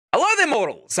Hello there,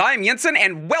 mortals. I'm Ynsin,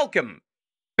 and welcome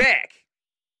back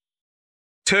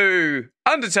to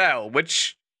Undertale,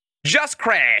 which just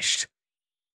crashed.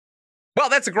 Well,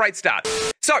 that's a great start.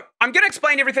 So, I'm going to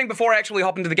explain everything before I actually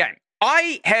hop into the game.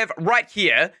 I have right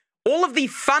here all of the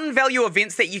fun value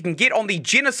events that you can get on the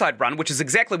Genocide run, which is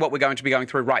exactly what we're going to be going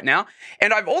through right now.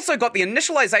 And I've also got the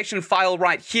initialization file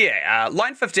right here.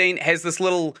 Line 15 has this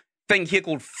little thing here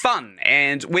called fun,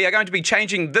 and we are going to be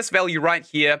changing this value right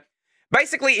here.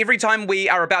 Basically, every time we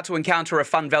are about to encounter a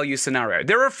fun value scenario.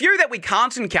 There are a few that we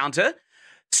can't encounter.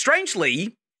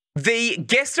 Strangely, the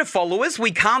guest of followers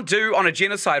we can't do on a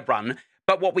Genocide run,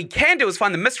 but what we can do is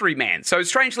find the mystery man. So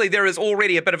strangely, there is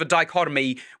already a bit of a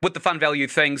dichotomy with the fun value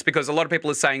things because a lot of people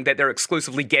are saying that they're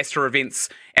exclusively guester events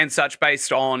and such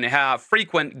based on how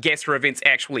frequent guester events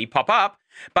actually pop up.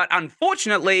 But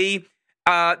unfortunately,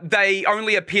 they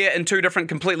only appear in two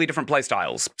completely different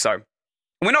playstyles. So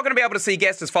we're not going to be able to see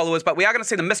guests as followers, but we are going to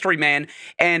see the mystery man,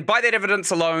 and by that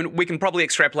evidence alone, we can probably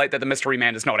extrapolate that the mystery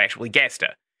man is not actually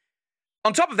guester.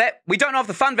 On top of that, we don't know if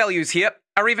the fun values here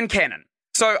are even canon.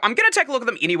 So I'm going to take a look at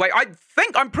them anyway.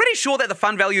 I'm pretty sure that the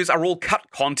fun values are all cut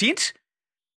content,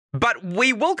 but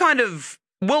we will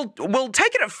we'll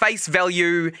take it at face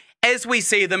value as we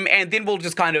see them, and then we'll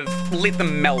just kind of let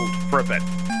them meld for a bit.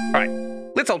 All right,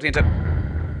 let's alt enter.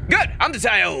 Good,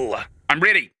 Undertale. I'm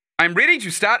ready. I'm ready to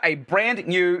start a brand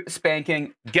new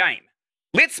spanking game.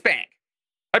 Let's spank.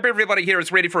 Hope everybody here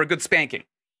is ready for a good spanking.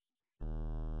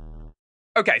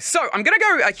 Okay, so I'm going to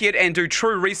go ahead and do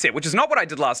true reset, which is not what I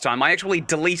did last time. I actually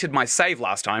deleted my save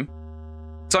last time.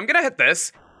 So I'm going to hit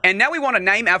this, and now we want to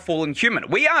name our fallen human.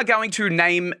 We are going to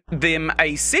name them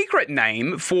a secret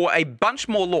name for a bunch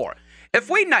more lore. If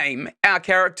we name our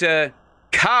character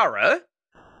CHARA,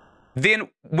 then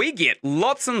we get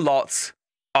lots and lots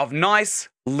of nice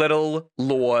little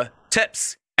lore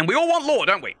tips. And we all want lore,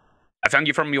 don't we? I found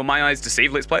you from your My Eyes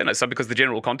Deceive Let's Play, and I subbed because the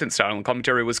general content style and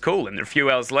commentary was cool, and a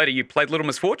few hours later you played Little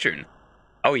Misfortune.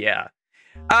 Oh yeah.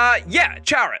 Yeah,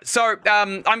 CHARA. So,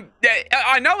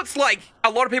 I know it's like, a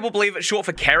lot of people believe it's short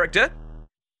for character,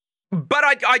 but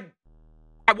I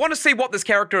want to see what this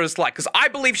character is like, because I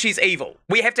believe she's evil.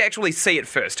 We have to actually see it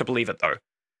first to believe it, though.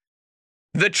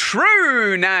 The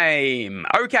true name.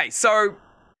 Okay, so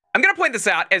I'm going to point this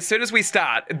out as soon as we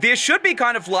start. There should be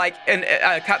kind of like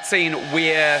a cutscene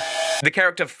where the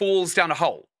character falls down a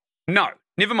hole. No,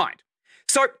 never mind.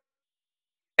 So,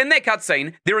 in that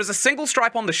cutscene, there is a single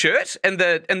stripe on the shirt in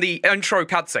the intro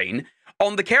cutscene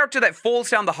on the character that falls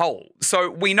down the hole. So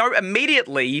we know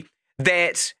immediately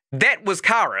that that was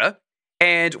CHARA,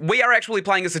 and we are actually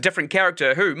playing as a different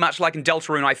character who, much like in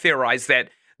Deltarune, I theorize that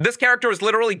this character is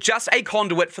literally just a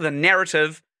conduit for the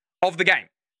narrative of the game.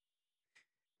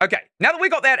 Okay, now that we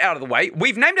got that out of the way,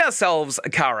 we've named ourselves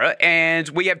CHARA, and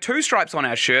we have two stripes on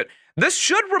our shirt. This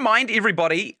should remind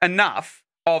everybody enough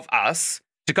of us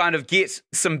to kind of get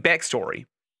some backstory.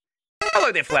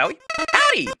 Hello there, Flowey.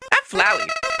 Howdy, I'm Flowey.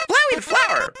 Flowey the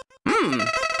flower.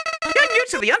 You're new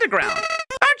to the underground,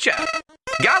 aren't you?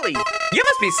 Golly, you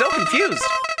must be so confused.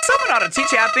 Someone ought to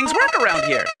teach you how things work around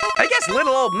here. I guess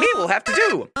little old me will have to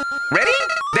do. Ready?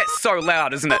 That's so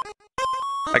loud, isn't it?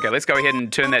 Okay, let's go ahead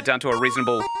and turn that down to a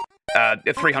reasonable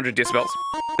 300 decibels.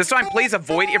 This time, please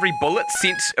avoid every bullet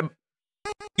sent...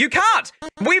 You can't!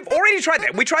 We've already tried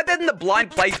that. We tried that in the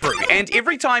blind playthrough, and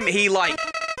every time he, like,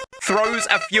 throws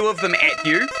a few of them at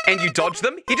you, and you dodge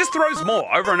them, he just throws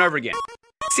more over and over again.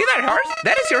 See that heart?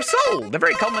 That is your soul, the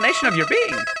very culmination of your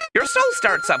being. Your soul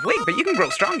starts off weak, but you can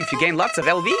grow strong if you gain lots of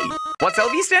LV. What's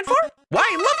LV stand for? Why,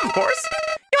 love, of course.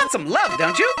 You want some love,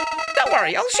 don't you? Don't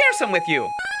worry, I'll share some with you.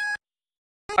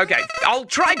 Okay, I'll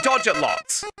try dodge it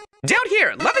lots. Down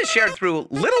here, love is shared through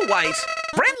little white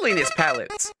friendliness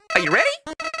palettes. Are you ready?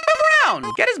 Move around,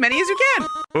 get as many as you can.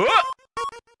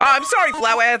 I'm sorry,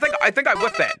 Flower, I think I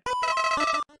whiffed that.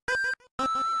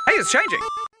 Hey, it's changing.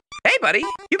 Hey, buddy,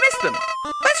 you missed them.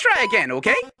 Let's try again,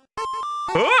 okay?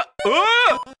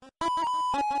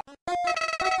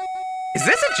 Is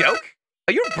this a joke?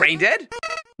 Are you brain dead?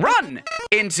 Run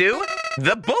into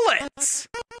the bullets.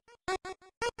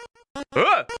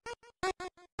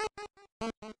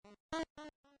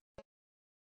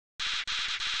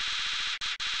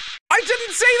 I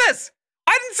didn't see this!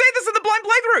 I didn't see this in the blind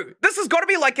playthrough! This has got to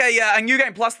be like a New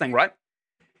Game Plus thing, right?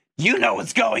 You know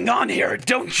what's going on here,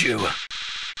 don't you?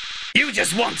 You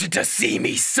just wanted to see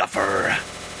me suffer.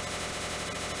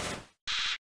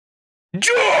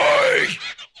 Joy!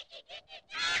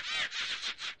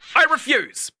 I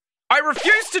refuse. I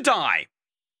refuse to die.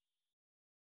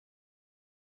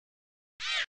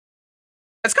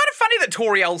 It's kind of funny that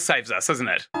Toriel saves us, isn't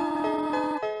it?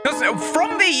 Because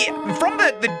from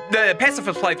the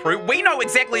pacifist playthrough, we know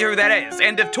exactly who that is,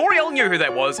 and if Toriel knew who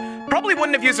that was, probably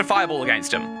wouldn't have used a fireball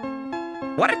against him.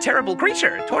 What a terrible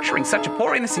creature, torturing such a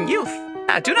poor innocent youth.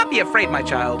 Do not be afraid, my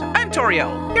child. I am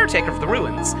Toriel, caretaker of the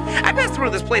ruins. I pass through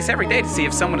this place every day to see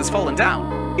if someone has fallen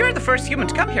down. You are the first human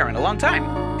to come here in a long time.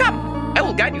 Come, I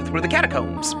will guide you through the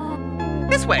catacombs.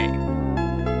 This way.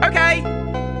 Okay.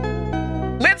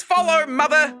 Let's follow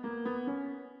Mother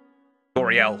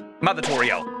Toriel. Mother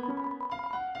Toriel.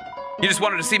 You just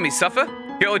wanted to see me suffer?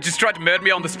 You just tried to murder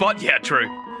me on the spot? Yeah, true.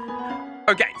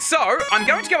 Okay, so I'm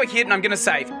going to go ahead and I'm going to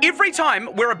save. Every time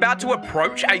we're about to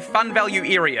approach a fun value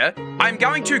area, I'm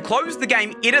going to close the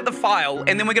game, edit the file,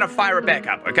 and then we're going to fire it back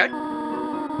up, okay?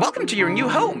 Welcome to your new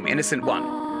home, Innocent One.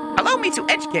 Allow me to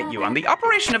educate you on the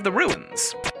operation of the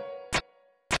ruins.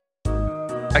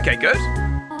 Okay, good.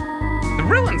 The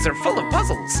ruins are full of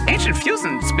puzzles, ancient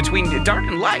fusions between dark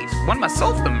and light. One must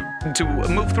solve them to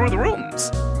move through the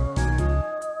rooms.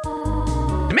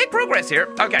 To make progress here,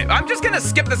 okay, I'm just gonna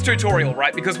skip this tutorial,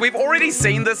 right? Because we've already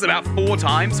seen this about 4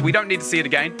 times. We don't need to see it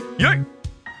again. Yo!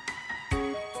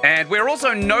 And we're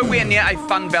also nowhere near a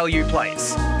fun value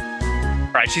place.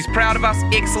 All right, she's proud of us,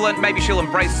 excellent. Maybe she'll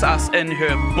embrace us in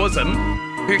her bosom.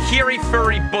 Her hairy,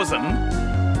 furry bosom.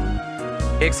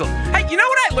 Excellent. Hey, you know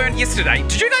what I learned yesterday?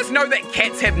 Did you guys know that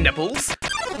cats have nipples?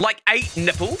 Like 8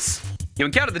 nipples? You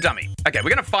encountered the dummy. Okay, we're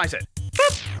gonna fight it.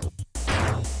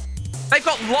 They've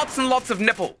got lots and lots of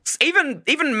nipples.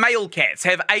 Even male cats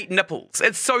have 8 nipples.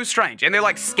 It's so strange, and they're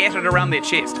like scattered around their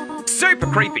chest. Super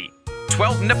creepy.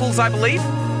 12 nipples, I believe?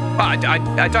 But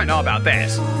I don't know about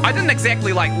that. I didn't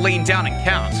exactly like lean down and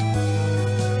count.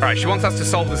 All right, she wants us to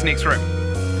solve this next room.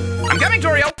 I'm coming,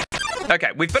 Toriel.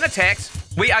 Okay, we've been attacked.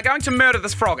 We are going to murder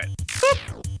this frogget.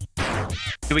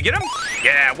 Do we get him?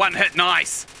 Yeah, 1 hit,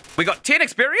 nice. We got 10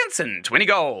 experience and 20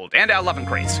 gold, and our love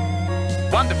increased.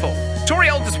 Wonderful.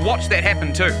 Toriel just watched that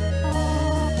happen too.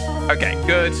 Okay,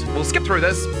 good. We'll skip through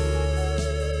this.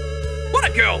 What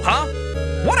a girl, huh?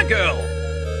 What a girl.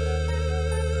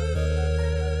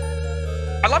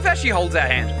 I love how she holds our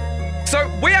hand. So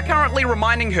we are currently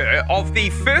reminding her of the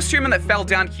first human that fell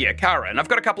down here, CHARA, and I've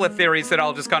got a couple of theories that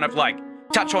I'll just kind of like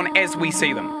touch on as we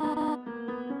see them.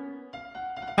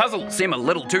 Puzzles seem a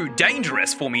little too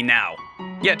dangerous for me now.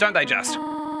 Yeah, don't they just?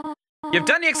 You've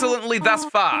done excellently thus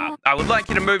far. I would like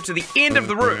you to move to the end of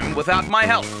the room without my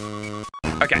help.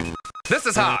 Okay, this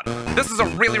is hard. This is a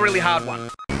really, really hard one.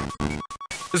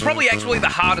 This is probably actually the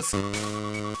hardest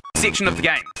section of the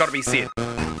game, gotta be said.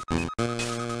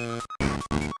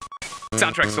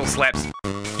 Soundtrack still slaps.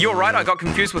 You're right, I got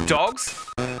confused with dogs.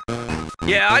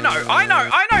 Yeah, I know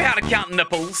how to count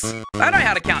nipples. I know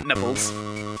how to count nipples.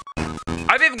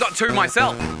 I've even got 2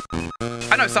 myself.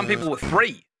 I know some people with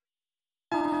 3.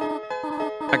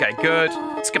 Okay, good.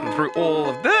 Skipping through all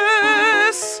of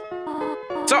this.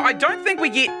 So I don't think we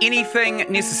get anything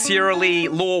necessarily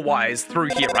lore-wise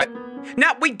through here, right?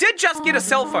 Now, we did just get a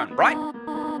cell phone, right?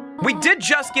 We did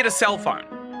just get a cell phone.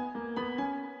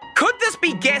 Could this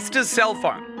be Gaster's cell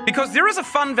phone? Because there is a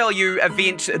fun value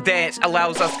event that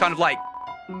allows us kind of like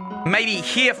maybe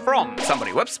hear from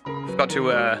somebody. Whoops, forgot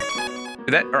to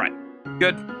do that. All right,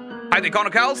 good. Hi there, Connor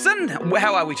Carlson.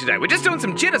 How are we today? We're just doing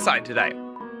some genocide today.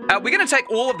 We're gonna take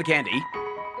all of the candy.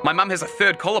 My mum has a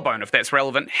 3rd collarbone, if that's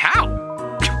relevant. How?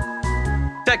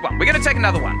 Take 1. We're gonna take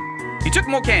another one. You took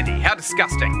more candy. How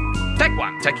disgusting. Take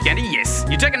 1. Take a candy. Yes.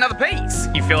 You take another piece.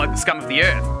 You feel like the scum of the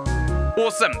earth.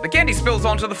 Awesome. The candy spills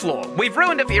onto the floor. We've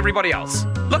ruined it for everybody else.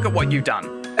 Look at what you've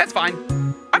done. That's fine.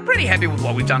 I'm pretty happy with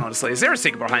what we've done, honestly. Is there a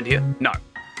secret behind here? No.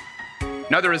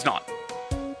 No, there is not.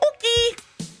 Okay.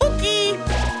 Okay.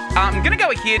 I'm gonna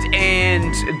go ahead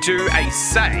and do a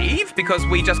save because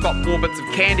we just got 4 bits of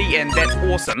candy and that's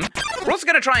awesome. We're also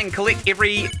gonna try and collect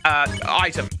every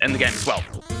item in the game as well.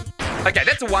 Okay,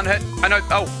 that's a 1 hit. I know,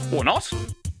 oh, or not.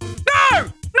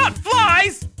 No, not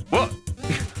flies. What?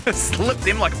 Slip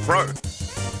them like a pro.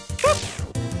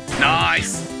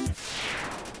 Nice.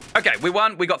 Okay, we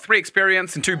won. We got 3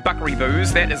 experience and 2 buckery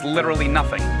boos. That is literally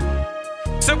nothing.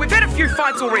 So we've had a few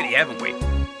fights already, haven't we?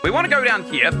 We want to go down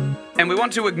here, and we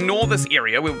want to ignore this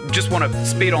area. We just want to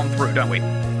speed on through, don't we?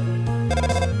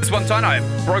 This one time I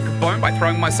broke a bone by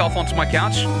throwing myself onto my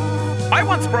couch. I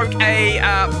once broke a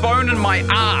bone in my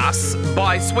ass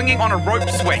by swinging on a rope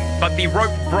swing, but the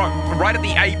rope broke right at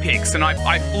the apex, and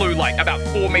I flew like about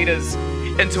 4 meters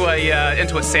into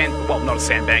a sand, well, not a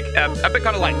sandbank, a bit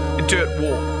kind of like a dirt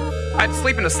wall. I had to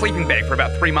sleep in a sleeping bag for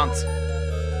about 3 months.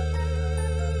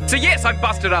 So yes, I've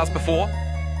busted ass before.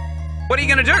 What are you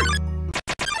gonna do?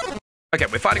 Okay,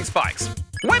 we're fighting spikes.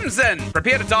 Ynsin,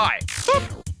 prepare to die.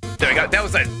 There we go. That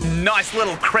was a nice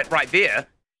little crit right there.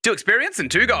 2 experience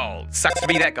and 2 gold. Sucks to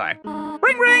be that guy.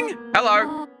 Ring, ring.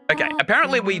 Hello. Okay,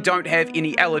 apparently we don't have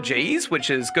any allergies,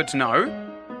 which is good to know.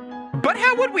 But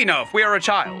how would we know if we are a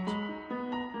child?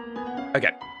 Okay,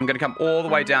 I'm going to come all the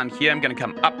way down here. I'm going to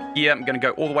come up here. I'm going to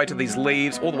go all the way to these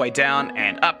leaves, all the way down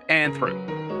and up and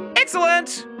through.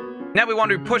 Excellent. Now we want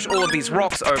to push all of these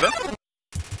rocks over.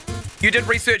 You did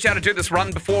research how to do this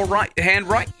run before, right?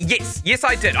 Yes, yes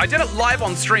I did. I did it live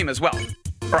on stream as well.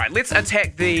 All right, let's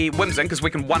attack the Ynsin because we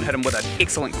can one-hit him with an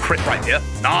excellent crit right there.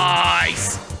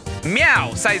 Nice.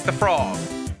 Meow, says the frog.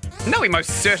 No, he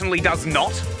most certainly does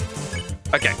not.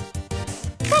 Okay.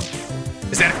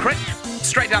 Is that a crit?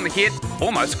 Straight down the head.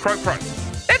 Almost. Croak.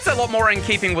 That's a lot more in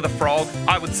keeping with a frog,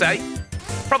 I would say.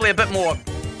 Probably a bit more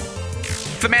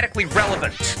thematically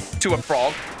relevant to a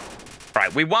frog. All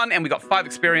right, we won and we got 5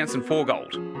 experience and 4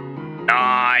 gold.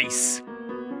 Nice.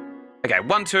 Okay,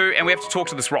 1, 2, and we have to talk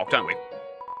to this rock, don't we?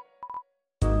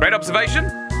 Great observation.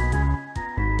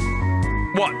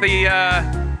 What, the,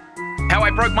 how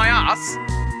I broke my ass?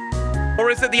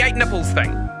 Or is it the 8 nipples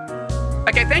thing?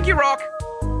 Okay, thank you, rock.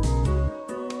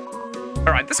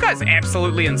 All right, this guy's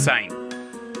absolutely insane.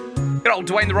 Good old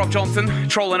Dwayne "The Rock" Johnson,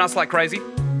 trolling us like crazy.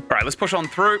 All right, let's push on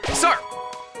through. So,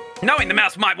 knowing the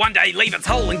mouse might one day leave its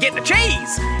hole and get the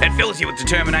cheese, it fills you with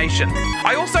determination.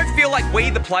 I also feel like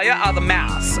we, the player, are the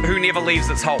mouse who never leaves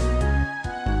its hole.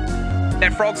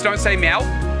 That frogs don't say meow?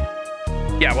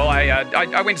 Yeah, well,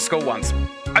 I went to school once.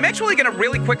 I'm actually going to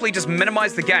really quickly just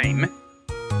minimize the game.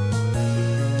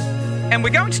 And we're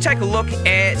going to take a look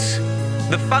at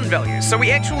the fun value. So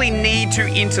we actually need to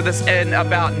enter this in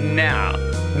about now.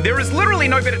 There is literally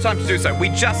no better time to do so. We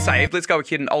just saved. Let's go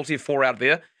ahead and Alt F4 out of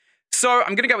there. So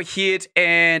I'm going to go ahead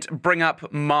and bring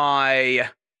up my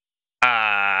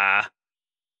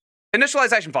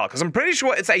initialization file because I'm pretty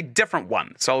sure it's a different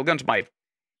one. So I'll go into my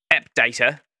app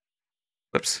data.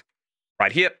 Whoops.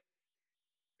 Right here.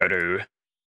 Go to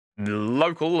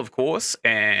local, of course,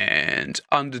 and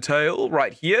Undertale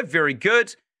right here. Very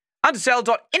good.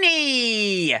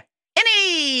 Undertale.ini.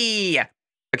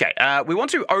 Okay, we want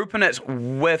to open it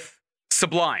with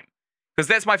Sublime because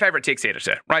that's my favorite text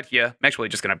editor right here. I'm actually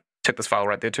just going to tick this file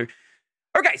right there too.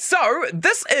 Okay, so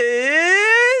this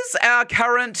is our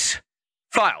current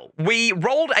file. We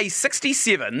rolled a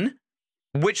 67,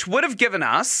 which would have given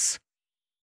us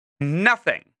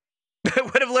nothing.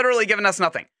 It would have literally given us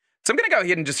nothing. So I'm going to go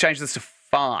ahead and just change this to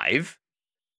 5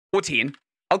 or 10.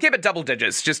 I'll keep it double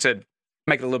digits just to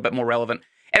make it a little bit more relevant.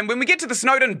 And when we get to the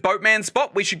Snowden Boatman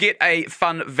spot, we should get a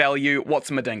fun value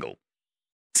what's-a-madingle.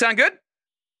 Sound good?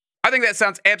 I think that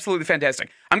sounds absolutely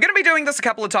fantastic. I'm going to be doing this a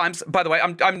couple of times, by the way.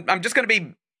 I'm just going to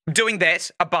be doing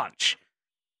that a bunch.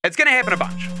 It's going to happen a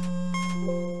bunch.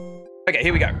 Okay,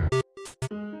 here we go.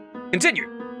 Continue.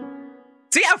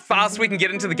 See how fast we can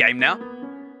get into the game now?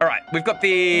 All right, we've got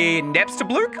the Napster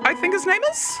Bloke, I think his name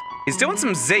is. He's doing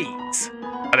some Z's.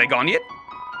 Are they gone yet?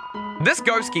 This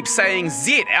ghost keeps saying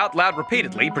Z out loud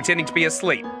repeatedly, pretending to be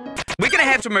asleep. We're going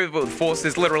to have to move it with force.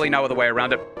 There's literally no other way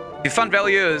around it. If your fun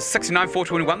value is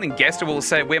 69,421, then Gaster will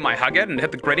say, where my hug at, and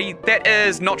hit the gritty. That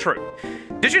is not true.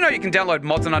 Did you know you can download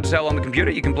mods on Undertale on the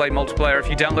computer? You can play multiplayer if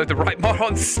you download the right mod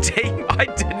on Steam. I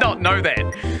did not know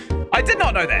that. I did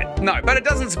not know that. No, but it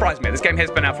doesn't surprise me. This game has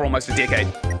been out for almost a decade.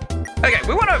 Okay,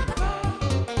 we want to...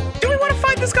 Do we want to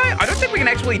fight this guy? I don't think we can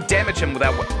actually damage him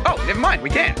without... Oh, never mind, we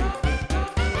can.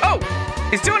 Oh,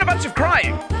 he's doing a bunch of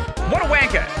crying. What a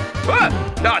wanker. Oh,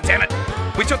 damn it.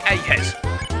 We took a hit.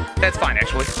 That's fine,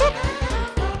 actually.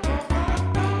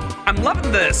 I'm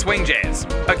loving the swing jazz.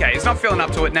 Okay, he's not feeling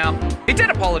up to it now. He did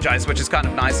apologize, which is kind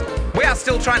of nice. We are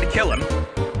still trying to kill him.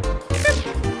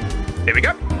 There we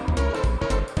go.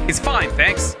 He's fine,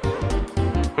 thanks.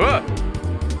 Oh,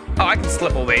 I can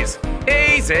slip all these.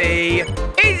 Easy.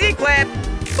 Easy clap.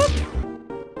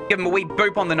 Boop. Give him a wee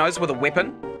boop on the nose with a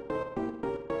weapon.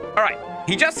 All right,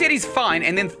 he just said he's fine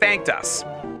and then thanked us.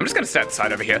 I'm just going to stay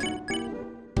outside over here.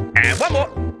 And one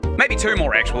more. Maybe 2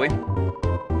 more, actually.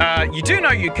 You do know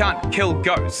you can't kill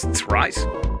ghosts, right?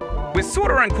 We're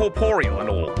sort of incorporeal and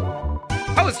all.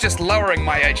 I was just lowering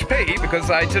my HP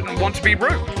because I didn't want to be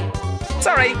rude.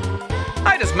 Sorry,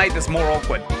 I just made this more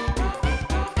awkward.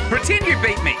 Pretend you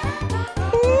beat me.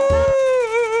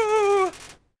 Ooh.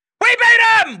 We beat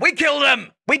him! We killed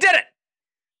him! We did it!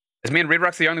 Is me and Red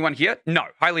Rock's the only one here? No,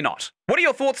 highly not. What are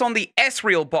your thoughts on the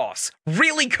Asriel boss?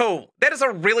 Really cool. That is a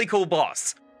really cool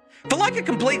boss. For like a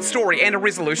complete story and a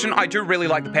resolution, I do really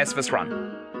like the pacifist run.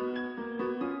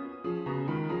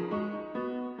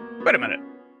 Wait a minute.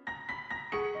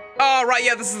 Oh, right,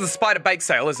 yeah, this is the spider bake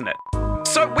sale, isn't it?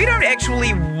 So we don't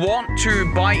actually want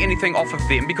to buy anything off of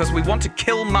them because we want to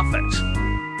kill Muffet.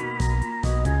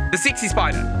 The sexy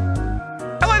spider.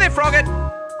 Hello there, Frogget.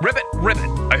 Ribbit, ribbit.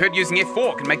 I heard using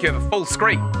F4 can make you have a full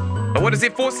screen. But what does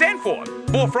F4 stand for?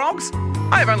 4 frogs?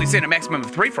 I have only seen a maximum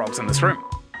of 3 frogs in this room.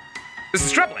 This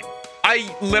is troubling.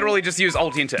 I literally just use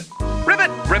Alt-Enter. Ribbit,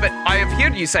 ribbit. I have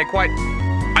heard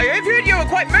you are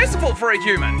quite merciful for a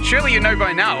human. Surely you know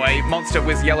by now a monster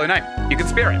with yellow name. You can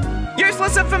spare it.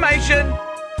 Useless information.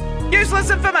 Useless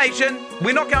information.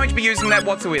 We're not going to be using that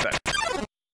whatsoever.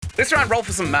 Let's try and roll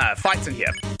for some fights in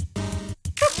here.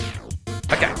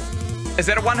 Okay. Is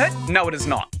that a one hit? No, it is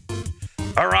not.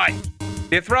 All right.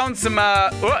 They're throwing some,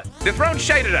 they're throwing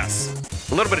shade at us.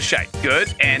 A little bit of shade.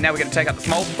 Good. And now we're going to take out this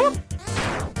mold. Whoop.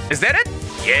 Is that it?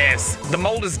 Yes. The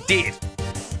mold is dead.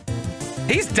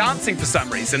 He's dancing for some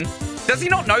reason. Does he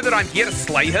not know that I'm here to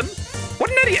slay him? What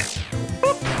an idiot.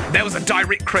 Whoop. That was a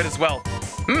direct crit as well.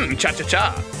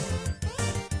 Cha-cha-cha.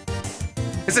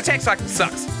 His attack cycle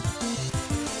sucks.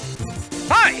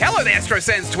 Hi, hello there,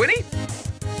 AstroSans20.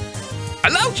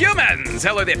 Hello, humans.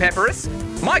 Hello there, Papyrus.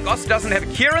 My boss doesn't have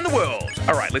a cure in the world.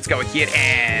 All right, let's go ahead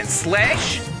and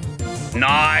slash.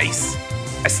 Nice.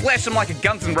 I slashed him like a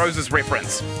Guns N' Roses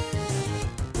reference.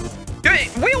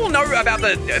 We all know about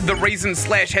the reason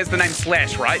Slash has the name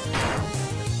Slash, right?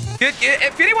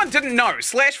 If anyone didn't know,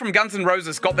 Slash from Guns N'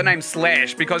 Roses got the name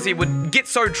Slash because he would get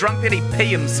so drunk that he'd pee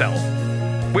himself.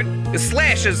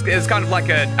 Slash is kind of like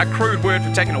a crude word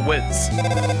for taking a whiz.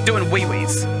 Doing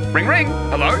wee-wees. Ring ring.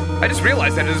 Hello? I just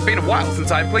realized that it has been a while since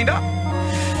I've cleaned up.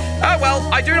 Oh well,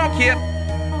 I do not care.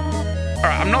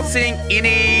 Alright, I'm not seeing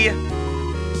any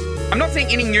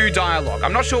new dialogue.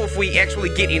 I'm not sure if we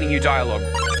actually get any new dialogue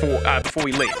before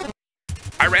we leave.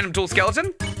 I random tool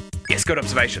skeleton? Yes, good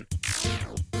observation.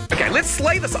 Okay, let's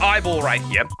slay this eyeball right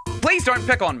here. Please don't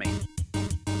pick on me.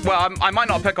 Well, I might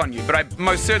not pick on you, but I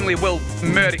most certainly will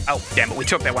murder. Oh, damn it, we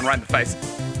took that one right in the face.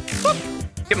 Whoop.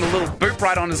 Give him a little boop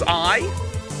right on his eye.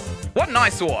 What an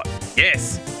eyesore.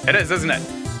 Yes, it is, isn't it?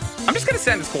 I'm just gonna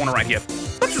stand in this corner right here.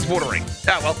 What's this watering?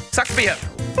 Oh, well, sucks to be him.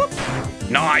 Whoop.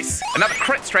 Nice. Another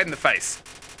crit straight in the face.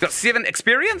 Got 7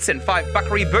 experience and 5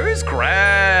 buckery booze.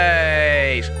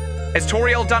 Great. Has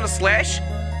Toriel done a slash?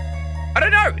 I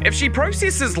don't know. If she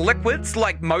processes liquids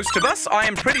like most of us, I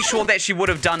am pretty sure that she would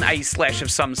have done a slash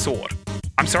of some sort.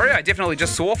 I'm sorry, I definitely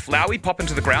just saw Flowey pop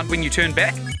into the ground when you turned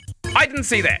back. I didn't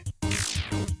see that.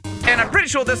 And I'm pretty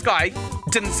sure this guy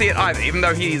didn't see it either, even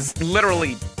though he's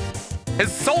literally... His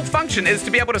sole function is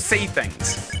to be able to see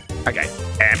things. Okay,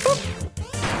 and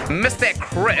boop. Missed that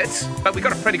crit, but we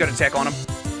got a pretty good attack on him.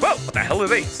 Whoa, what the hell are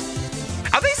these?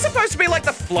 Are these supposed to be like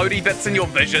the floaty bits in your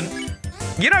vision?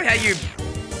 You know how you...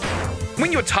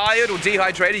 When you're tired or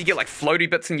dehydrated, you get like floaty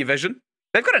bits in your vision?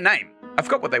 They've got a name. I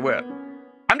forgot what they were.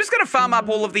 I'm just gonna farm up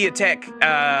all of the attack,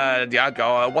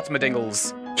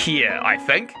 what's-my-dingles here, I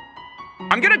think.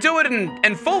 I'm gonna do it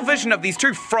in full vision of these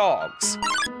 2 frogs.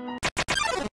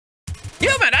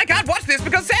 Human, I can't watch this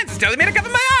because Sans is telling me to cover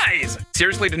my eyes.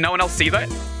 Seriously, did no one else see that?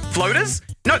 Floaters?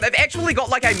 No, they've actually got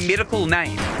like a medical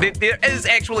name. There is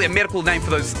actually a medical name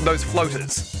for those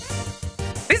floaters.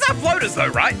 These are floaters though,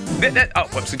 right? Oh,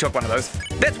 whoops, we took one of those.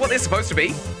 That's what they're supposed to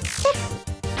be. Whoop.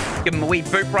 Give him a wee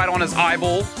boop right on his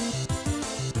eyeball.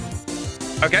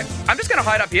 Okay, I'm just gonna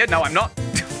hide up here. No, I'm not.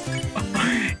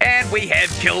 And we have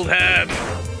killed him.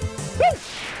 Woo.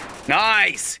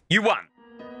 Nice, you won.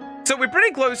 So we're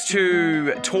pretty close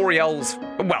to Toriel's,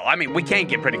 well, I mean, we can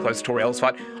get pretty close to Toriel's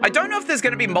fight. I don't know if there's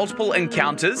gonna be multiple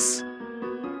encounters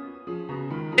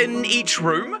in each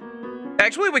room.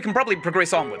 Actually, we can probably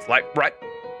progress onwards, like, right?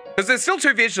 Because there's still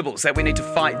 2 vegetables that we need to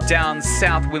fight down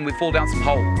south when we fall down some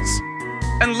holes.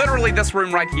 And literally this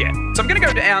room right here. So I'm gonna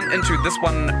go down into this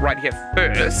one right here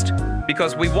first,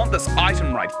 because we want this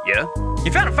item right here.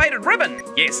 You found a faded ribbon!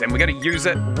 Yes, and we're gonna use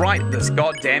it right this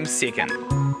goddamn second.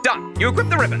 Done, you equip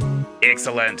the ribbon.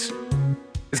 Excellent.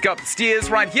 Let's go up the stairs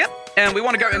right here, and we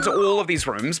wanna go into all of these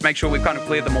rooms, make sure we've kind of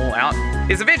cleared them all out.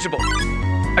 There's a vegetable.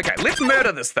 Okay, let's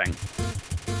murder this thing.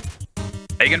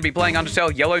 Are you going to be playing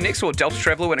Undertale Yellow next or Delta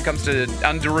Traveler when it comes to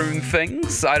Underroom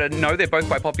things? I don't know, they're both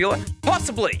quite popular.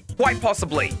 Possibly, quite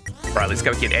possibly. Right, let's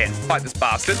go ahead and fight this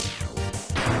bastard.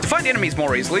 To find enemies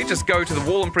more easily, just go to the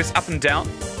wall and press up and down.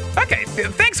 Okay,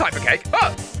 thanks Hypercake.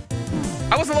 Oh,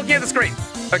 I wasn't looking at the screen.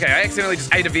 Okay, I accidentally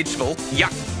just ate a vegetable.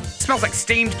 Yuck. Smells like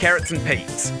steamed carrots and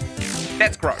peas.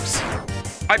 That's gross.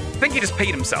 I think he just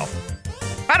peed himself.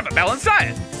 Part of a balanced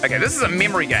diet. Okay, this is a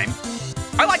memory game.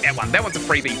 I like that one. That one's a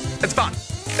freebie. It's fun.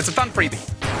 It's a fun freebie.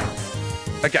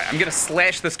 Okay, I'm gonna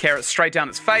slash this carrot straight down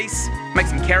its face, make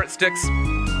some carrot sticks.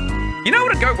 You know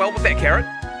what would go well with that carrot?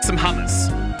 Some hummus.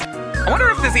 I wonder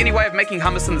if there's any way of making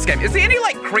hummus in this game. Is there any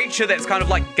like creature that's kind of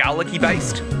like garlicky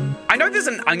based? I know there's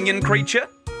an onion creature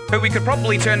who we could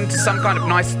probably turn into some kind of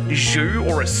nice jus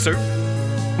or a soup.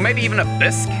 maybe even a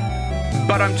bisque,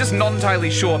 but I'm just not entirely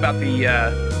sure about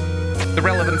the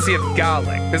relevancy of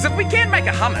garlic. Because if we can make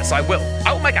a hummus, I will.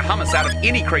 I will make a hummus out of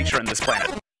any creature in this planet.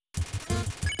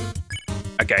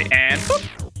 Okay, and whoop.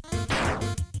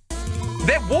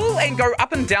 That wall and go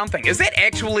up and down thing, is that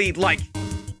actually, like,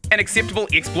 an acceptable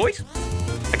exploit?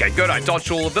 Okay, good, I dodged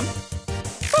all of them.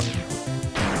 Whoop.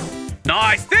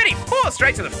 Nice, 34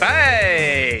 straight to the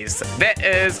face. That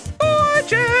is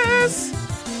gorgeous.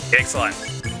 Excellent.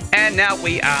 And now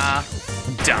we are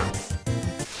done.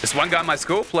 This one guy in my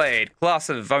school played Class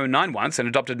of 09 once and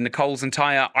adopted Nicole's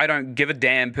entire I don't give a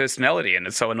damn personality, and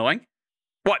it's so annoying.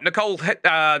 What, Nicole, what's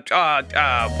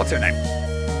her name?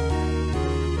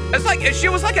 It's like, she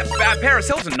was like a Paris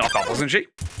Hilton knockoff, wasn't she?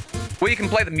 Where you can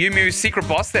play the Mew Mew secret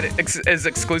boss that is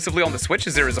exclusively on the Switch,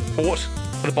 as there is a port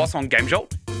for the boss on Game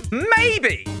Jolt.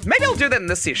 Maybe I'll do that in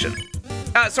this session.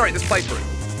 Sorry, this playthrough.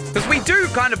 Because we do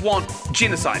kind of want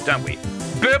Genocide, don't we?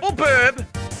 Burble burb.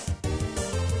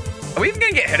 Are we even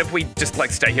gonna get hit if we just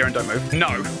like stay here and don't move?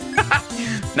 No.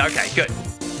 No, okay, good.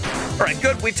 All right,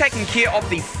 good. We've taken care of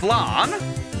the flan.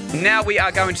 Now we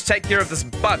are going to take care of this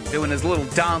bug doing his little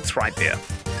dance right there.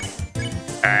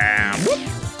 And whoop.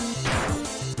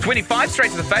 25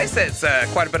 straight to the face. That's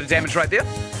quite a bit of damage right there.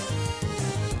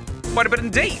 Quite a bit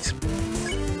indeed.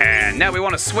 And now we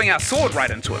want to swing our sword right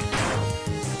into him.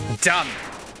 Done.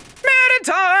 Murder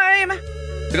time!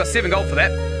 We got 7 gold for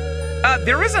that.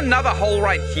 There is another hole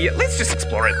right here. Let's just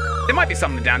explore it. There might be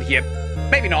something down here.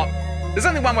 Maybe not. There's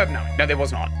only one way of knowing. No, there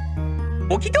was not.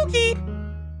 Okie dokie.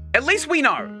 At least we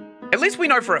know. At least we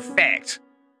know for a fact.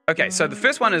 Okay, so the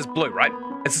first one is blue, right?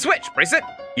 It's a switch. Press it.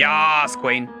 Yas,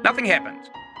 queen. Nothing happened.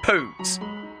 Poos.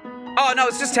 Oh, no,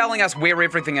 it's just telling us where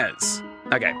everything is.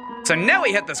 Okay, so now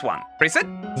we hit this one. Press it.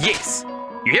 Yes.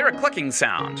 You hear a clicking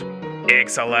sound.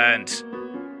 Excellent.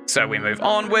 So we move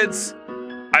onwards.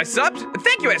 I subbed.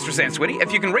 Thank you, Astra Sweetie.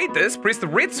 If you can read this, press the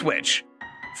red switch.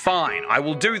 Fine, I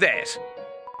will do that.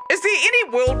 Is there any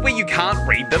world where you can't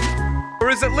read them? Or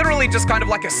is it literally just kind of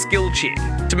like a skill check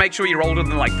to make sure you're older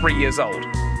than like 3 years old?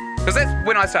 Because that's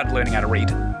when I started learning how to read.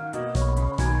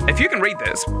 If you can read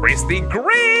this, press the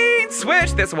green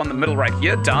switch. That's the one in the middle right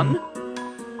here. Done.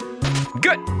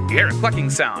 Good. You hear a clicking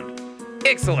sound.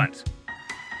 Excellent.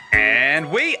 And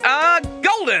we are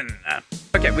golden.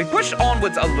 Okay, we push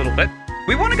onwards a little bit.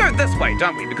 We want to go this way,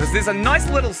 don't we? Because there's a nice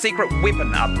little secret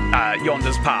weapon up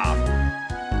yonder's path.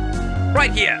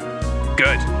 Right here.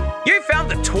 Good. You found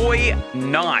the toy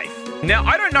knife. Now,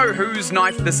 I don't know whose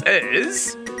knife this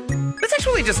is. It's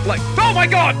actually just like, oh my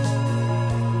god!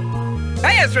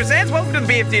 Hey, Astro Sands, welcome to the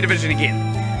BFD division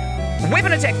again.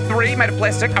 Weapon attack 3 made of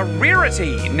plastic, a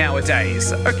rarity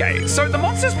nowadays. Okay, so the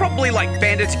monsters probably like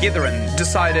banded together and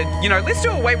decided, you know, let's do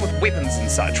away with weapons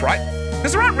and such, right?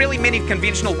 Because there aren't really many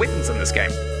conventional weapons in this game.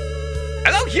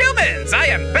 Hello, humans! I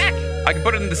am back! I can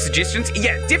put it in the suggestions.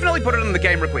 Yeah, definitely put it in the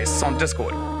game requests on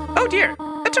Discord. Oh dear,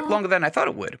 that took longer than I thought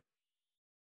it would.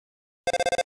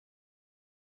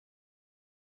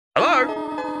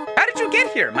 Hello? How did you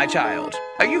get here, my child?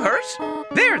 Are you hurt?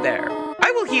 There.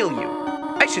 I will heal you.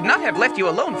 I should not have left you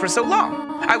alone for so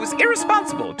long. I was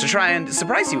irresponsible to try and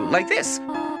surprise you like this.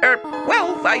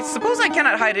 Well, I suppose I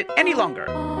cannot hide it any longer.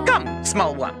 Come,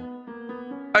 small one.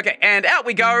 Okay, and out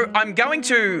we go. I'm going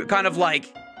to kind of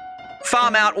like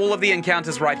farm out all of the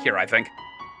encounters right here, I think.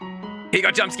 He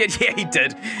got jump scared? Yeah, he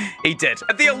did. He did.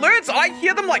 The alerts, I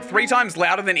hear them like 3 times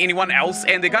louder than anyone else,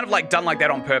 and they're kind of like done like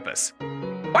that on purpose.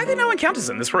 Why are there no encounters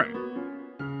in this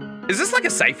room? Is this like a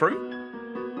safe room?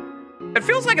 It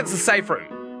feels like it's a safe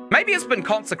room. Maybe it's been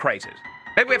consecrated.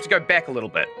 Maybe we have to go back a little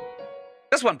bit.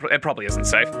 This one, it probably isn't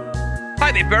safe.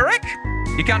 Hi there, Burek.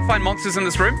 You can't find monsters in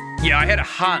this room? Yeah, I had a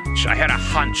hunch. I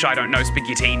don't know,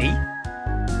 Spaghettini.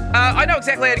 I know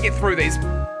exactly how to get through these.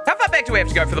 How far back do we have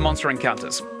to go for the monster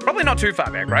encounters? Probably not too far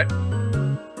back, right?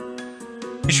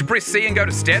 You should press C and go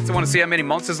to stats. I want to see how many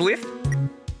monsters are left.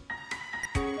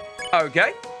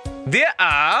 Okay. There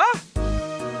are...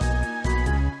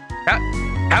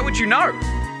 How would you know?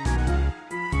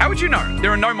 How would you know?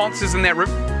 There are no monsters in that room.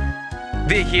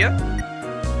 They're here.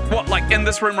 What, like in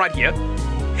this room right here?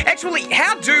 Actually,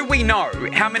 how do we know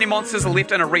how many monsters are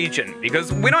left in a region?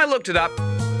 Because when I looked it up,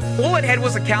 all it had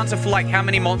was a counter for like how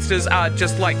many monsters are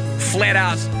just like flat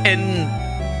out in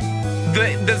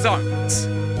the zones.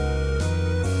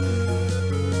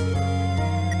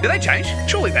 Do they change?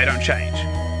 Surely they don't change.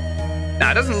 No,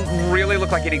 it doesn't really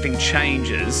look like anything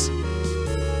changes.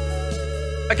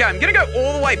 Okay, I'm gonna go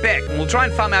all the way back and we'll try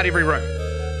and farm out every room.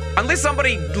 Unless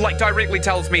somebody like directly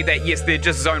tells me that yes, they're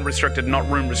just zone restricted, not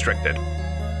room restricted.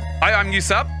 Hi, I'm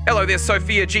Usub. Hello there,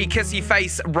 Sophia G. Kissy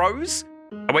Face Rose.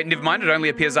 Oh wait, never mind, it only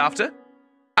appears after.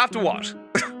 After what?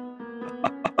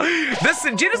 This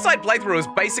Genocide playthrough is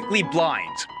basically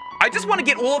blind. I just want to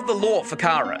get all of the lore for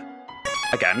CHARA.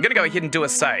 Okay, I'm gonna go ahead and do a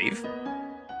save.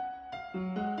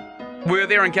 Were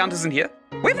there encounters in here?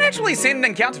 We haven't actually seen an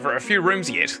encounter for a few rooms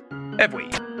yet, have we?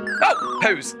 Oh,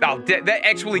 who's? Oh, that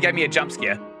actually gave me a jump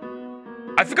scare.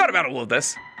 I forgot about all of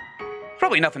this.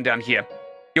 Probably nothing down here.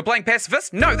 You're playing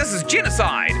Pacifist? No, this is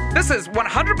Genocide. This is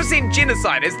 100%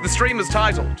 Genocide, as the stream is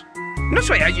titled. I'm not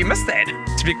sure how you missed that,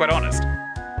 to be quite honest.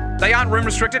 They aren't room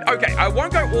restricted? Okay, I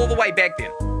won't go all the way back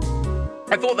then.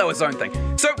 I thought that was zone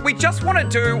thing. So we just want to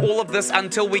do all of this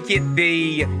until we get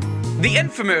the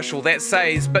infomercial that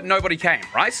says, but nobody came,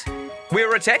 right? We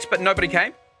were attacked, but nobody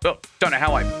came. Oh, don't know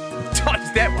how I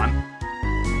dodged that one.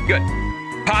 Good.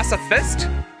 Pass a fist?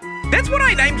 That's what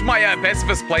I named my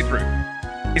pacifist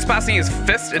playthrough. He's passing his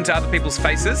fist into other people's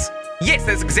faces. Yes,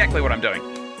 that's exactly what I'm doing.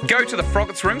 Go to the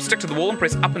Froggett's room, stick to the wall, and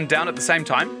press up and down at the same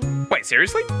time. Wait,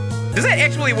 seriously? Does that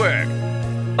actually work?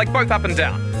 Like both up and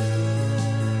down?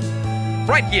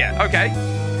 Right here, okay.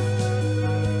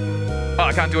 Oh,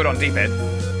 I can't do it on D-pad.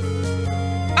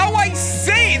 Oh, I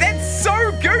see! That's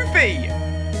so goofy!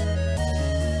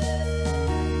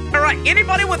 Alright,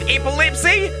 anybody with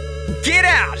epilepsy, get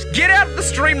out! Get out of the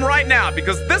stream right now,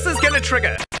 because this is gonna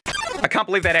trigger. I can't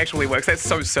believe that actually works. That's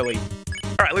so silly.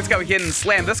 Alright, let's go ahead and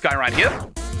slam this guy right here.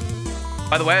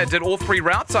 By the way, I did all 3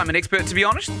 routes. I'm an expert, to be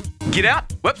honest. Get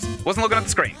out. Whoops. Wasn't looking at the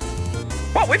screen.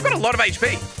 Wow, we've got a lot of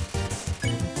HP.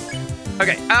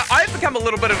 Okay, I've become a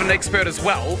little bit of an expert as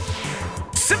well,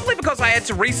 simply because I had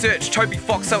to research Toby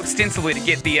Fox so extensively to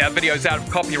get the videos out of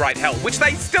copyright hell, which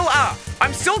they still are.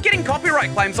 I'm still getting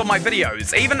copyright claims on my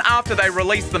videos, even after they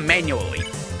release them manually.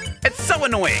 It's so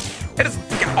annoying. It is,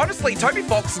 honestly, Toby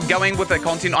Fox going with a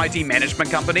content ID management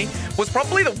company was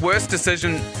probably the worst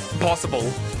decision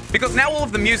possible, because now all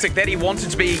of the music that he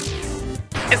wanted to be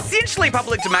essentially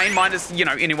public domain, minus, you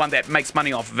know, anyone that makes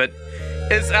money off of it,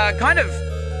 is kind of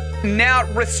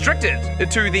now restricted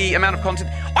to the amount of content.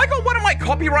 I got one of my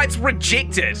copyrights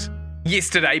rejected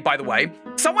yesterday, by the way.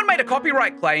 Someone made a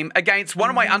copyright claim against one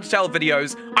of my Undertale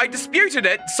videos. I disputed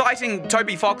it, citing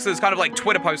Toby Fox's kind of like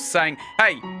Twitter posts saying,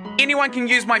 hey, anyone can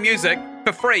use my music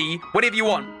for free, whatever you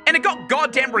want. And it got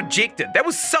goddamn rejected. That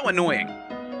was so annoying.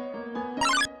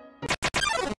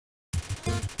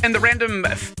 In the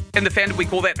fandom, we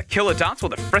call that the killer dance or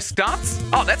the frisk dance.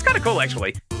 Oh, that's kind of cool,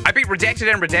 actually. I beat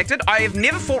Redacted and Redacted. I have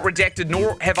never fought Redacted,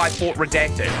 nor have I fought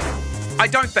Redacted. I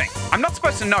don't think. I'm not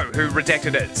supposed to know who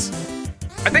Redacted is.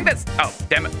 I think that's... Oh,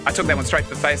 damn it. I took that one straight to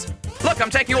the face. Look, I'm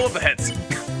taking all of the hits.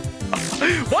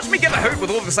 Watch me get a hoot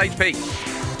with all of this HP.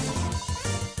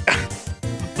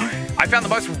 I found the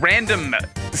most random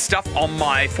stuff on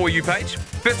my For You page.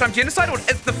 First time Genocide?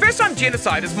 It's the first time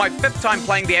Genocide. Is my 5th time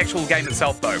playing the actual game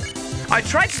itself, though. I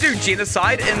tried to do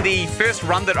Genocide in the first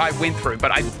run that I went through,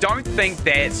 but I don't think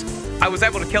that I was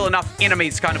able to kill enough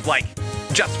enemies to kind of like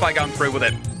justify going through with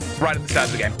it right at the start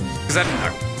of the game. Because I didn't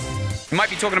know. You might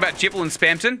be talking about Jevil and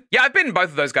Spamton. Yeah, I've been in both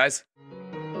of those guys.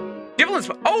 Jevil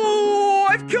and Oh,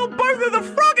 I've killed both of the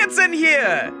Froggett's in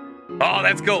here. Oh,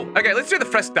 that's cool. Okay, let's do the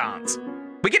frisk dance.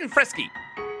 We're getting frisky.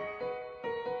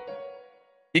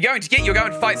 You're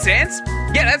going to fight Sans?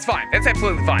 Yeah, that's fine. That's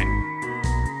absolutely fine.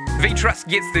 V-Trust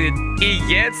gets the E,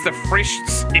 yeah, it's the fresh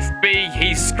FB,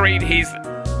 he's screed, he's...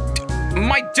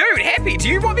 My dude, Happy, do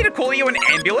you want me to call you an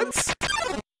ambulance?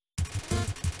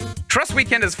 Trust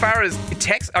Weekend as far as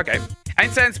text, okay.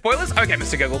 Ain't saying spoilers? Okay,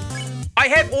 Mr. Google. I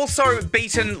have also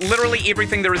beaten literally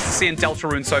everything there is to see in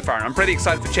Deltarune so far, and I'm pretty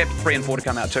excited for Chapter 3 and 4 to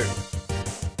come out too.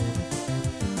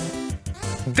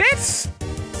 That's...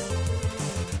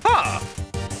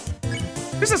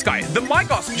 Who's this guy? The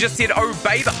Mygos just said,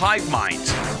 obey the hive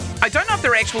mind. I don't know if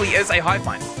there actually is a hive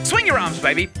mind. Swing your arms,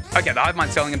 baby. Okay, the hive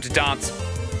mind's telling him to dance.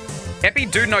 Happy,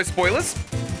 dude, no spoilers?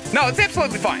 No, it's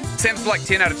absolutely fine. Sounds like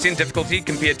 10 out of 10 difficulty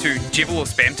compared to Jevil or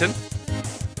Spamton.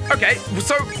 Okay,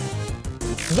 so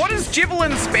what is Jevil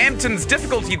and Spamton's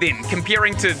difficulty then,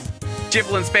 comparing to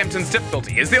Jevil and Spamton's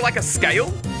difficulty? Is there like a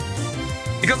scale?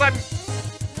 Because I'm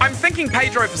thinking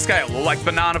Pedro for scale, or like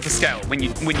banana for scale, when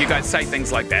you guys say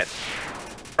things like that.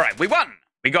 All right, we won.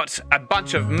 We got a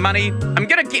bunch of money. I'm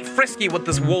gonna get frisky with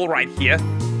this wall right here.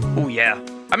 Oh yeah,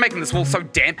 I'm making this wall so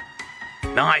damp.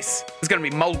 Nice. There's gonna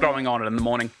be mold growing on it in the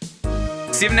morning.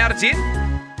 7 out of 10?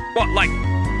 What, like...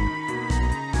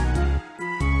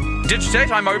 Digitate,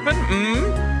 I'm open?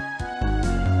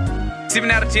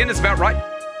 7 out of 10 is about right.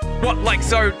 What, like,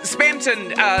 so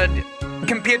Spamton,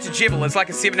 compared to Jevil is like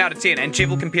a 7 out of 10, and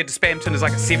Jevil compared to Spamton is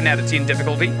like a 7 out of 10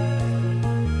 difficulty.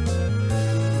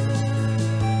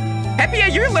 Happy, are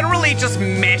you literally just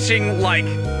mashing, like,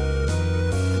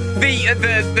 the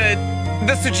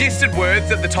the suggested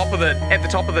words at the top of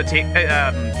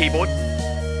the keyboard.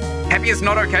 Happy is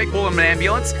not okay, call him an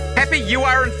ambulance. Happy, you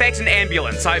are in fact an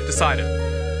ambulance, I've decided.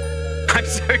 I'm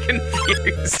so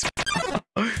confused.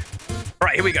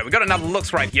 Alright, here we go. We got another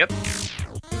looks right here.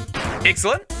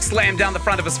 Excellent. Slam down the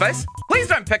front of his face. Please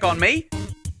don't pick on me.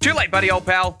 Too late, buddy, old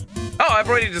pal. Oh, I've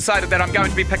already decided that I'm going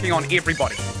to be picking on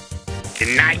everybody.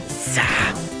 Nice.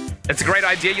 It's a great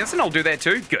idea, Ynsin. I'll do that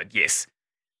too. Good, yes.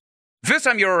 First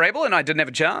time you were able and I didn't have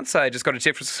a chance. I just got a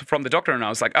text from the doctor and I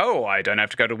was like, oh, I don't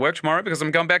have to go to work tomorrow because I'm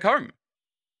going back home.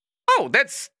 Oh,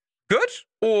 that's good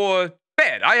or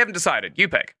bad? I haven't decided. You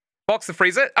pick. Box the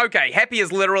freezer. Okay, Happy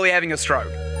is literally having a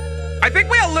stroke. I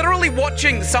think we are literally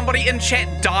watching somebody in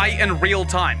chat die in real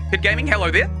time. Kid Gaming,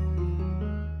 hello there.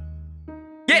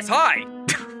 Yes, hi.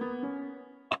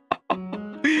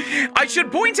 I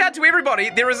should point out to everybody,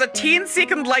 there is a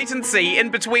 10-second latency in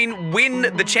between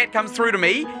when the chat comes through to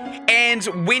me and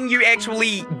when you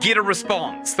actually get a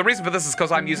response. The reason for this is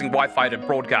because I'm using Wi-Fi to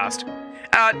broadcast.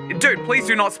 Dude, please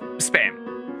do not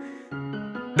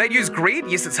spam. They use greed?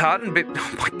 Yes, it's hardened, but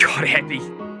oh my god, Happy.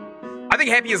 I think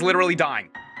Happy is literally dying.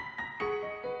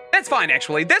 That's fine,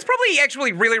 actually. That's probably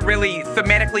actually really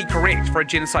thematically correct for a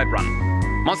genocide run.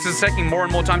 Monsters are taking more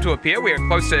and more time to appear. We are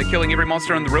close to killing every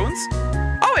monster in the ruins.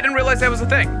 Oh, I didn't realize that was a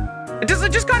thing. Does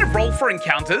it just kind of roll for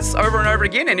encounters over and over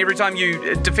again, and every time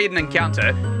you defeat an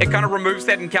encounter, it kind of removes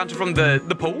that encounter from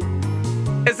the pool?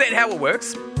 Is that how it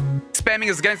works? Spamming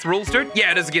is against the rules, dude?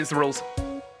 Yeah, it is against the rules.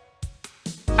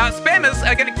 Spammers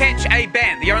are going to catch a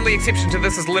ban. The only exception to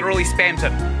this is literally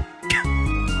Spamton.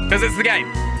 Because it's the game.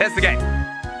 That's the game.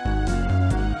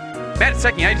 Man, it's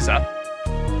taking ages up.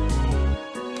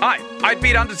 Hi, I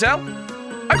beat Undertale?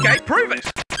 Okay, prove it.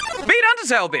 Beat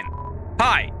Undertale then.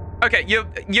 Hi. Okay,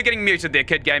 you're getting muted there,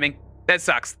 Kid Gaming. That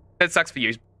sucks. That sucks for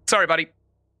you. Sorry, buddy.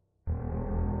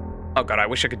 Oh god, I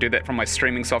wish I could do that from my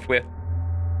streaming software.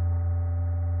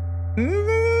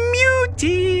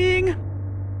 Muting.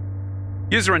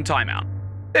 User in timeout.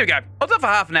 There we go. I'll do it for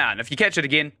half an hour, and if you catch it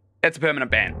again, that's a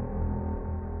permanent ban.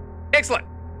 Excellent.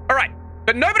 All right,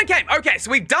 but nobody came. Okay,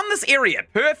 so we've done this area.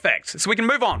 Perfect. So we can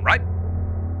move on, right?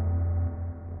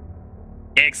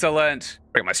 Excellent.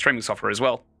 Bring my streaming software as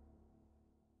well.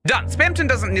 Done. Spamton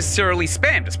doesn't necessarily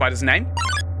spam, despite his name.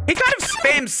 He kind of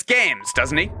spams scams,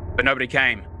 doesn't he? But nobody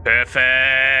came.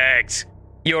 Perfect.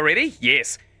 You all ready?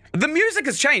 Yes. The music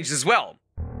has changed as well.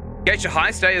 Geisha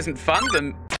High Stay isn't fun,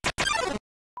 then...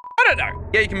 I don't know.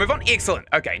 Yeah, you can move on. Excellent.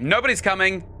 Okay, nobody's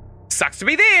coming. Sucks to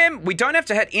be them. We don't have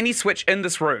to hit any switch in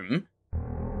this room.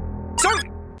 So,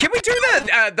 can we do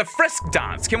the frisk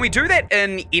dance? Can we do that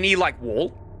in any, like,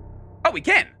 wall? Oh, we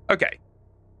can. Okay.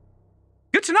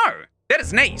 Good to know. That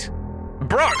is neat.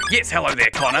 Bro. Yes, hello there,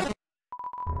 Connor.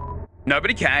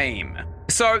 Nobody came.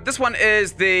 So, this one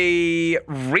is the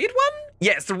red one?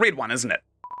 Yeah, it's the red one, isn't it?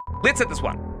 Let's hit this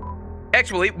one.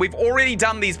 Actually, we've already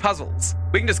done these puzzles.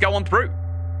 We can just go on through.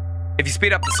 If you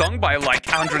speed up the song by like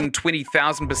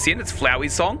 120,000%, it's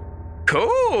Flowey's song.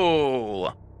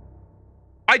 Cool.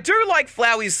 I do like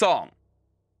Flowey's song.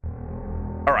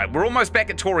 All right, we're almost back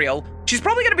at Toriel. She's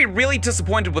probably going to be really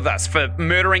disappointed with us for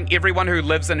murdering everyone who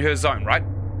lives in her zone, right?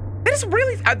 That is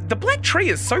really... the black tree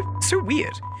is so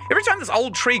weird. Every time this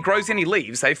old tree grows any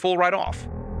leaves, they fall right off.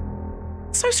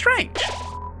 It's so strange.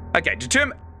 Okay,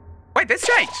 Wait, that's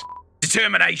changed.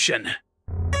 Determination.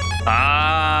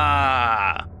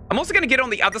 Ah. I'm also going to get on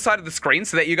the other side of the screen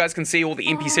so that you guys can see all the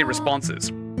NPC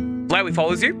responses. Flowey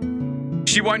follows you.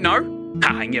 She won't know.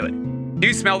 Ha, I knew it. Do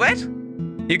you smell that?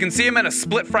 You can see him in a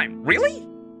split frame. Really?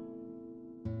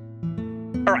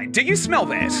 All right, do you smell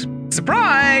that?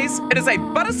 Surprise! It is a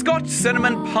butterscotch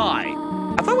cinnamon pie.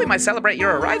 I thought we might celebrate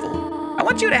your arrival. I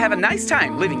want you to have a nice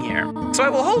time living here, so I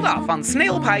will hold off on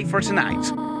snail pie for tonight.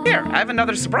 Here, I have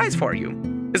another surprise for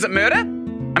you. Is it murder?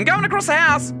 I'm going across the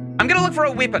house. I'm gonna look for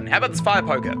a weapon. How about this fire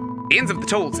poker? The ends of the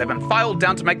tools have been filed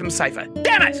down to make them safer.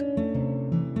 Damn it!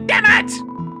 Damn it!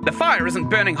 The fire isn't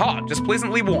burning hot, just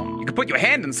pleasantly warm. You could put your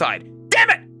hand inside.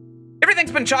 Damn it!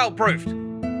 Everything's been child-proofed.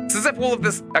 It's as if all of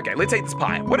this... Okay, let's eat this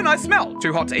pie. What a nice smell.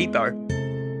 Too hot to eat, though.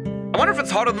 I wonder if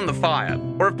it's hotter than the fire,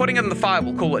 or if putting it in the fire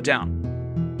will cool it down.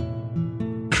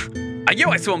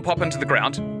 I saw him pop into the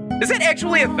ground. Is that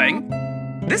actually a thing?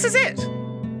 This is it.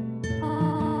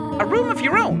 A room of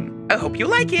your own. I hope you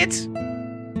like it.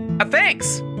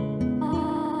 Thanks.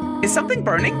 Is something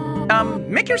burning?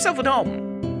 Make yourself at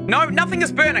home. No, nothing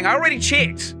is burning. I already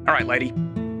checked. All right, lady.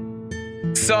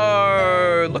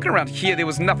 So, looking around here, there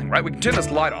was nothing, right? We can turn this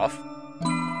light off.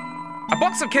 A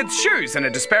box of kids' shoes in a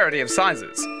disparity of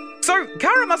sizes. So,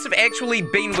 Chara must have actually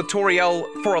been with Toriel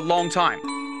for a long time.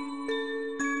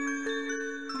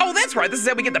 Oh, that's right. This is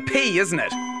how we get the P, isn't it?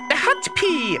 The hut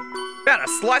Yippee! Found a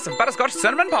slice of butterscotch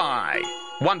cinnamon pie.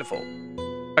 Wonderful.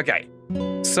 Okay,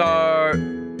 so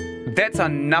that's a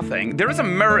nothing. There is a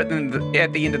mirror at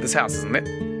the end of this house, isn't there?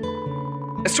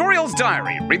 Astoriel's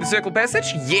diary. Read the circle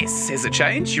passage? Yes. Has it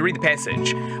changed? You read the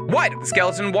passage. Why did the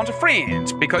skeleton want a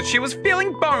friend? Because she was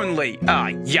feeling bonely. Ah,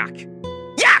 yuck.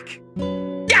 Yuck!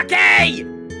 Yucky!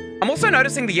 I'm also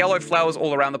noticing the yellow flowers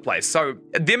all around the place. So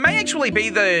there may actually be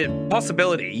the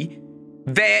possibility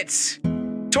that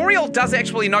Toriel does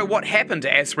actually know what happened to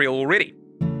Asriel already.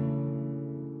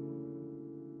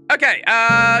 Okay,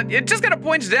 just gonna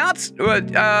point it out.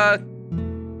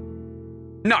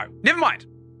 No, never mind.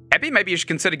 Happy? Maybe you should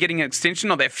consider getting an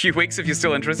extension on that few weeks if you're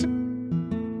still interested.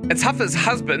 It's Huffer's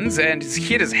husband's and his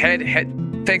head is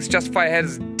had thanks Justify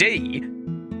has D.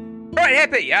 Alright,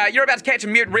 Happy, you're about to catch a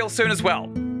mute real soon as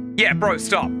well. Yeah, bro,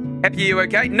 stop. Happy, are you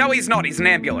okay? No, he's not. He's an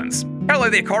ambulance. Hello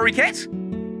there, Cory Cat.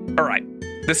 Alright.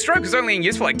 The stroke is only in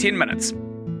use for like 10 minutes.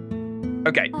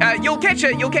 Okay, you'll catch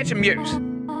a mute.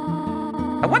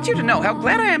 I want you to know how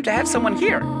glad I am to have someone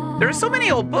here. There are so many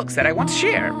old books that I want to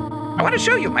share. I want to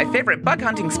show you my favorite bug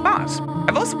hunting spot.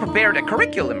 I've also prepared a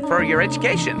curriculum for your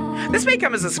education. This may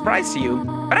come as a surprise to you,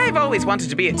 but I have always wanted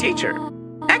to be a teacher.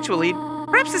 Actually,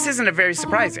 perhaps this isn't a very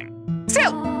surprising.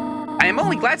 Still, I am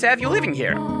only glad to have you living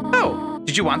here. Oh,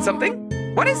 did you want something?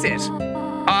 What is it?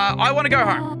 I want to go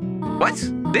home. What?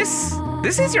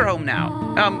 This is your home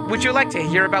now. Would you like to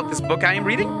hear about this book I am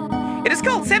reading? It is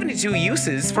called 72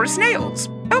 Uses for Snails.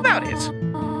 How about it?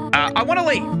 I want to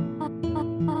leave.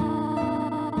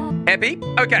 Happy?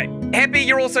 Okay. Happy,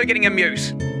 you're also getting a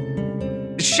mute.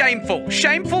 Shameful.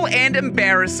 Shameful and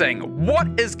embarrassing.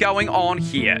 What is going on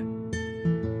here?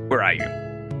 Where are you?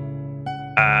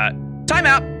 Time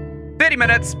out. 30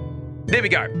 minutes. There we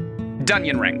go.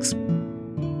 Dunyan rings.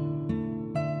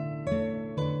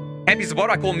 Happy's what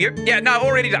I call mute? Yeah, no,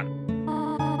 already done.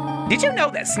 Did you know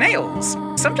that snails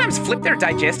sometimes flip their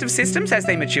digestive systems as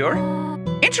they mature?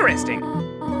 Interesting.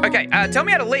 Okay, tell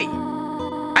me how to leave.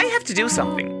 I have to do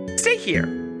something. Stay here.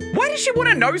 Why does she want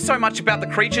to know so much about the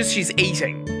creatures she's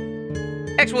eating?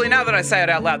 Actually, now that I say it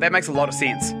out loud, that makes a lot of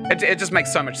sense. It just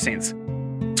makes so much sense.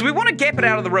 So we want to gap it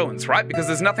out of the ruins, right? Because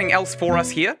there's nothing else for us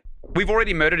here. We've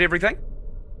already murdered everything.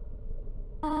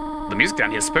 The music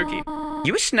down here is spooky.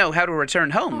 You wish to know how to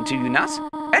return home, do you not?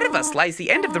 Ahead of us lies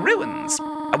the end of the ruins.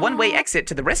 A one-way exit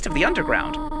to the rest of the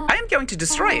underground. I am going to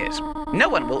destroy it. No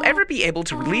one will ever be able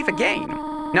to leave again.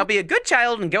 Now be a good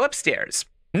child and go upstairs.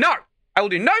 No! I will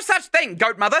do no such thing,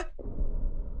 goat mother!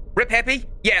 Rip Happy?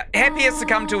 Yeah, Happy has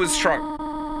succumbed to his stroke.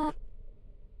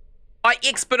 I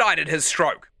expedited his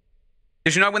stroke.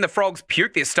 Did you know when the frogs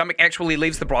puke, their stomach actually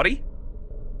leaves the body?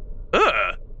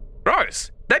 Ugh.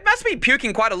 Gross. They must be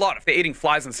puking quite a lot if they're eating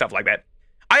flies and stuff like that.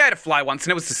 I ate a fly once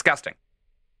and it was disgusting.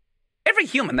 Every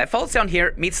human that falls down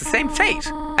here meets the same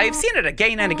fate. I have seen it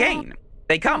again and again.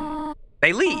 They come.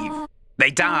 They leave.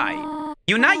 They die.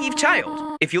 You naive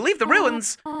child. If you leave the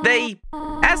ruins,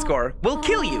 Asgore, will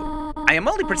kill you. I am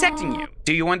only protecting you.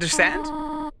 Do you understand?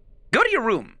 Go to your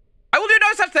room. I will do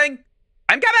no such thing.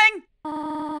 I'm coming.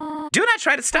 Do not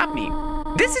try to stop me.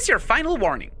 This is your final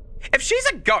warning. If she's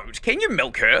a goat, can you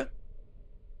milk her?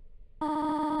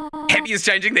 Happy is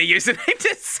changing their username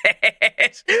to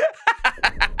Sad.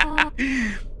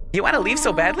 You want to leave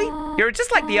so badly? You're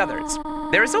just like the others.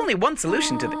 There is only one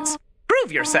solution to this.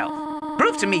 Prove yourself.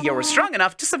 Prove to me you're strong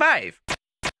enough to survive.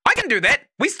 I can do that.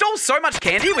 We stole so much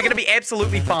candy, we're going to be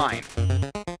absolutely fine.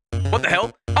 What the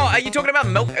hell? Oh, are you talking about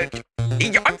milk?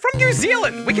 I'm from New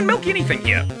Zealand. We can milk anything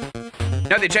here.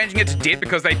 No, they're changing it to dead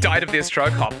because they died of their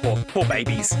stroke. Oh, poor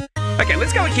babies. Okay,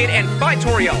 let's go ahead and fight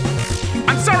Toriel.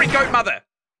 I'm sorry, goat mother.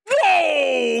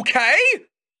 Whoa, okay.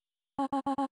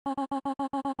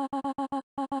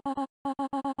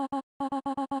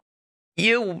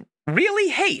 You really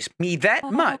hate me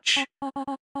that much?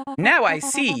 Now I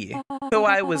see who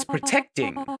I was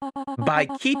protecting by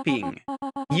keeping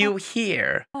you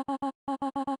here.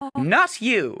 Not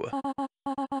you,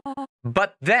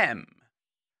 but them.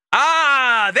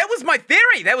 Ah, that was my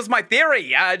theory. That was my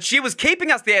theory. She was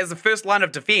keeping us there as the first line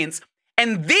of defense,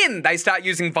 and then they start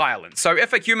using violence. So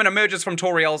if a human emerges from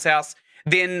Toriel's house,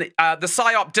 then the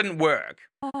psyop didn't work.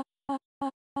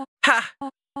 Ha.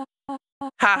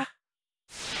 Ha.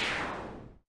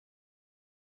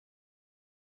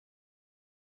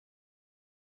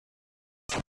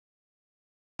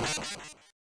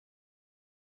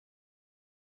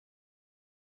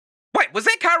 Wait, was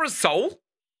that Kara's soul?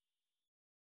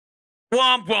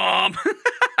 Womp womp.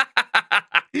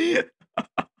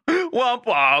 Womp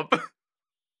womp.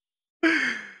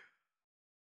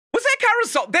 Was that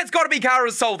Kara's soul? That's got to be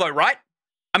Kara's soul though, right?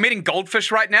 I'm eating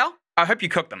goldfish right now. I hope you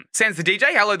cook them. Sans the DJ.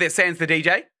 Hello there, Sans the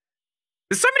DJ.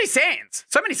 There's so many Sans.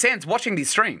 So many Sans watching these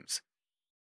streams.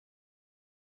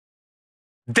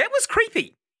 That was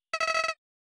creepy.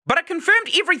 But it confirmed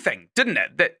everything, didn't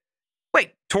it? That,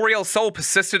 wait, Toriel's soul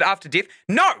persisted after death?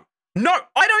 No,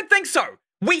 I don't think so.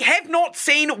 We have not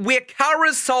seen where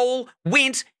Chara's soul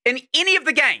went in any of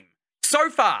the game so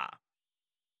far.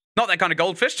 Not that kind of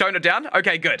goldfish. Tone it down.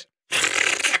 Okay, good.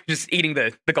 Just eating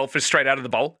the goldfish straight out of the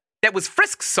bowl. That was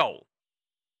Frisk's soul.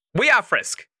 We are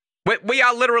Frisk. We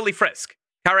are literally Frisk.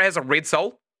 Chara has a red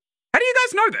soul. How do you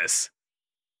guys know this?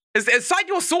 Cite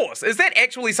your source. Is that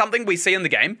actually something we see in the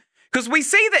game? Because we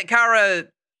see that Chara...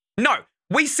 No.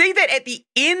 We see that at the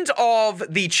end of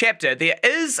the chapter, there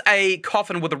is a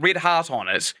coffin with a red heart on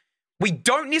it. We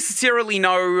don't necessarily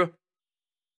know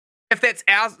if that's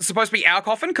supposed to be our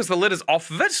coffin because the lid is off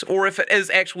of it, or if it is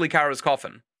actually Chara's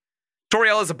coffin.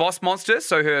 Toriel is a boss monster,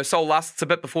 so her soul lasts a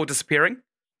bit before disappearing.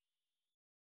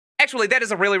 Actually, that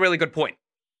is a really, really good point.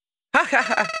 Ha ha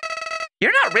ha.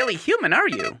 You're not really human, are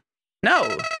you?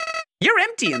 No. You're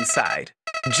empty inside.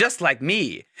 Just like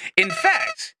me. In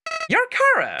fact, you're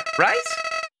Chara, right?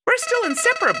 We're still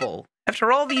inseparable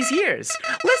after all these years.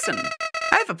 Listen,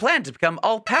 I have a plan to become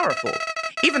all-powerful.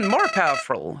 Even more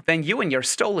powerful than you and your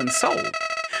stolen soul.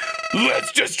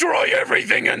 Let's destroy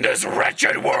everything in this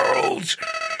wretched world!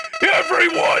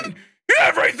 Everyone!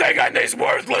 Everything in these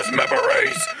worthless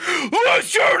memories!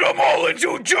 Let's turn them all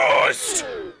into dust!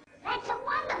 That's a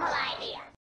wonderful idea.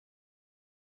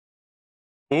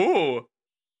 Ooh.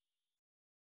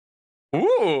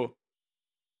 Ooh.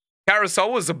 Chara's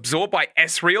soul was absorbed by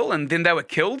Asriel and then they were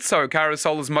killed, so Chara's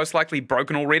soul is most likely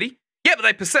broken already. Yeah, but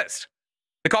they persist.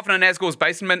 The coffin in Asgore's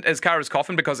basement is Chara's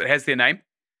coffin because it has their name.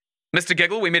 Mr.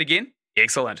 Giggle, we met again?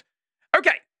 Excellent.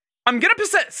 Okay, I'm gonna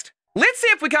persist. Let's see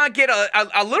if we can't get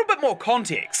a little bit more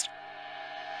context.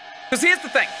 Because here's the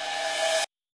thing.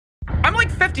 I'm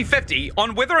like 50-50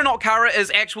 on whether or not Chara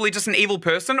is actually just an evil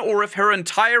person or if her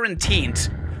entire intent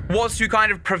was to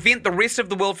kind of prevent the rest of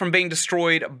the world from being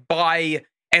destroyed by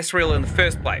Asriel in the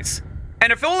first place.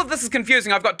 And if all of this is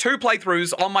confusing, I've got 2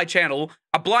 playthroughs on my channel,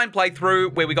 a blind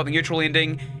playthrough where we got the neutral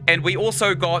ending, and we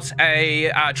also got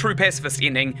a true pacifist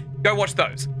ending. Go watch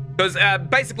those. Because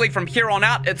basically from here on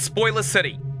out, it's Spoiler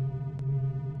City.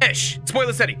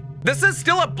 Spoiler City. This is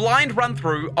still a blind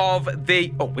run-through of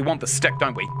the... Oh, we want the stick,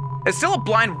 don't we? It's still a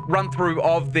blind run-through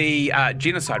of the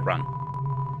Genocide run.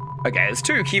 Okay, it's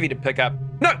too heavy to pick up.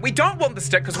 No, we don't want the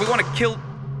stick because we want to kill...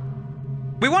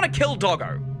 We want to kill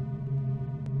Doggo.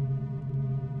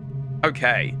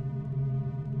 Okay.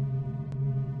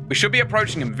 We should be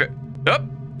approaching him. Oh,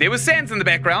 there was Sans in the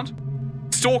background.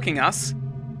 Stalking us.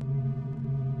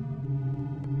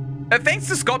 Thanks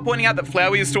to Scott pointing out that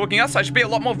Flowey is stalking us, I should be a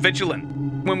lot more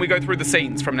vigilant when we go through the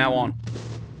scenes from now on.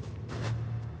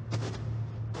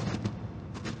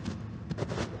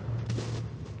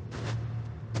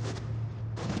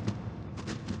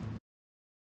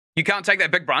 You can't take that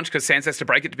big branch because Sans has to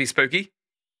break it to be spooky.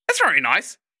 That's very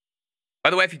nice. By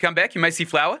the way, if you come back, you may see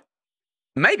Flower.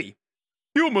 Maybe.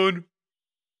 Human,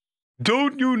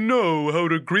 don't you know how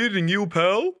to greet a new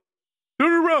pal?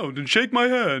 Turn around and shake my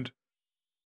hand.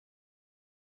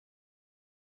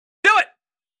 Do it!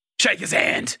 Shake his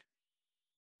hand.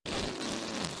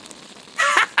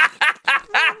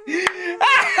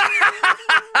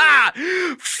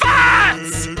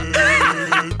 Farts!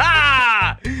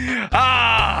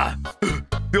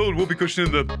 The old whoopee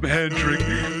cushion and the hand trick.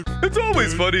 It's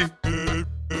always funny.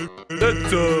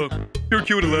 That's, you're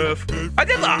cute to laugh. I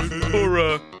did laugh.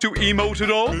 Or, to emote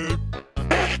at all.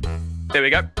 There we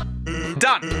go.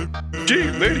 Done.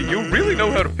 Gee, lady, you really know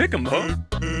how to pick 'em, huh?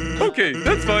 Okay,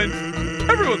 that's fine.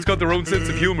 Everyone's got their own sense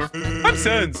of humor. I'm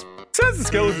Sans. Sans the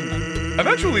skeleton. I'm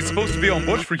actually supposed to be on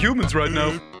watch for humans right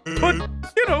now. But,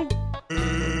 you know,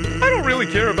 I don't really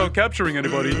care about capturing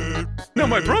anybody. Now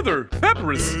my brother,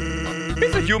 Papyrus,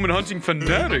 he's a human hunting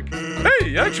fanatic.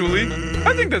 Hey, actually,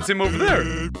 I think that's him over there.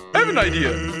 I have an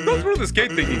idea. Go through this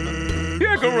gate thingy.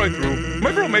 Yeah, go right through.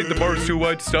 My bro made the bars too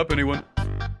wide to stop anyone.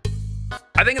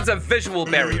 I think it's a visual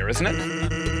barrier, isn't it?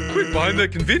 Quick, behind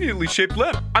that conveniently shaped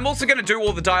lamp. I'm also going to do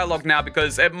all the dialogue now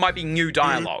because it might be new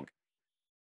dialogue.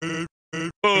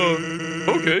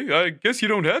 Okay, I guess you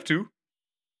don't have to.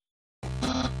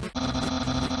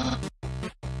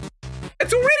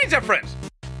 It's already different!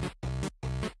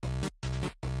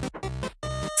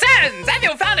 Sans, have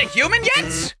you found a human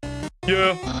yet?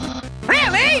 Yeah.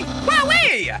 Really?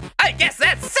 Wowee! I guess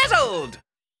that's settled!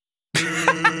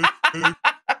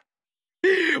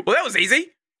 Well, that was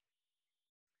easy.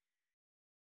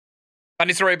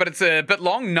 Funny story, but it's a bit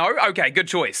long. No? Okay, good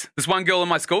choice. This one girl in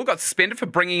my school got suspended for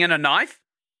bringing in a knife.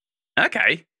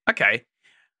 Okay, Okay.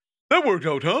 That worked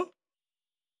out, huh?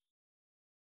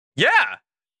 Yeah.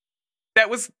 That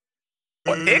was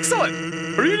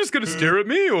excellent. Are you just gonna stare at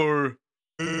me, or?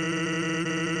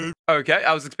 Okay,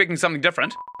 I was expecting something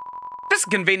different. Just a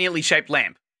conveniently shaped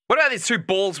lamp. What about these two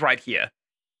balls right here?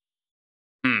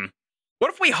 What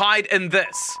if we hide in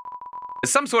this?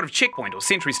 There's some sort of checkpoint or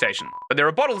sentry station, but there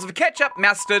are bottles of ketchup,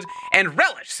 mustard, and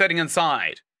relish sitting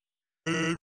inside.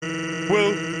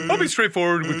 Well, I'll be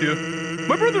straightforward with you.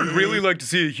 My brother would really like to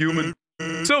see a human.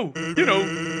 So, you know,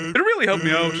 it'd really help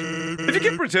me out if you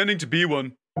keep pretending to be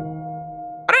one.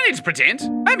 I don't need to pretend.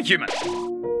 I'm a human.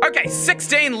 Okay,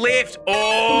 16 left.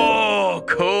 Oh,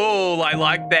 cool. I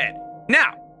like that.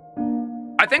 Now,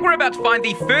 I think we're about to find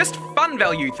the first fun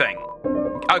value thing.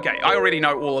 Okay, I already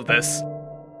know all of this.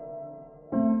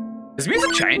 Has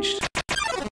music changed?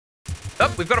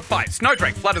 Oh, we've got a fight.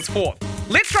 Snowdrake flutters forth.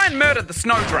 Let's try and murder the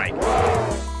Snowdrake.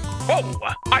 Oh,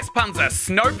 Ice Pun's a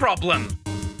snow problem.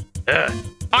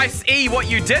 Ice E, what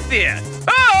you did there.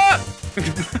 Ah!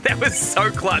 That was so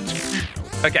clutch.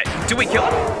 Okay, did we kill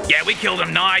him? Yeah, we killed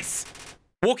him. Nice.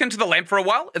 Walk into the lamp for a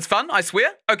while. It's fun, I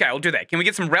swear. Okay, I'll do that. Can we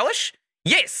get some relish?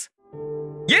 Yes.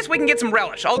 Yes, we can get some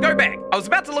relish. I'll go back. I was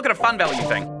about to look at a fun value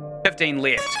thing. 15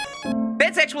 left.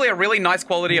 That's actually a really nice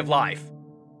quality of life.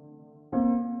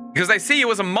 Because they see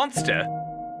you as a monster.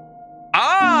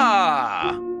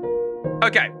 Ah!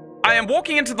 Okay, I am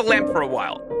walking into the lamp for a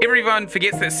while. Everyone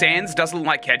forgets that Sans doesn't look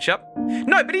like ketchup.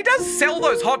 No, but he does sell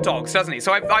those hot dogs, doesn't he?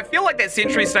 So I feel like that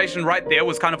sentry station right there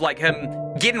was kind of like him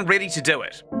getting ready to do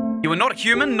it. You are not a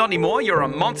human, not anymore. You're a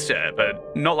monster,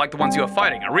 but not like the ones you are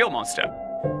fighting, a real monster.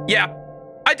 Yeah,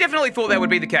 I definitely thought that would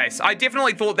be the case. I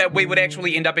definitely thought that we would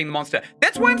actually end up being the monster.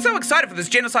 That's why I'm so excited for this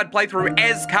Genocide playthrough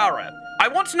as CHARA. I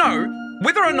want to know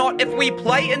whether or not if we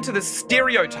play into the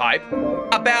stereotype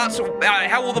about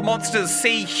how all the monsters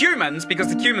see humans,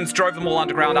 because the humans drove them all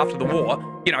underground after the war,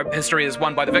 you know, history is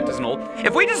won by the victors and all.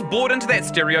 If we just bought into that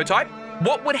stereotype,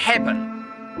 what would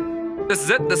happen? This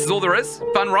is it. This is all there is.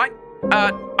 Fun, right?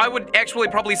 I would actually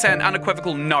probably say an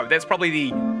unequivocal no. That's probably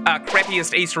the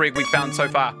crappiest Easter egg we've found so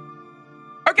far.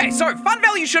 Okay, so fun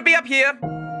value should be up here.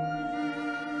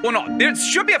 Or not. There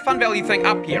should be a fun value thing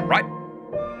up here, right?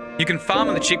 You can farm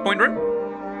in the checkpoint room.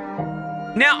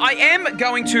 Now, I am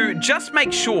going to just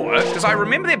make sure, because I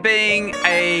remember there being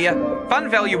a fun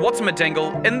value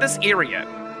what's-a-madingle in this area.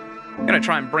 I'm going to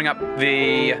try and bring up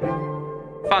the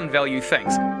fun value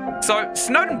things. So,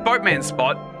 Snowden Boatman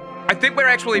spot, I think we're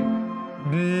actually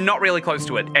not really close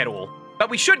to it at all. But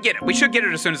we should get it. We should get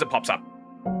it as soon as it pops up.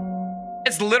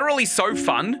 It's literally so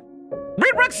fun.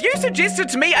 Redrux, you suggested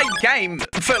to me a game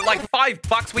for like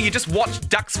 $5 where you just watch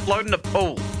ducks float in a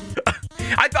pool.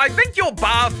 I think your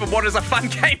bar for what is a fun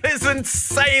game is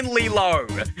insanely low.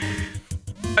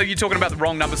 Are you talking about the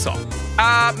wrong number song?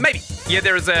 Maybe. Yeah,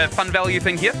 there is a fun value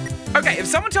thing here. Okay, if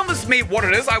someone tells me what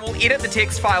it is, I will edit the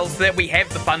text files so that we have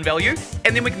the fun value,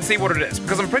 and then we can see what it is,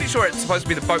 because I'm pretty sure it's supposed to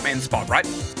be the boatman spot, right?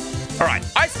 All right,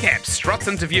 Ice Cap struts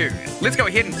into view. Let's go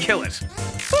ahead and kill it.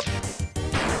 Whoop.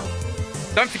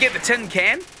 Don't forget the tin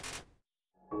can.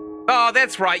 Oh,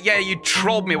 that's right. Yeah, you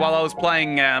trolled me while I was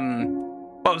playing,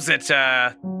 what was it,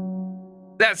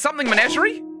 that's something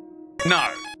menagerie?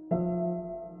 No.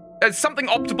 It's something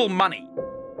optimal money.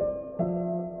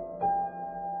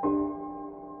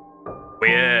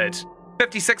 Weird.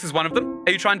 56 is one of them.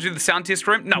 Are you trying to do the sound test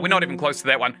room? No, we're not even close to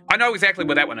that one. I know exactly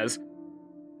where that one is.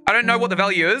 I don't know what the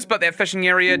value is, but that fishing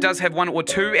area does have one or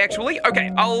two, actually. Okay,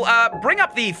 I'll bring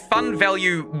up the fun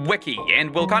value wiki,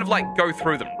 and we'll kind of like go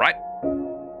through them, right?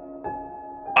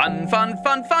 Fun, fun,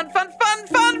 fun, fun, fun, fun,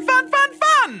 fun, fun, fun,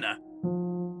 fun!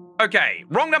 Okay,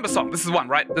 wrong number song. This is the one,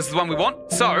 right? This is the one we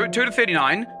want. So, 2 to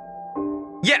 39.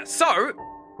 Yeah, so,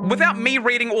 without me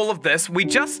reading all of this, we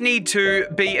just need to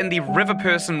be in the river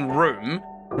person room,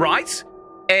 right?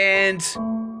 And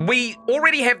we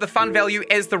already have the fun value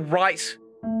as the right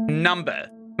number.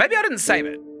 Maybe I didn't save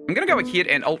it. I'm going to go ahead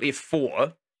and Alt F4.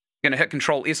 I'm going to hit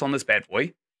Control S on this bad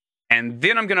boy. And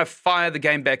then I'm going to fire the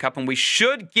game back up and we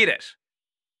should get it.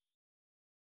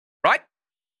 Right?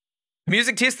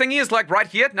 Music test thingy is like right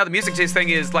here. No, the music test thing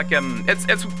is like,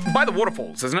 it's by the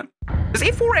waterfalls, isn't it? Does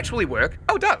F4 actually work?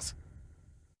 Oh, it does.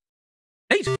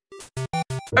 Neat.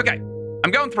 Okay,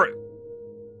 I'm going through.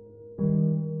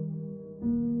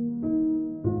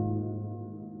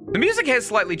 The music has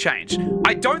slightly changed.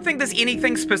 I don't think there's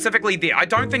anything specifically there. I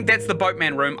don't think that's the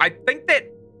boatman room. I think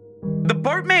that the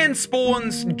boatman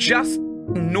spawns just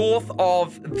north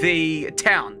of the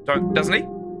town, doesn't he?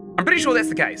 I'm pretty sure that's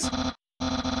the case.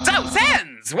 So,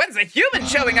 Sans, when's the human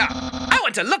showing up? I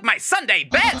want to look my Sunday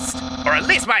best, or at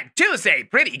least my Tuesday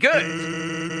pretty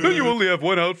good. Don't you only have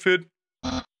one outfit?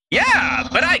 Yeah,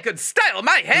 but I could style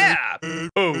my hair.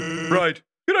 Oh, right.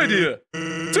 Good idea.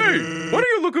 Say, why don't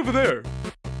you look over there?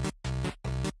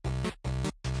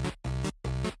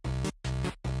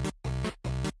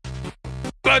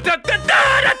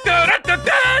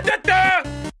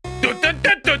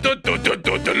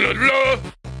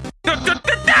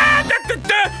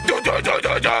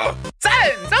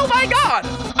 Sans! Oh my god!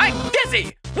 I'm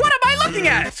dizzy! What am I looking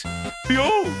at?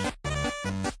 Behold!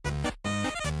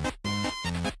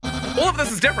 All of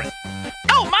this is different.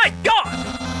 Oh my god!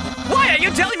 Why are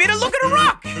you telling me to look at a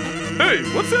rock? Hey,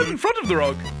 what's that in front of the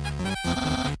rock?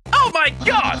 Oh my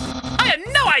god! I have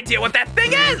no idea what that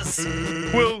thing is!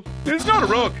 Well, it's not a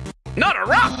rock. Not a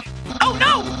rock! Oh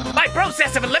no! By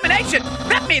process of elimination,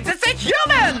 that means it's a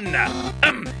human!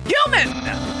 Human!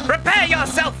 Prepare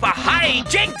yourself for high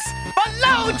jinks, for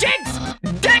low jinks,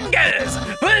 dangers,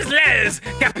 puzzlers,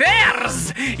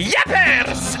 capeers,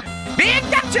 yappers! Being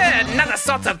captured and other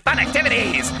sorts of fun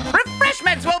activities.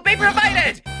 Refreshments will be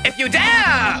provided if you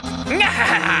dare!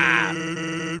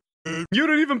 You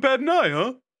don't even bat an eye,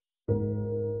 huh?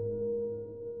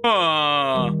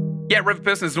 Yeah, River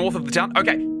Person is north of the town.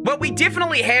 Okay, well, we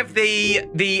definitely have the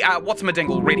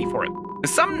what's-a-dingle ready for it.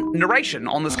 There's some narration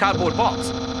on this cardboard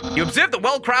box. You observe the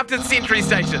well-crafted sentry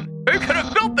station. Who could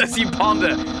have built this, you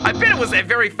ponder? I bet it was a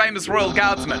very famous royal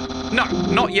guardsman. No,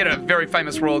 not yet a very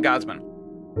famous royal guardsman.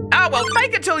 Ah, well,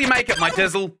 fake it till you make it, my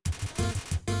dizzle.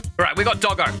 All right, we got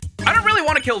Doggo. I don't really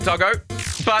want to kill Doggo,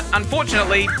 but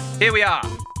unfortunately, here we are.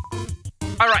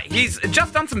 All right, he's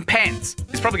just done some pants.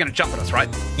 He's probably going to jump at us, right?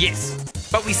 Yes,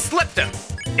 but we slipped him.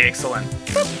 Excellent.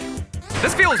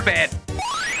 This feels bad.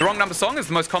 The Wrong Number song is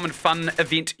the most common fun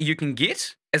event you can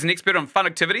get. As an expert on fun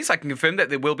activities, I can confirm that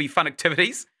there will be fun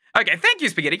activities. Okay, thank you,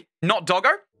 Spaghetti. Not Doggo.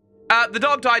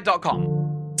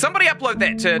 TheDogDied.com. Somebody upload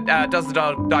that to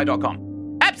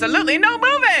DoesTheDogDie.com. Absolutely no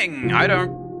moving! I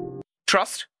don't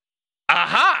trust.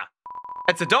 Aha!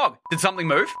 It's a dog. Did something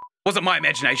move? Was it my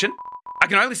imagination? I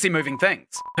can only see moving things.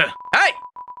 Hey! I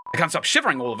can't stop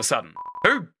shivering all of a sudden.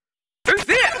 Who's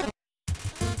there?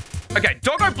 Okay,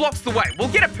 Doggo blocks the way. We'll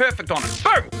get it perfect on him.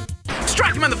 Boom!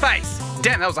 Strike him in the face.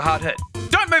 Damn, that was a hard hit.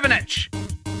 Don't move an inch.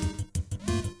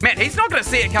 Man, he's not going to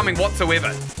see it coming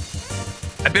whatsoever.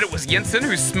 I bet it was Ynsin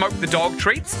who smoked the dog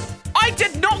treats. I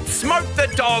did not smoke the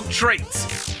dog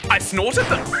treats. I snorted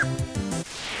them.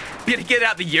 Better get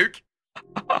out the uke.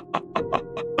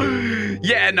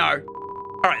 Yeah, no.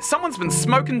 All right, someone's been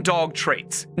smoking dog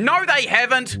treats. No, they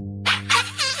haven't.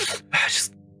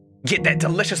 Just get that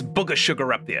delicious booger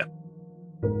sugar up there.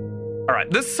 All right,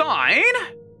 this sign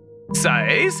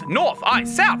says north,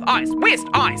 ice, south, ice, west,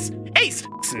 ice, east,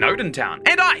 Snowden Town,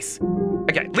 and ice.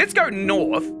 Okay, let's go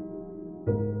north.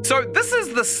 So this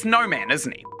is the snowman,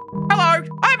 isn't he? Hello,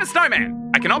 I'm a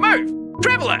snowman. I cannot move.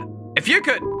 Traveler, if you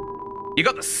could. You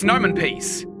got the snowman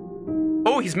piece.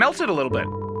 Oh, he's melted a little bit.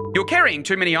 You're carrying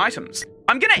too many items.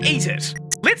 I'm gonna eat it.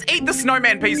 Let's eat the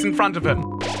snowman piece in front of him.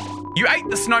 You ate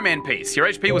the snowman piece. Your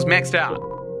HP was maxed out.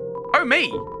 Oh me.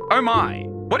 Oh my.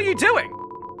 What are you doing?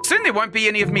 Soon there won't be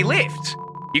any of me left.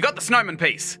 You got the snowman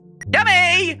piece.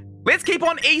 Yummy! Let's keep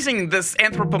on eating this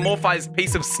anthropomorphized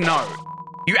piece of snow.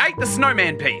 You ate the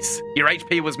snowman piece. Your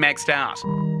HP was maxed out.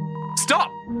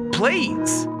 Stop,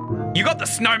 please. You got the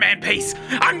snowman piece.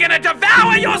 I'm gonna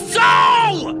devour your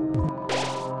soul!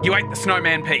 You ate the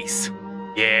snowman piece.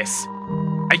 Yes.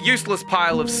 A useless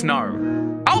pile of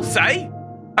snow. I'll say.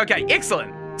 Okay,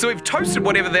 excellent. So we've toasted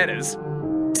whatever that is.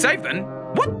 Save them?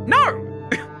 What? No.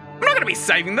 I'm not gonna be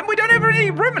saving them. We don't have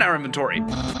any room in our inventory.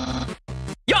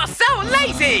 You're so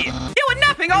lazy! You were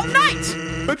napping all night!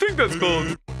 I think that's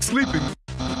called sleeping.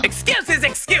 Excuses,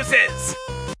 excuses!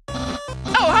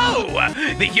 Oh ho!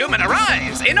 The human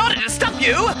arrives! In order to stop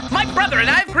you, my brother and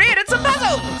I have created some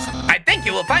puzzles! I think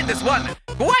you will find this one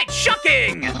quite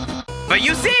shocking! But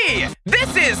you see,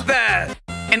 this is the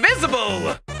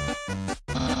invisible...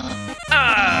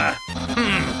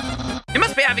 You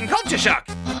must be having culture shock.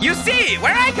 You see,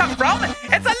 where I come from,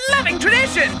 it's a loving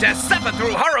tradition to suffer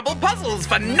through horrible puzzles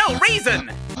for no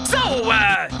reason. So,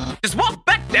 just walk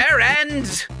back there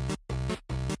and...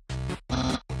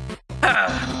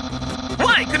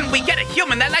 Why couldn't we get a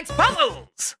human that likes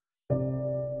puzzles?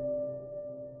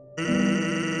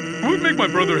 It would make my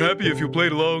brother happy if you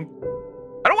played along.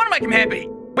 I don't want to make him happy.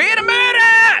 We're here to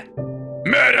murder!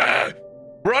 Murder!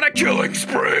 We're on a killing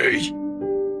spree!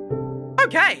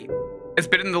 Okay. It's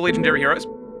better than the legendary heroes.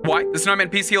 Why? The snowman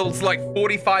piece heals like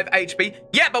 45 HP.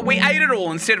 Yeah, but we ate it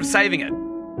all instead of saving it.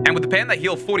 And with the pan, they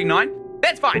heal 49.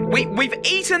 That's fine. We've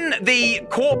eaten the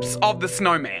corpse of the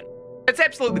snowman. It's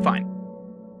absolutely fine.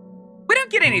 We don't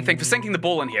get anything for sinking the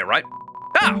ball in here, right?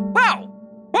 Ah, wow.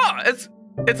 Wow, it's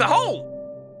a hole.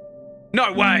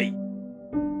 No way.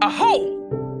 A hole.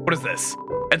 What is this?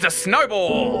 It's a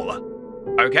snowball.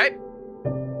 Okay.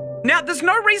 Now, there's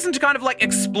no reason to kind of like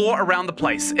explore around the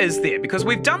place, is there? Because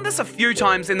we've done this a few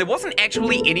times and there wasn't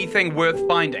actually anything worth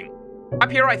finding.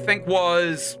 Up here, I think,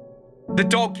 was the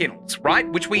dog kennels,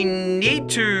 right? Which we need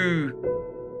to...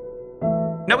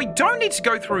 No, we don't need to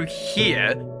go through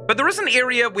here, but there is an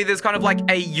area where there's kind of like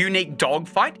a unique dog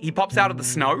fight. He pops out of the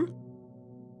snow.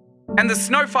 And the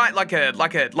snow fight like a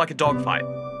dog fight.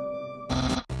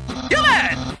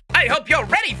 Dylan! I hope you're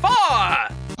ready for...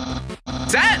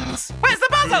 Sans! Where's the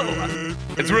puzzle?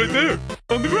 It's right there,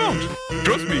 on the ground.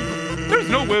 Trust me, there's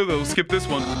no way they'll skip this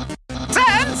one.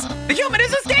 Sans! The human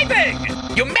is escaping!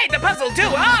 You made the puzzle too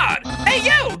hard! Hey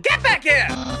you! Get back here!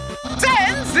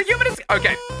 Sans! The human is...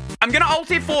 Okay, I'm gonna alt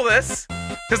F4 this,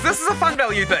 because this is a fun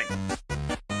value thing.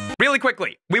 Really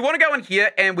quickly, we want to go in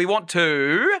here and we want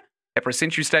to... Press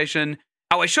Sentry Station.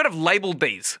 Oh, I should have labeled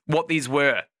these, what these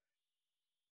were.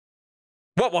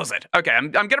 What was it? Okay,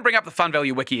 I'm gonna bring up the fun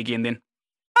value wiki again then.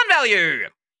 Fun value!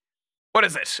 What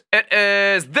is it? It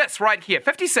is this right here,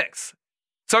 56.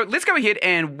 So let's go ahead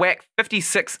and whack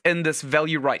 56 in this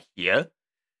value right here.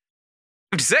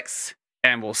 56,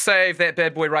 and we'll save that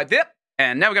bad boy right there.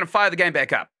 And now we're gonna fire the game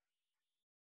back up.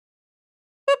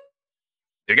 Boop.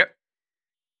 There you go.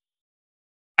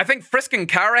 I think Frisk and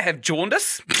Chara have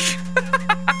jaundice.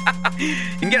 You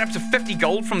can get up to 50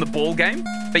 gold from the ball game,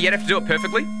 but you'd have to do it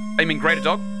perfectly. I mean greater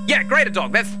dog? Yeah, greater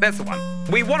dog, that's the one.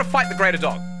 We want to fight the greater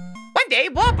dog. One day,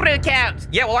 war broke out.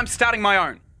 Yeah, well, I'm starting my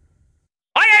own.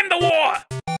 I am the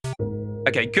war!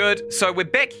 Okay, good. So we're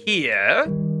back here,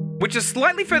 which is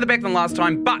slightly further back than last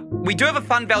time, but we do have a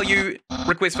fun value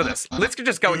request for this. Let's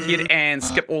just go ahead and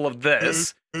skip all of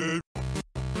this.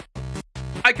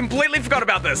 I completely forgot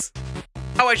about this.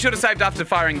 Oh, I should have saved after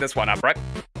firing this one up, right?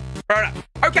 Right up.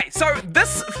 Okay, so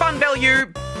this fun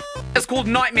value is called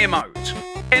Nightmare Mode.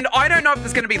 And I don't know if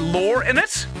there's going to be lore in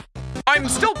it. I'm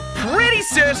still pretty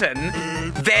certain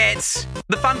that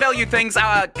the fun value things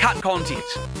are cut content,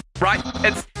 right?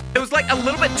 It was like a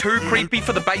little bit too creepy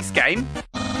for the base game.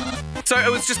 So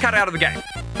it was just cut out of the game.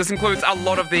 This includes a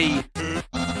lot of the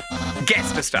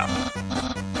Gaster stuff.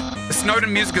 The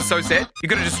Snowden music is so sad. You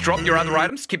could have just dropped your other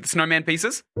items, keep the snowman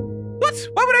pieces. What?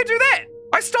 Why would I do that?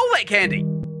 I stole that candy.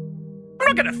 I'm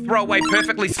not going to throw away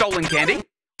perfectly stolen candy.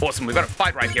 Awesome, we've got a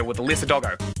fight right here with the lesser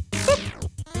doggo.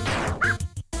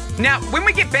 Now, when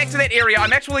we get back to that area,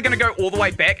 I'm actually going to go all the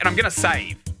way back and I'm going to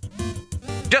save.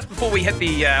 Just before we hit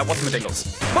the,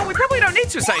 whatchamadiggles. Well, we probably don't need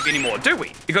to save anymore, do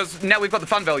we? Because now we've got the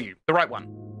fun value, the right one.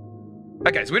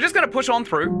 Okay, so we're just going to push on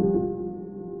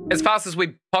through as fast as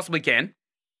we possibly can.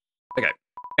 Okay,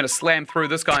 going to slam through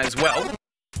this guy as well.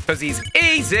 Because he's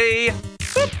easy.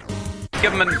 Boop.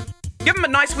 Give him a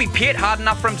nice wee pet, hard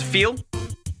enough for him to feel.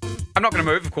 I'm not going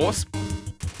to move, of course.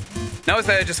 No, as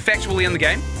they're just factually in the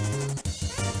game.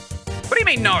 What do you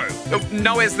mean no?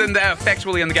 No as in they're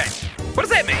factually in the game. What does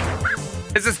that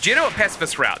mean? Is this Geno or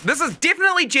pacifist route? This is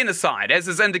definitely genocide, as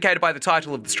is indicated by the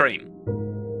title of the stream.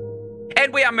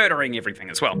 And we are murdering everything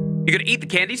as well. You could eat the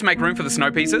candy to make room for the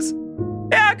snow pieces.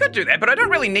 Yeah, I could do that, but I don't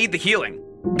really need the healing.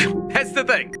 That's the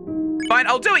thing. Fine,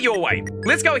 I'll do it your way.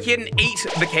 Let's go ahead and eat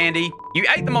the candy. You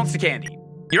ate the monster candy.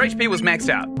 Your HP was maxed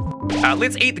out.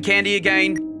 Let's eat the candy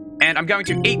again. And I'm going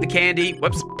to eat the candy.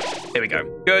 Whoops. There we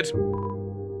go. Good.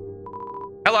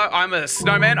 Hello, I'm a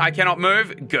snowman. I cannot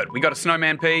move. Good. We got a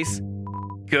snowman piece.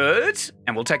 Good.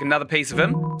 And we'll take another piece of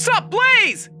him. Stop,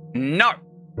 please! No.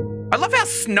 I love how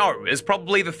snow is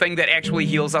probably the thing that actually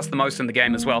heals us the most in the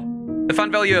game as well. The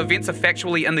fun value events are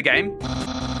factually in the game.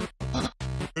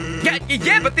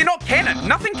 Yeah, but they're not canon.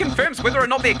 Nothing confirms whether or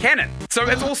not they're canon. So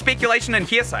it's all speculation and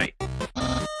hearsay.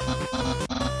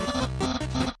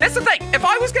 That's the thing. If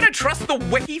I was going to trust the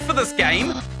wiki for this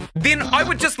game, then I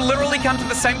would just literally come to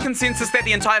the same consensus that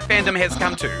the entire fandom has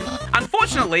come to.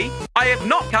 Unfortunately, I have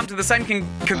not come to the same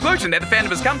conclusion that the fandom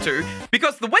has come to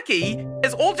because the wiki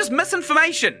is all just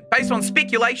misinformation based on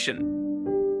speculation.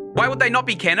 Why would they not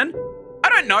be canon? I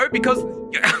don't know, because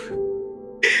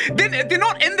they're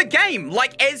not in the game,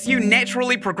 like, as you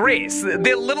naturally progress.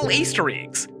 They're little Easter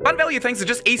eggs. Fun value things are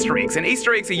just Easter eggs, and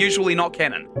Easter eggs are usually not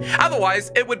canon.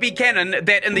 Otherwise, it would be canon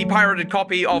that in the pirated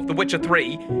copy of The Witcher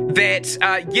 3, that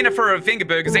Yennefer of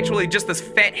Vengerberg is actually just this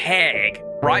fat hag,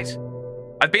 right?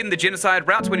 I've been the genocide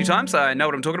route 20 times, so I know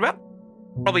what I'm talking about.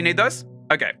 Probably need those.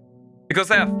 Okay. Because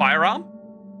they're a firearm?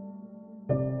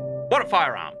 What a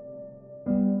firearm.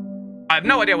 I have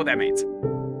no idea what that means.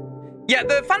 Yeah,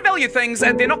 the fun value things,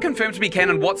 they're not confirmed to be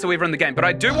canon whatsoever in the game, but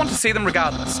I do want to see them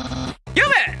regardless.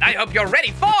 Human, I hope you're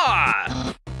ready for...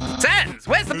 Sans,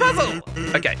 where's the puzzle?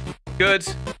 Okay, good.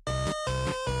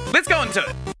 Let's go into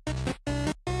it.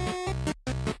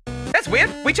 weird.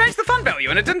 We changed the fun value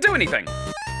and it didn't do anything.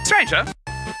 Strange, huh?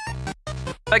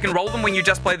 They can roll them when you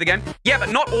just play the game. Yeah, but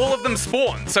not all of them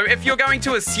spawn. So if you're going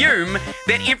to assume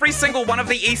that every single one of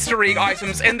the Easter egg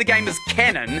items in the game is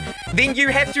canon, then you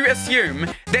have to assume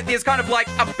that there's kind of like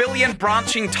a billion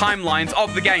branching timelines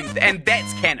of the game, and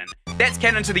that's canon. That's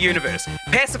canon to the universe.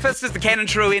 Pacifist is the canon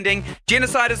true ending.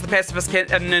 Genocide is the pacifist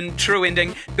canon true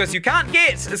ending, because you can't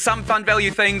get some fun value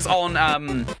things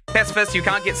on Pacifist. You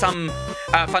can't get some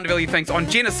fun value things on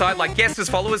Genocide, like Gaster's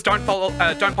followers don't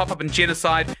pop up in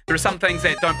Genocide. There are some things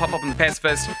that don't pop up in the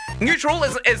Pacifist. Neutral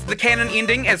is the canon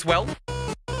ending as well.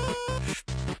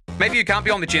 Maybe you can't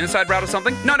be on the Genocide route or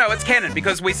something. No, it's canon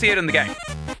because we see it in the game.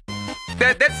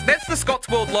 That's the Scott's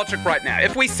World logic right now.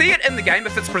 If we see it in the game,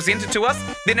 if it's presented to us,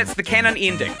 then it's the canon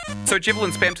ending. So Jibble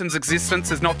and Spamton's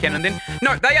existence is not canon then?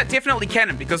 No, they are definitely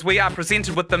canon because we are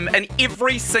presented with them in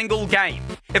every single game.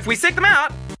 If we seek them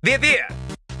out, they're there.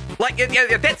 Like,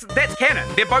 that's canon.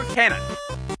 They're both canon.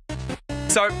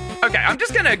 So, okay, I'm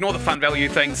just gonna ignore the fun value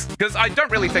things because I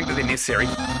don't really think that they're necessary.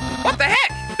 What the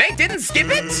heck? They didn't skip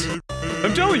it?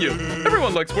 I'm telling you,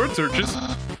 everyone likes word searches.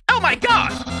 Oh my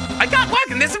god! I can't work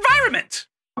in this environment!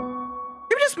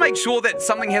 You just make sure that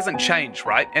something hasn't changed,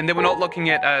 right? And that we're not looking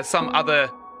at some other...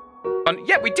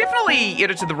 yeah, we definitely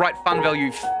edited the right fun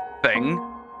value thing.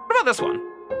 What about this one?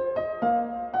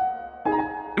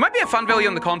 There might be a fun value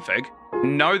in the config.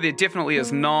 No, there definitely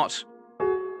is not.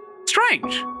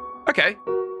 Strange. Okay.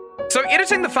 So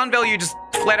editing the fun value just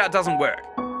flat out doesn't work.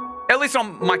 At least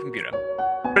on my computer.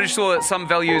 Pretty sure some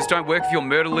values don't work if your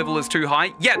murder level is too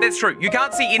high. Yeah, that's true. You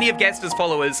can't see any of Gaster's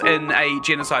followers in a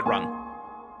Genocide run.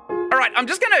 Alright, I'm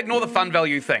just gonna ignore the fun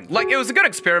value thing. Like, it was a good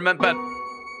experiment, but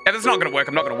if it's not gonna work,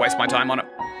 I'm not gonna waste my time on it.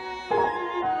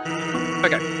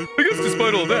 Okay. I guess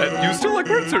despite all that, you still like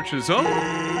word searches, huh?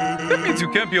 That means you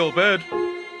can't be all bad.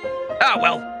 Ah,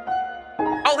 well.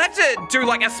 I'll have to do,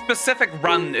 like, a specific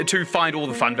run to find all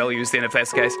the fun values then, if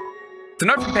that's the case. It's a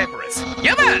note from Papyrus.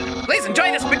 Yeah, man! Please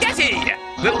enjoy the spaghetti!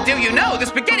 Little do you know, the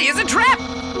spaghetti is a trap!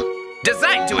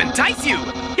 Designed to entice you!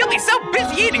 You'll be so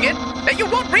busy eating it that you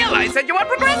won't realize that you are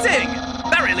progressing!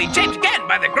 Thoroughly shaped again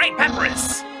by the great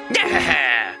Papyrus!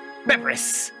 Yeah!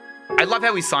 Papyrus! I love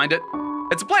how he signed it.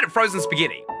 It's a plate of frozen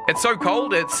spaghetti. It's so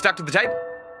cold, it's stuck to the table.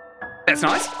 That's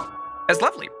nice. That's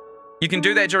lovely. You can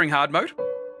do that during hard mode.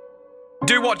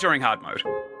 Do what during hard mode?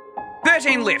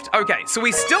 13 left. Okay, so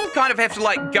we still kind of have to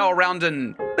like go around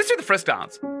and... Let's do the frisk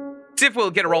dance. See if we'll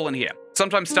get a roll in here.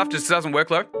 Sometimes stuff just doesn't work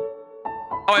though.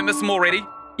 Oh, I missed them already?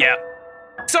 Yeah.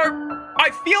 So, I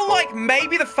feel like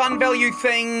maybe the fun value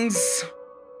things...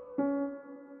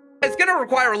 It's gonna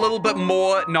require a little bit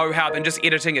more know-how than just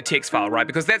editing a text file, right?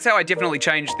 Because that's how I definitely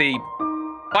changed the...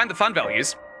 Find the fun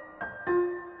values.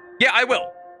 Yeah, I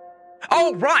will.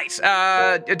 Oh,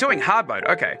 right. Doing hard mode.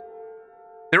 Okay.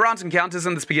 There aren't encounters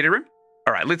in the spaghetti room?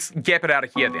 All right, let's gap it out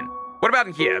of here then. What about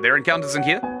in here? There are encounters in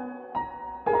here?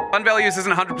 Fun values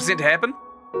isn't 100% to happen?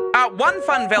 One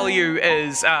fun value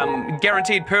is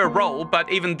guaranteed per roll,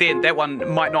 but even then, that one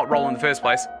might not roll in the first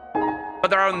place. But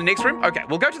they're in the next room? Okay,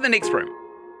 we'll go to the next room.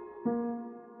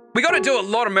 We gotta do a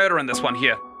lot of murder in this one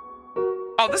here.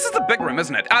 Oh, this is the big room,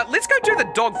 isn't it? Let's go do the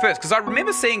dog first, because I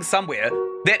remember seeing somewhere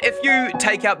that if you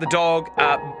take out the dog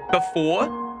before...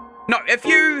 No, if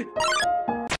you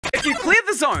clear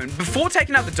the zone before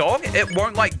taking out the dog, it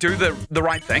won't, like, do the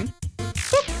right thing.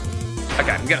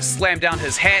 Okay, I'm gonna slam down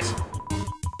his hat.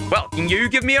 Well, can you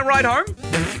give me a ride home?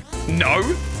 No.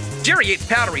 Jerry eats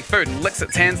powdery food and licks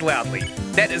its hands loudly.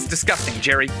 That is disgusting,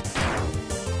 Jerry.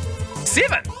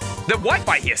 7. The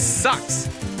Wi-Fi here sucks.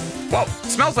 Whoa,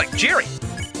 smells like Jerry.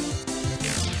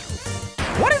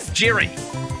 What is Jerry?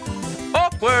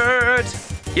 Awkward.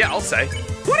 Yeah, I'll say.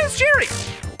 What is Jerry?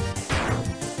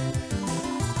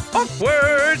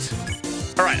 Awkward.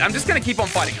 All right, I'm just gonna keep on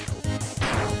fighting.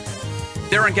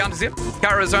 There are encounters here.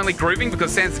 CHARA is only grooving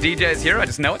because Sans the DJ is here, I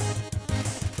just know it.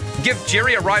 Give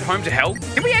Jerry a ride home to hell.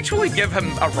 Can we actually give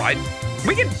him a ride?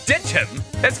 We can ditch him.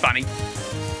 That's funny.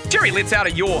 Jerry lets out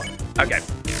a yawn. Okay.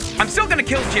 I'm still gonna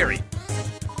kill Jerry.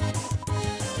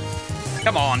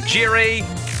 Come on, Jerry.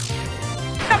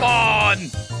 Come on.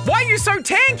 Why are you so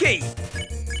tanky?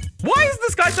 Why is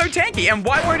this guy so tanky and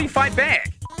why won't he fight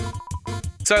back?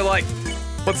 So like,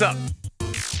 what's up?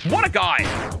 What a guy.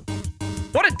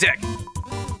 What a dick.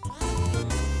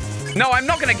 No, I'm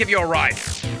not gonna give you a ride.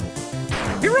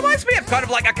 He reminds me of kind of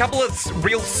like a couple of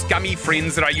real scummy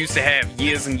friends that I used to have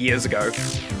years and years ago.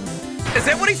 Is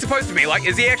that what he's supposed to be like?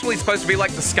 Is he actually supposed to be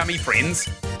like the scummy friends?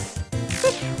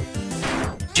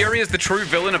 Jerry is the true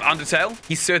villain of Undertale.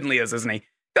 He certainly is, isn't he?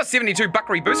 Got 72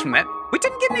 buckery boost from that. We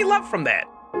didn't get any love from that.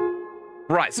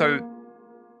 Right, so...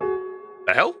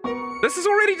 The hell? This is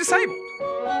already disabled.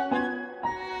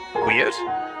 Weird.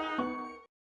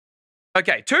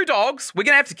 Okay, 2 dogs. We're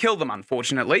gonna have to kill them,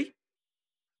 unfortunately.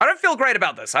 I don't feel great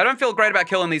about this. I don't feel great about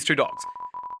killing these 2 dogs.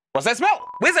 What's that smell?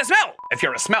 Where's that smell? If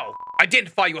you're a smell,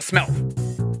 identify your smell.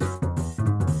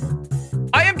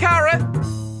 I am CHARA.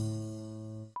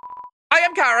 I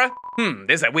am CHARA.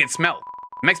 There's that weird smell.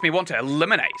 It makes me want to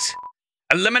eliminate.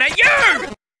 Eliminate you!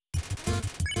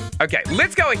 Okay,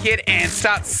 let's go ahead and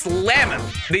start slamming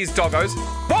these doggos.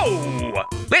 Whoa!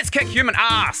 Let's kick human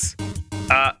ass.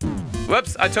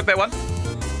 Whoops, I took that one.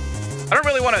 I don't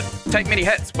really want to take many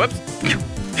hits. Whoops.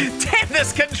 Damn,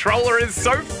 this controller is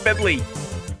so fiddly.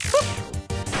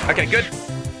 Okay, good.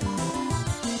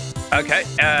 Okay,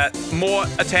 more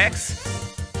attacks.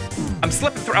 I'm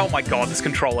slipping through. Oh my god, this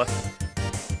controller.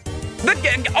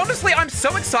 Honestly, I'm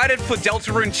so excited for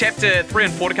Deltarune Chapter 3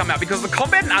 and 4 to come out because the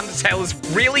combat in Undertale is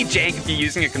really jank if you're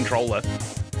using a controller.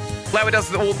 Flower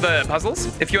does all the puzzles.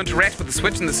 If you interact with the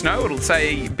switch in the snow, it'll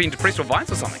say being depressed or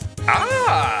violence or something.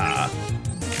 Ah!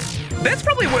 That's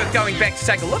probably worth going back to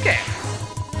take a look at.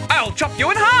 I'll chop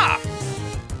you in half!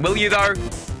 Will you though?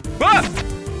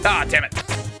 Ah, damn it.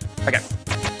 Okay.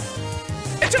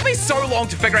 It took me so long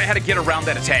to figure out how to get around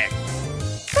that attack.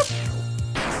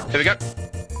 Here we go.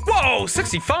 Whoa,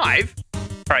 65? All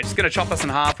right, just gonna chop us in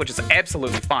half, which is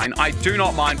absolutely fine. I do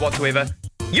not mind whatsoever.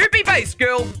 You be based,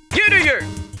 girl. You do you.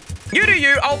 You do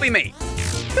you, I'll be me.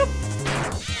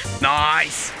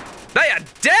 Nice. They are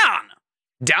down.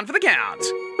 Down for the count.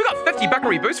 We got 50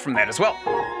 buckaroo boost from that as well.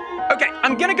 Okay,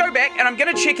 I'm gonna go back and I'm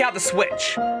gonna check out the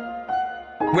switch.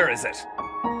 Where is it?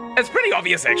 It's pretty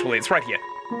obvious, actually. It's right here.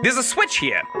 There's a switch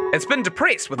here. It's been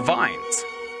depressed with vines.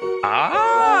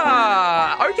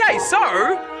 Ah, okay,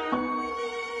 so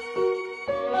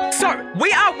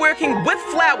we are working with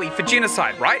Flowey for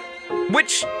Genocide, right?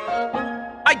 Which,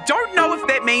 I don't know if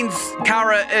that means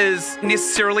CHARA is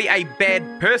necessarily a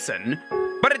bad person,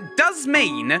 but it does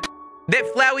mean that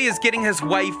Flowey is getting his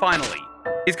way finally.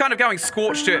 He's kind of going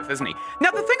scorched earth, isn't he?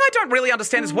 Now, the thing I don't really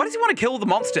understand is why does he want to kill the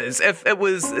monsters if it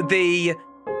was the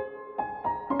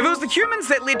humans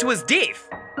that led to his death?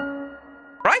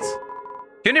 Right?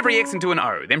 Turn every X into an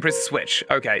O, then press the switch.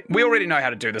 Okay, we already know how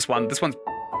to do this one. This one's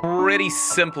pretty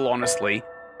simple, honestly.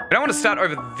 We don't want to start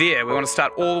over there. We want to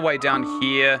start all the way down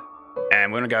here.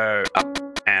 And we're going to go up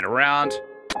and around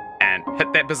and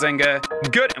hit that bazinga.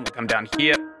 Good, and we'll come down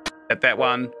here, hit that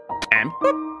one, and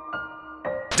boop.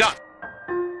 Done.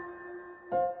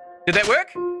 Did that work?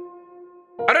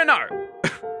 I don't know.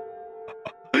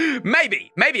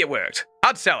 Maybe it worked.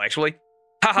 Hard to tell, actually.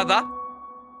 Ha.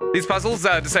 These puzzles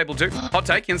are disabled too. Hot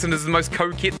take, Ynsin is the most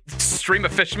coquette streamer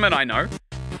fisherman I know.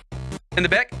 In the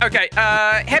back. Okay,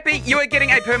 Happy, you are getting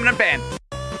a permanent ban.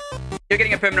 You're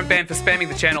getting a permanent ban for spamming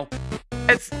the channel.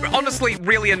 It's honestly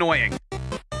really annoying.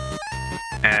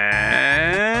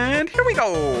 And here we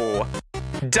go.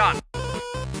 Done.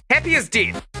 Happy is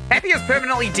dead. Happy is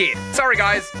permanently dead. Sorry,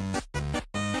 guys.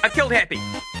 I've killed Happy.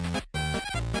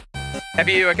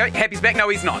 Happy, you okay? Happy's back. No,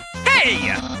 he's not.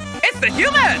 Hey! It's the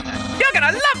human! You're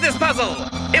gonna love this puzzle!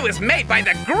 It was made by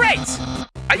the great!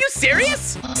 Are you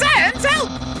serious? Sans, help!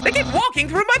 They keep walking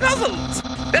through my puzzles!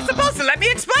 They're supposed to let me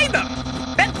explain them!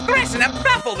 Then threaten and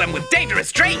baffle them with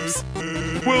dangerous japes!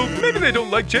 Well, maybe they don't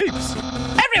like japes.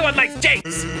 Everyone likes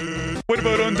japes! What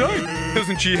about Undyne?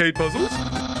 Doesn't she hate puzzles?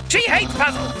 She hates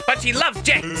puzzles, but she loves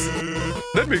japes!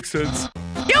 That makes sense.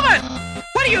 Human!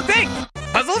 What do you think?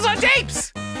 Puzzles or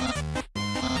japes?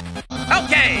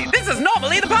 Okay, this is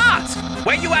normally the part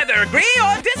where you either agree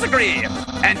or disagree.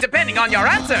 And depending on your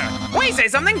answer, we say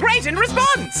something great in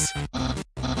response.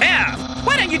 Here,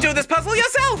 why don't you do this puzzle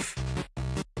yourself?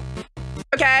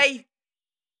 Okay.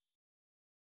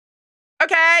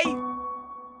 Okay.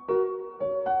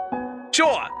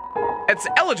 Sure. It's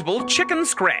eligible chicken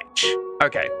scratch.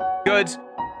 Okay, good.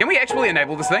 Can we actually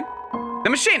enable this thing? The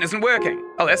machine isn't working.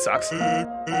 Oh, that sucks.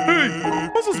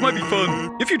 Hey, puzzles might be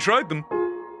fun if you tried them.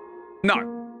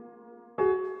 No.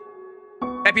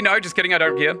 Happy, no, just kidding, I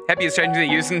don't care. Happy is changing their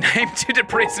username to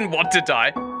depress and want to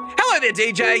die. Hello there,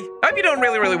 DJ. Hope you're doing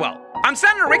really, really well. I'm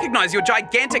starting to recognize your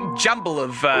gigantic jumble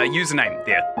of username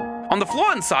there. On the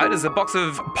floor inside is a box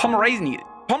of Pomeranians.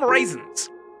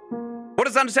 What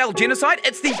is Undertale Genocide?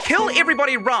 It's the kill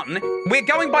everybody run. We're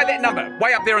going by that number,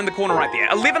 way up there in the corner right there.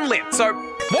 11 left. So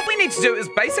what we need to do is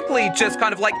basically just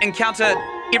kind of like encounter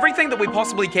everything that we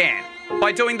possibly can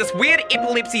by doing this weird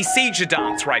epilepsy seizure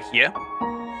dance right here.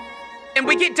 And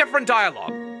we get different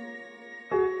dialogue.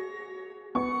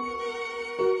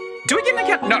 Do we get an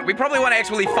encounter? No, we probably want to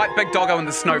actually fight Big Doggo in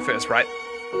the snow first, right?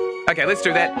 Okay, let's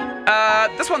do that.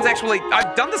 This one's actually,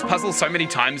 I've done this puzzle so many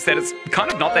times that it's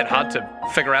kind of not that hard to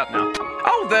figure out now.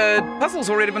 Oh, the puzzle's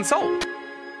already been solved.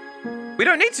 We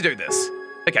don't need to do this.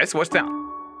 Okay, so what's down?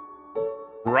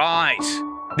 Right.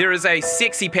 There is a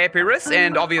sexy papyrus,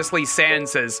 and obviously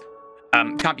Sans is,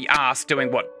 can't be asked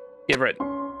doing whatever it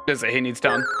is that he needs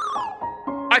done.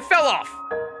 I fell off.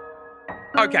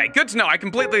 Okay, good to know. I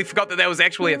completely forgot that was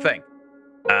actually a thing.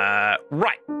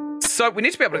 Right. So we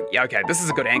need to be able to, yeah, okay, this is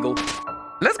a good angle.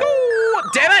 Let's go!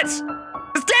 Damn it!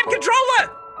 This damn controller!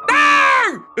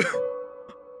 No!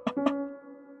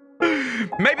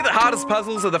 Maybe the hardest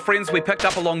puzzles are the friends we picked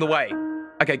up along the way.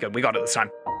 Okay, good, we got it this time.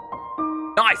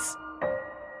 Nice.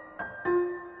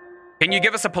 Can you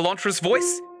give us a Pelontrus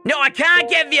voice? No, I can't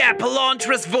give you a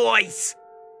Pelontrus voice.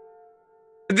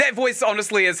 That voice,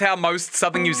 honestly, is how most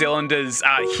Southern New Zealanders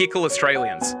heckle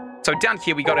Australians. So down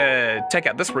here, we gotta take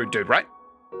out this rude dude, right?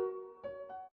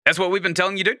 That's what we've been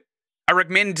telling you, dude. I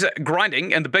recommend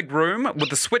grinding in the big room with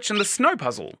the switch and the snow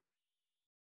puzzle.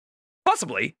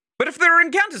 Possibly, but if there are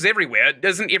encounters everywhere,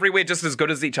 isn't everywhere just as good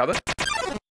as each other?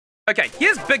 Okay,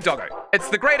 here's Big Doggo. It's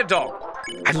the greater dog.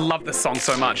 I love this song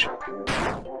so much.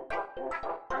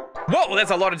 Whoa,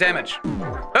 that's a lot of damage.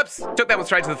 Oops, took that one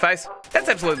straight to the face. That's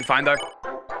absolutely fine, though.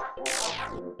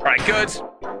 All right, good.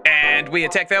 And we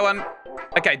attack that one.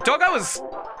 Okay, Doggo is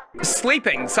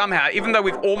sleeping somehow, even though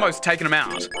we've almost taken him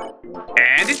out.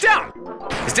 And he's down.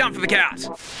 He's down for the count.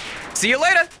 See you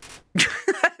later.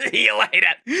 See you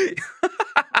later.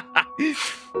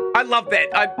 I love that.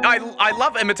 I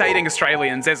love imitating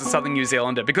Australians as a Southern New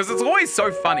Zealander because it's always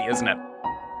so funny, isn't it?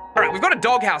 All right, we've got a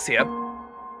doghouse here.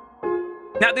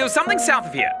 Now, there was something south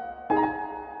of here.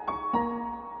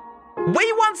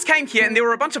 We once came here and there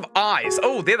were a bunch of eyes.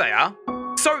 Oh, there they are.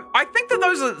 So I think that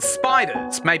those are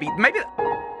spiders, maybe.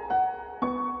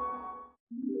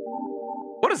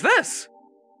 What is this?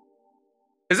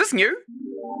 Is this new?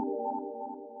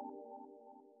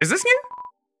 Is this new?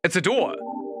 It's a door.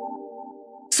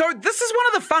 So this is one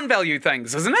of the fun value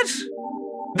things, isn't it?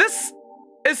 This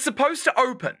is supposed to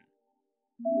open.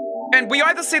 And we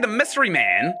either see the Mystery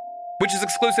Man, which is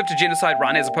exclusive to Genocide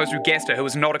Run, as opposed to Gaster, who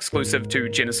is not exclusive to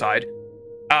Genocide.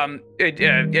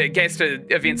 Gaster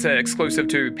events are exclusive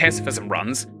to Pacifism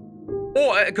runs.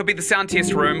 Or it could be the sound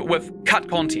test room with cut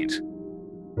content.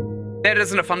 That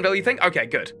isn't a fun value thing? Okay,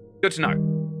 good. Good to know.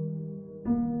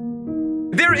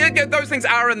 Those things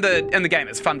are in the game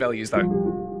as fun values, though.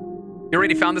 You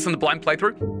already found this in the blind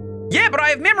playthrough? Yeah, but I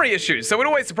have memory issues, so it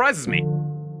always surprises me.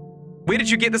 Where did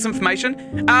you get this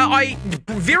information? I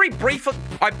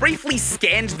briefly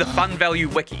scanned the fun value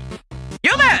wiki.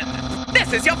 Human!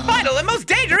 This is your final and most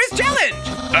dangerous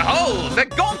challenge! Behold, the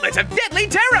Gauntlet of Deadly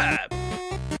Terror!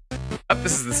 Oh,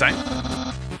 this is the same.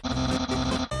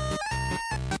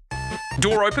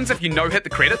 Door opens if you no-hit the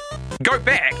credit. Go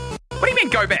back? What do you mean,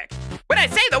 go back? When I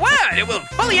say the word, it will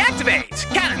fully activate.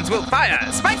 Cannons will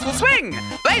fire, spikes will swing,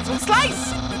 blades will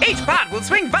slice. Each part will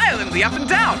swing violently up and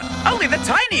down. Only the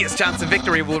tiniest chance of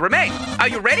victory will remain. Are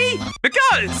you ready?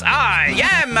 Because I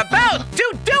am about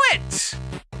to do it!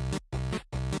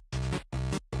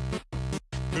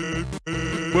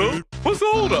 Well, what's the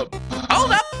holdup?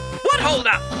 Hold up? What hold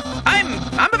up?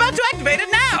 I'm about to activate it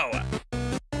now.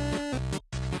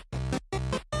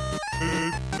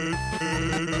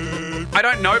 I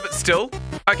don't know, but still.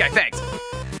 Okay, thanks.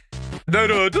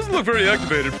 That doesn't look very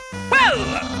activated.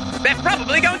 Well, they're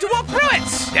probably going to walk through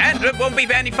it, and it won't be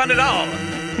any fun at all.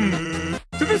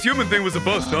 So this human thing was a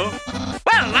bust, huh?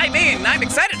 Well, I mean, I'm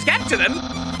excited to capture them.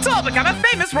 So I'll become a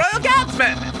famous royal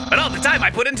guardsman. But all the time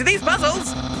I put into these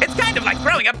puzzles, it's kind of like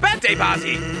throwing a birthday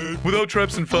party. Without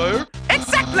traps and fire?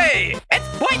 Exactly! It's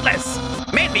pointless!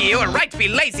 Maybe you were right to be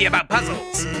lazy about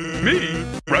puzzles. Me?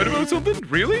 Right about something?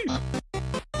 Really?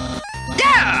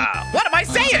 Yeah! What am I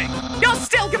saying? You're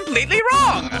still completely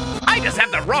wrong! I just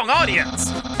have the wrong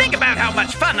audience. Think about how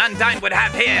much fun Undyne would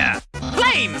have here.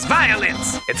 Flames,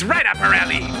 violence, it's right up her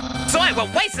alley. So I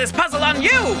won't waste this puzzle on you.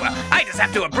 I just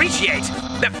have to appreciate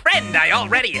the friend I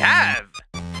already have.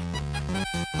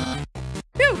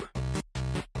 Phew.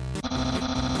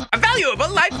 A valuable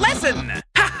life lesson.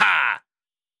 Ha ha!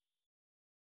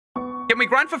 Can we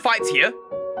grind for fights here?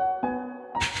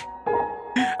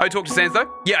 Oh, talk to Sans though?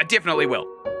 Yeah, I definitely will.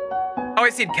 Oh, I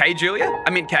said cage earlier? I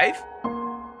meant cave?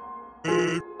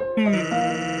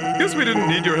 Guess we didn't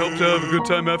need your help to have a good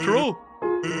time after all.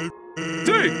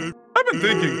 Say, I've been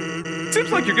thinking.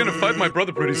 Seems like you're gonna fight my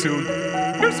brother pretty soon.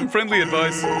 Here's some friendly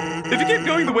advice. If you keep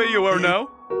going the way you are now,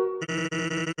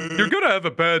 you're gonna have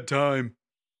a bad time.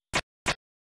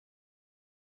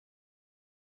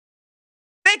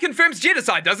 That confirms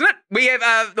genocide, doesn't it? We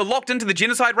have locked into the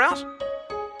genocide route.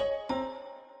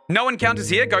 No encounters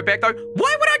here. Go back though.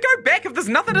 Why would I go back if there's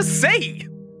nothing to see?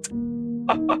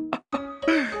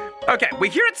 Okay,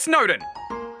 we're here at Snowden.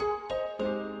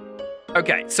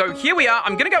 Okay, so here we are.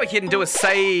 I'm gonna go ahead and do a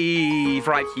save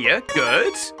right here.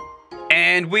 Good.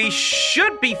 And we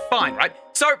should be fine, right?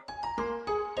 So,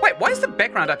 wait, why is the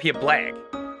background up here black?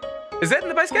 Is that in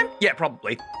the base game? Yeah,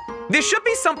 probably. There should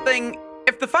be something,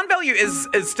 if the fun value is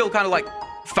still kind of like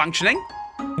functioning,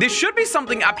 there should be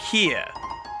something up here.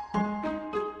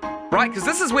 Right, because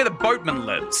this is where the boatman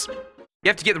lives. You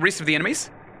have to get the rest of the enemies.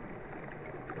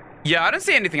 Yeah, I don't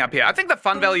see anything up here. I think the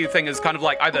fun value thing is kind of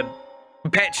like either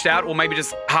patched out or maybe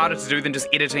just harder to do than just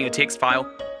editing a text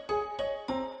file.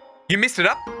 You messed it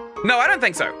up? No, I don't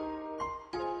think so.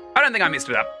 I don't think I messed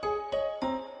it up.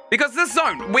 Because this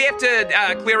zone, we have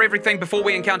to clear everything before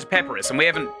we encounter Papyrus, and we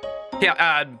haven't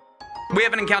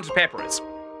encountered Papyrus.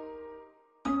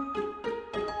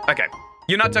 Okay,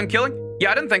 you're not done killing?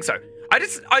 Yeah, I didn't think so.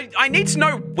 I need to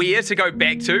know where to go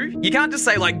back to. You can't just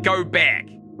say, like, go back.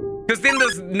 Because then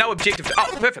there's no objective.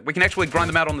 Oh, perfect. We can actually grind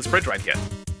them out on this bridge right here.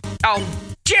 Oh,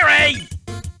 Jerry!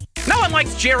 No one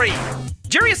likes Jerry.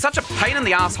 Jerry is such a pain in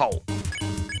the asshole.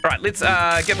 All right, let's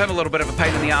give him a little bit of a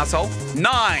pain in the asshole.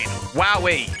 9.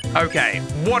 Wowee. Okay,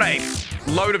 what a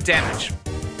load of damage.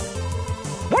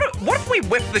 What if we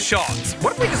whip the shots?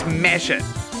 What if we just mash it?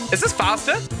 Is this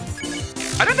faster?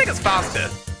 I don't think it's faster.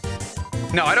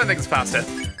 No, I don't think it's faster.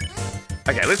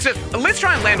 Okay, let's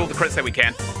try and land all the crits that we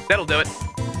can. That'll do it.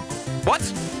 What?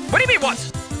 What do you mean, what?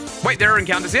 Wait, there are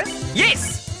encounters here?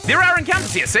 Yes! There are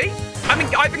encounters here, see? I mean,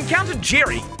 I've encountered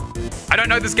Jerry. I don't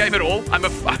know this game at all. I'm a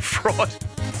fraud.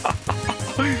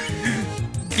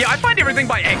 Yeah, I find everything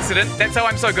by accident. That's how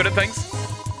I'm so good at things.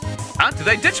 Huh? Did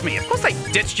they ditch me? Of course they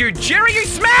ditched you. Jerry, you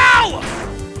smell!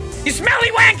 You smelly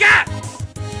wanker!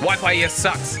 Wi-Fi here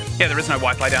sucks. Yeah, there is no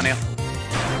Wi-Fi down here.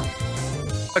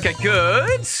 Okay,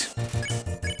 good.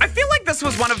 I feel like this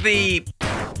was one of the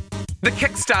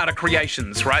Kickstarter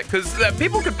creations, right? Because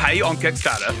people could pay on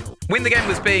Kickstarter when the game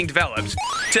was being developed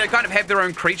to kind of have their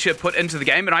own creature put into the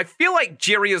game, and I feel like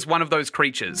Jerry is one of those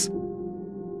creatures.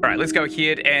 All right, let's go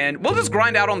ahead and we'll just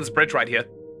grind out on this bridge right here.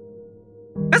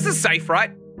 This is safe,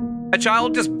 right? A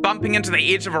child just bumping into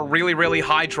the edge of a really, really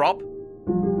high drop.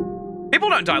 People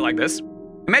don't die like this.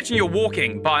 Imagine you're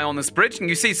walking by on this bridge and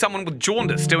you see someone with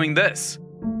jaundice doing this.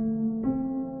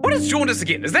 What is jaundice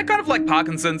again? Is that kind of like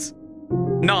Parkinson's?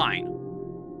 9.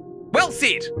 Well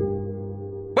said.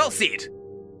 Well said.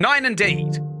 9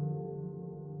 indeed.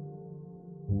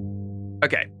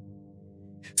 Okay.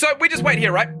 So we just wait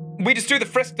here, right? We just do the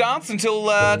frisk dance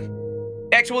until,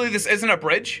 actually this isn't a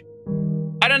bridge.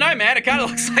 I don't know, man. It kind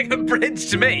of looks like a bridge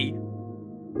to me.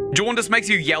 Jaundice makes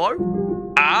you yellow?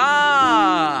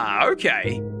 Ah,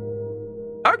 okay.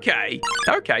 Okay.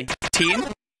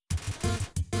 10.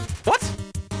 What?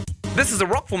 This is a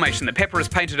rock formation that Pepper has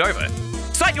painted over.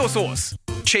 Cite your source.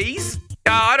 Cheese?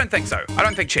 I don't think so. I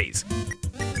don't think cheese.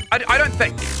 I don't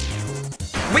think.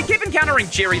 We keep encountering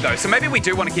Jerry, though, so maybe we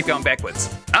do want to keep going backwards.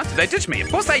 Huh? Did they ditch me?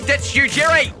 Of course they ditched you,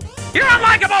 Jerry! You're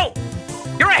unlikable!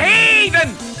 You're a heathen!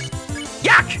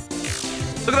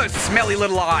 Yuck! Look at those smelly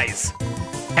little eyes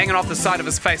hanging off the side of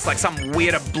his face like some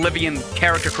weird Oblivion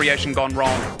character creation gone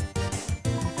wrong.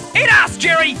 Eat ass,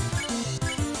 Jerry!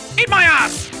 Eat my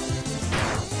ass!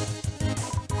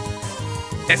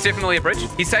 That's definitely a bridge.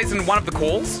 He stays in one of the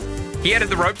calls. He added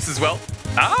the ropes as well.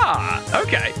 Ah,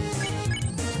 okay.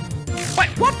 Wait,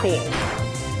 what call?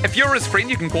 If you're his friend,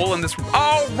 you can call in this...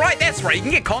 Oh, right, that's right. You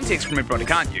can get context from everybody,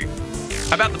 can't you?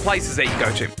 About the places that you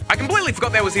go to. I completely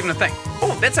forgot that was even a thing.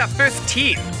 Oh, that's our first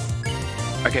 10.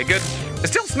 Okay, good. It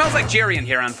still smells like Jerry in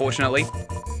here, unfortunately.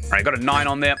 All right, got a 9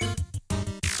 on there.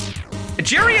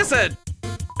 Jerry is a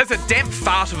damp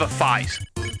fart of a fight.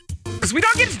 Because we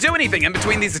don't get to do anything in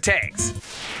between these attacks.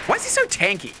 Why is he so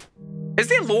tanky? Is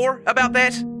there lore about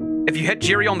that? If you hit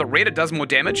Jerry on the red, it does more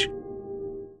damage?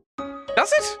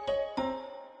 Does it?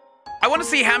 I want to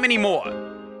see how many more.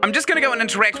 I'm just going to go and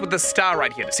interact with this star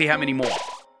right here to see how many more.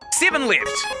 7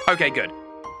 left. Okay, good.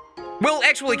 We'll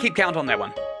actually keep count on that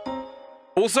one.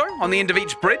 Also, on the end of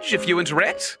each bridge, if you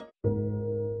interact...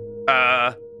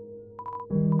 Oh,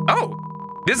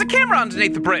 there's a camera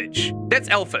underneath the bridge. That's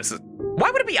Elphys. Why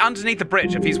would it be underneath the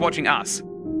bridge if he's watching us?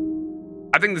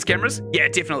 I think there's cameras. Yeah,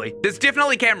 definitely. There's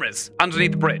definitely cameras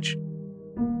underneath the bridge.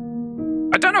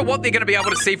 I don't know what they're going to be able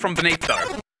to see from beneath,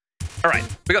 though. All right,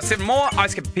 we got 7 more.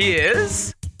 Ice cap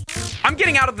appears. I'm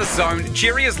getting out of this zone.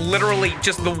 Jerry is literally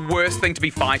just the worst thing to be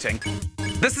fighting.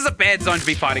 This is a bad zone to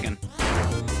be fighting in.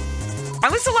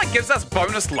 Unless it, like, gives us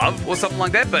bonus love or something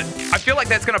like that, but I feel like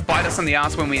that's going to bite us in the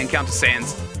ass when we encounter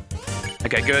Sans.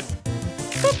 Okay, good.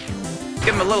 Boop.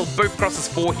 Give him a little boop across his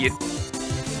forehead.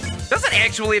 Does it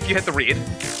actually if you hit the red?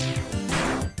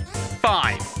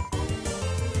 5.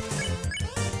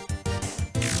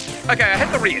 Okay, I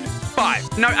hit the red.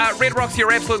 5. No, Red Rocks,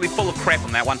 you're absolutely full of crap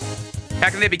on that one. How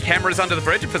can there be cameras under the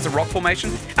bridge if it's a rock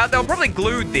formation? They were probably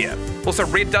glued there. Also,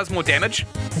 red does more damage.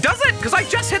 Does it? Because I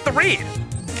just hit the red.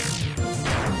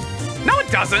 No, it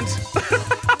doesn't.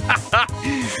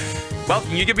 Well,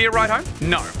 can you give me a ride home?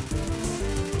 No.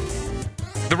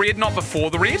 The red, not before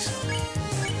the red?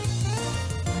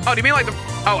 Oh, do you mean like the...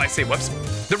 Oh, I see. Whoops.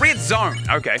 The red zone.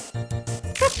 Okay.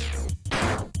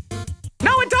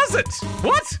 No, it doesn't.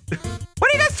 What?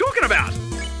 What are you guys talking about?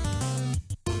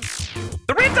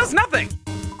 The red does nothing.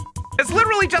 It's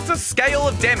literally just a scale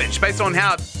of damage based on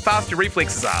how fast your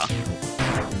reflexes are.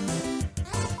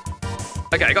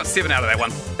 Okay, I got 7 out of that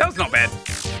one. That was not bad.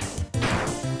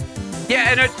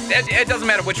 Yeah, and it doesn't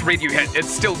matter which red you hit.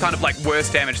 It's still kind of like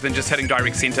worse damage than just hitting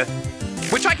direct center,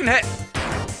 which I can hit.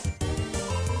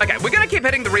 Okay, we're gonna keep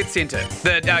hitting the red center,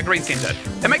 the green center.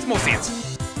 It makes more sense.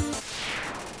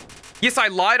 Yes, I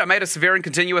lied. I made a severe and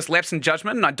continuous lapse in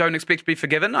judgment, and I don't expect to be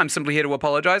forgiven. I'm simply here to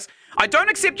apologize. I don't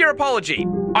accept your apology.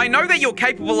 I know that you're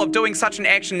capable of doing such an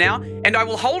action now, and I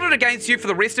will hold it against you for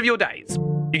the rest of your days.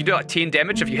 You can do like 10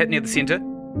 damage if you hit near the center.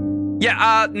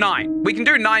 Yeah, 9. We can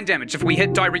do 9 damage if we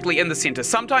hit directly in the center.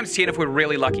 Sometimes 10 if we're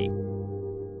really lucky.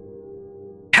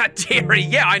 How dare he?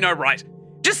 Yeah, I know, right?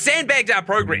 Just sandbagged our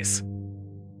progress.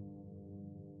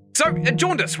 So,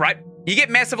 jaundice, right? You get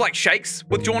massive, like, shakes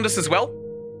with jaundice as well?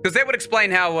 Because that would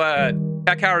explain how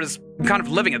Chara's kind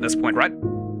of living at this point, right?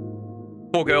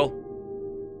 Poor girl.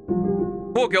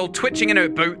 Poor girl twitching in her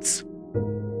boots.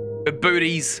 Her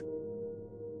booties.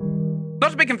 Not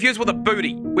to be confused with a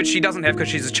booty, which she doesn't have because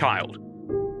she's a child.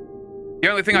 The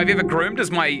only thing I've ever groomed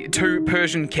is my 2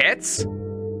 Persian cats.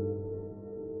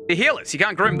 They're hairless, you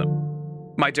can't groom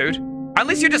them, my dude.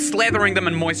 Unless you're just slathering them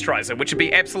in moisturizer, which would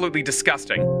be absolutely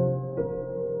disgusting.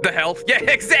 The hell? Yeah,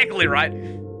 exactly right.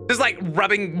 Just like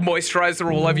rubbing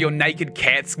moisturizer all over your naked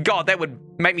cats. God, that would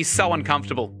make me so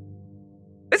uncomfortable.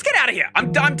 Let's get out of here.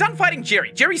 I'm done fighting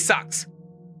Jerry. Jerry sucks.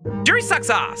 Jerry sucks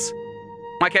ass.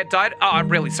 My cat died? Oh, I'm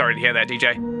really sorry to hear that,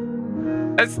 DJ.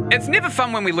 It's never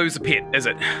fun when we lose a pet, is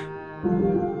it?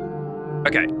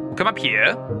 Okay, we'll come up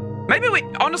here. Maybe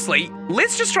honestly,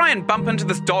 let's just try and bump into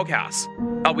this doghouse.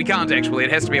 Oh, we can't actually.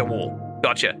 It has to be a wall.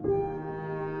 Gotcha.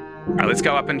 All right, let's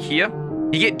go up in here.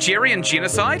 You get Jerry and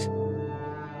Genocide?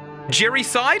 Jerry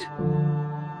side?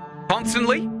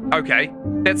 Constantly? Okay,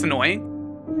 that's annoying.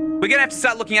 We're gonna have to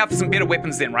start looking out for some better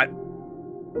weapons then, right?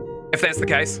 If that's the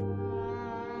case.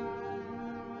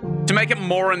 To make it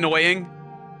more annoying.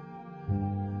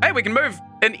 Hey, we can move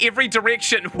in every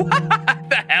direction. What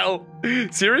the hell?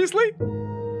 Seriously?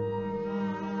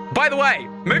 By the way,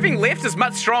 moving left is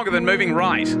much stronger than moving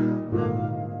right.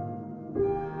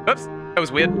 Oops, that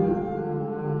was weird.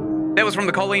 That was from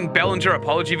the Colleen Ballinger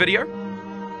apology video.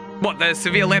 What, the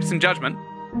severe lapse in judgment?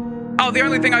 Oh, the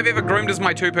only thing I've ever groomed is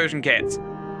my 2 Persian cats.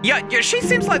 Yeah, she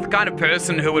seems like the kind of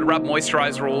person who would rub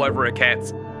moisturizer all over her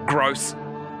cats. Gross.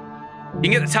 You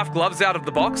can get the tough gloves out of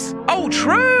the box. Oh,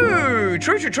 true!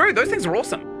 True. Those things are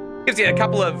awesome. Gives you a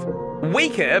couple of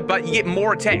weaker, but you get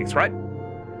more attacks, right?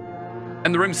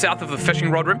 In the room south of the fishing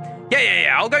rod room.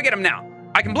 Yeah, I'll go get them now.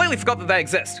 I completely forgot that they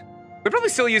exist. We're probably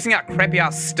still using our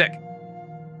crappy-ass stick.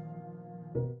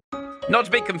 Not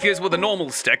to be confused with a normal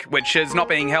stick, which is not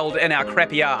being held in our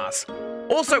crappy ass.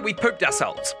 Also, we pooped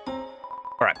ourselves.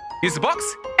 All right, use the box?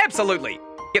 Absolutely.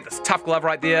 Get this tough glove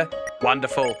right there.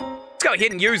 Wonderful. Let's go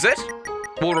ahead and use it.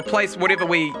 We'll replace whatever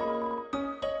we...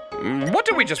 What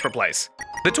did we just replace?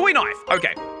 The toy knife.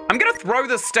 Okay. I'm going to throw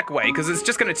this stick away because it's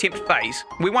just going to tempt fate.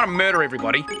 We want to murder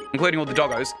everybody, including all the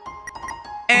doggos.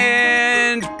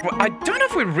 And I don't know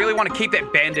if we really want to keep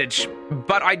that bandage,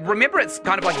 but I remember it's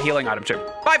kind of like a healing item too.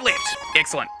 5 left.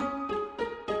 Excellent.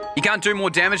 You can't do more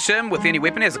damage to him with any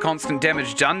weapon. He has a constant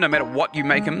damage done no matter what you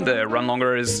make him. The run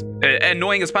longer is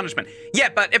annoying as punishment. Yeah,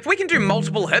 but if we can do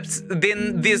multiple hits,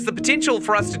 then there's the potential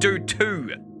for us to do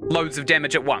 2 loads of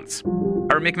damage at once.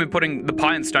 I recommend putting the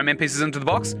pie and snowman pieces into the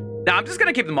box. No, I'm just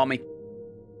going to keep them on me.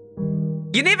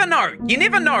 You never know. You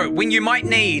never know when you might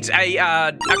need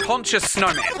a conscious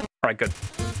snowman. All right, good.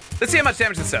 Let's see how much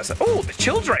damage this does. Oh, the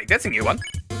chill drake. That's a new one.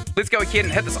 Let's go ahead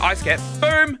and hit this ice cat.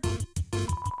 Boom.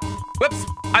 Whoops.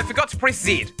 I forgot to press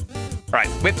Z. All right,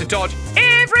 we have to dodge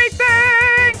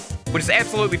everything, which is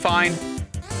absolutely fine.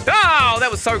 Oh, that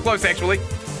was so close, actually.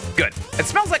 Good. It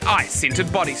smells like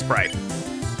ice-scented body spray.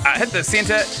 Hit the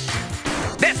center.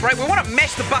 That's right. We want to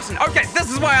mash the button. Okay, this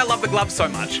is why I love the glove so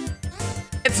much.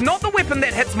 It's not the weapon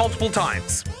that hits multiple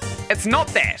times. It's not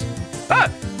that. Ah!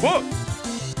 Whoa!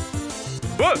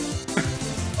 Whoa!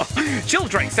 Chill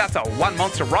drink starts a 1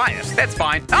 monster riot. That's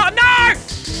fine. Oh no!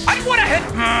 I didn't want to hit.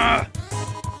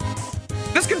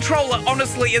 This controller,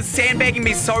 honestly, is sandbagging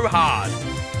me so hard.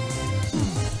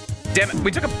 Damn it,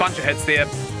 we took a bunch of hits there,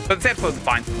 but it's absolutely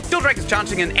fine. Dildrake is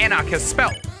chanting an anarchist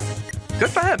spell. Good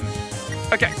for him.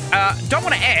 Okay, don't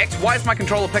want to act. Why is my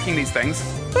controller picking these things?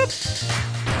 Oops.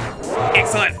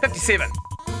 Excellent, 57.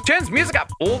 Turns music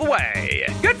up all the way.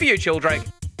 Good for you, Childrake.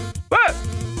 Whoa.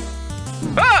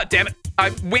 Oh, damn it.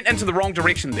 I went into the wrong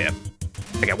direction there.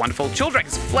 Okay, wonderful. Childrake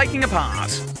is flaking apart.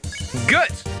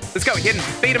 Good. Let's go ahead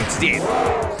and beat him to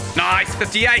death. Nice,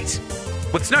 58.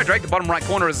 With Snowdrake, the bottom right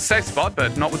corner is a safe spot,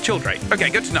 but not with Childrake. Okay,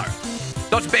 good to know.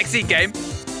 Dodge backseat game.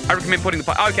 I recommend putting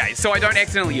the... Okay, so I don't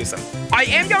accidentally use them. I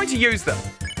am going to use them.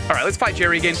 All right, let's fight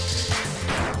Jerry again.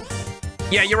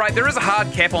 Yeah, you're right. There is a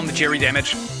hard cap on the Jerry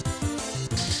damage.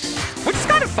 Which is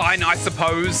kind of fine, I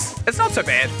suppose. It's not so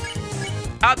bad.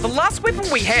 The last weapon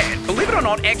we had, believe it or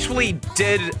not, actually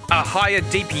did a higher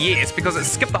DPS because it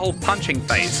skipped the whole punching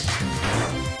phase.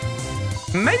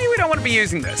 Maybe we don't want to be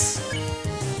using this.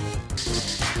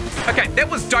 Okay, that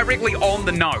was directly on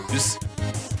the nose.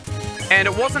 And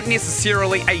it wasn't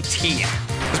necessarily a 10.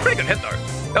 It was a pretty good hit, though.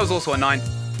 That was also a 9.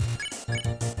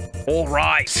 All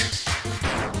right.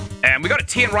 And we got a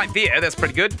 10 right there. That's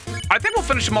pretty good. I think we'll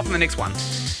finish him off in the next one.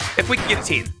 If we can get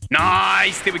a 10.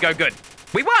 Nice. There we go. Good.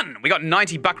 We won. We got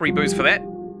 90 buckery boost for that.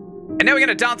 And now we're going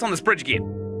to dance on this bridge again.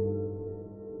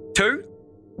 2?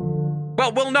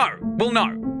 Well, we'll know. We'll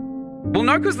know. We'll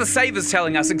know because the save is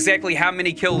telling us exactly how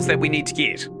many kills that we need to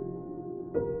get.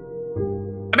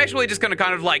 I'm actually just going to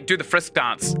kind of like do the frisk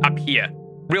dance up here,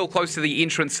 real close to the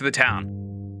entrance to the town.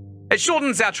 It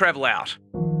shortens our travel out.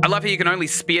 I love how you can only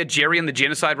spear Jerry in the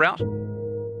genocide route.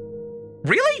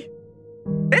 Really?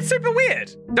 That's super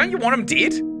weird. Don't you want him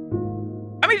dead?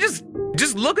 I mean, just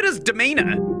look at his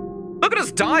demeanor. Look at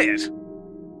his diet.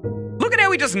 Look at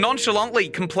how he just nonchalantly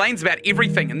complains about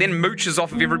everything and then mooches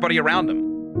off of everybody around him.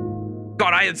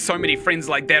 God, I had so many friends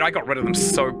like that. I got rid of them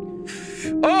so...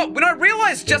 Oh, when I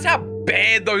realized just how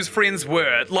bad those friends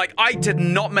were, like, I did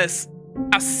not miss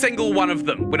a single one of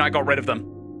them when I got rid of them.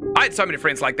 I had so many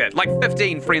friends like that, like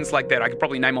 15 friends like that I could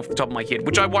probably name off the top of my head,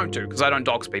 which I won't do because I don't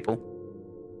dox people.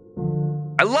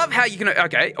 I love how you can,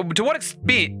 okay, to what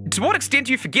extent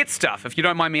do you forget stuff, if you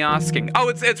don't mind me asking? Oh,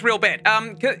 it's real bad.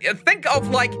 Think of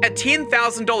like a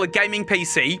 $10,000 gaming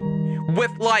PC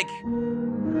with like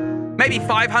maybe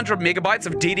 500 megabytes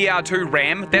of DDR2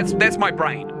 RAM. That's my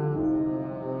brain.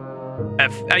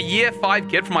 A year 5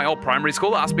 kid from my old primary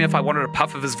school asked me if I wanted a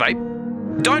puff of his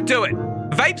vape. Don't do it.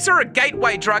 Vapes are a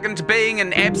gateway drug into being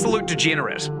an absolute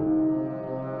degenerate.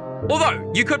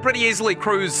 Although, you could pretty easily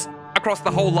cruise across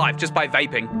the whole life just by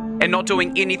vaping and not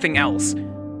doing anything else.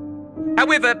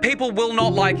 However, people will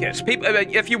not like it.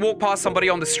 If you walk past somebody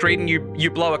on the street and you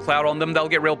blow a cloud on them, they'll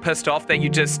get real pissed off that you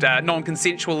just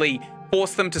non-consensually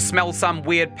force them to smell some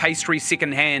weird pastry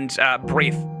secondhand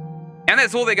breath. And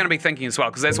that's all they're going to be thinking as well,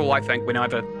 because that's all I think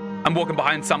whenever I'm walking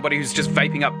behind somebody who's just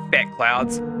vaping up fat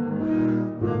clouds.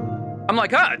 I'm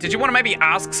like, did you want to maybe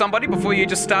ask somebody before you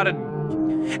just started?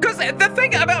 Because the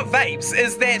thing about vapes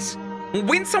is that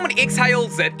when someone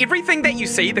exhales it, everything that you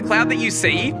see, the cloud that you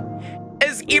see,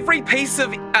 is every piece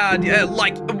of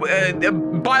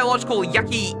biological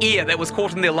yucky air that was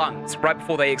caught in their lungs right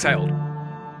before they exhaled.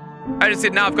 I just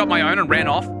said, no, I've got my own and ran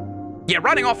off. Yeah,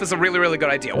 running off is a really, really good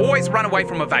idea. Always run away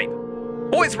from a vape.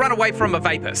 Always run away from a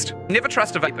vapist. Never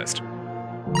trust a vapist.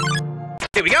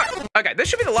 There we go. Okay, this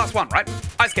should be the last one, right?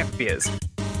 Ice cap beers.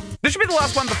 This should be the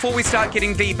last one before we start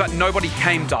getting the "but nobody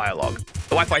came" dialogue.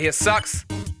 The Wi-Fi here sucks.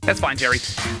 That's fine, Jerry.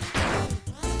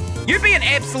 You'd be an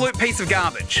absolute piece of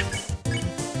garbage.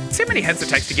 See how many hits it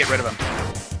takes to get rid of him.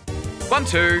 1,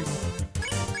 2.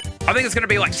 I think it's going to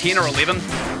be like 10 or 11.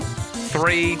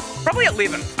 3. Probably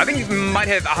 11. I think he might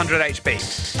have 100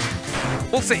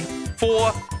 HP. We'll see.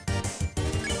 4.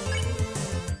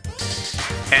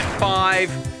 And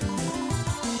 5.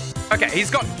 Okay,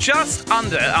 he's got just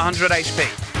under 100 HP,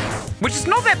 which is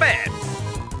not that bad.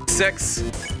 6.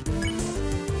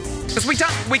 Because we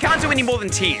can't do any more than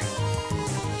 10.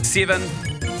 7.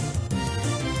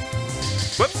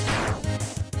 Whoops.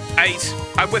 8.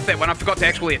 I whiffed that one. I forgot to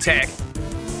actually attack.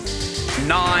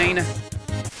 9.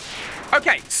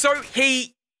 Okay, so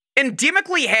he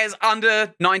endemically has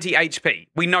under 90 HP.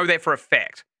 We know that for a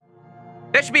fact.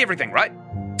 That should be everything, right?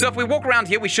 So if we walk around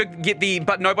here, we should get the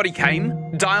 "but nobody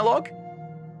came" dialogue,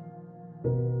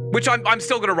 which I'm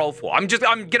still going to roll for. I'm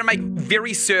going to make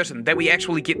very certain that we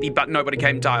actually get the "but nobody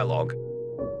came" dialogue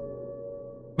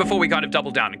before we kind of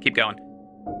double down and keep going.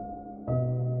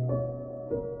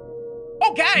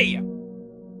 Okay.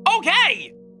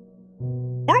 Okay.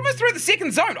 We're almost through the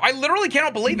second zone. I literally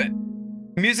cannot believe it.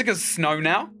 Music is snow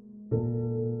now.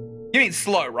 You mean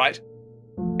slow, right?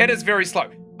 It is very slow.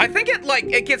 I think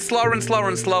it gets slower and slower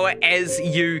and slower as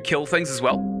you kill things as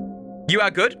well. You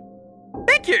are good.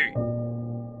 Thank you.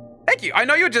 Thank you. I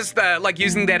know you're just like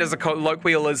using that as a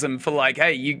colloquialism for like,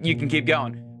 hey, you can keep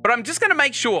going. But I'm just gonna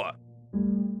make sure.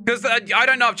 Because I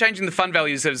don't know if changing the fun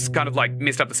values has kind of like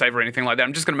messed up the save or anything like that.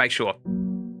 I'm just gonna make sure.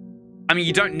 I mean,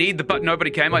 you don't need the but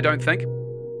nobody came, I don't think.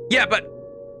 Yeah, but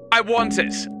I want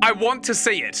it. I want to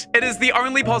see it. It is the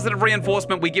only positive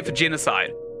reinforcement we get for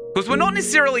Genocide. Because we're not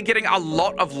necessarily getting a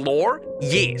lot of lore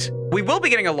yet. We will be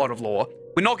getting a lot of lore.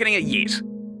 We're not getting it yet.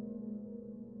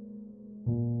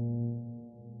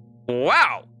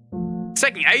 Wow. It's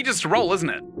taking ages to roll, isn't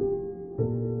it?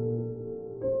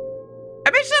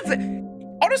 Imagine if,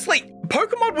 honestly,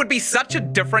 Pokemon would be such a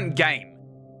different game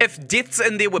if deaths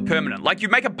in there were permanent. Like, you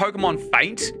make a Pokemon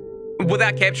faint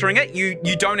without capturing it, you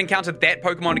don't encounter that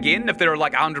Pokemon again if there are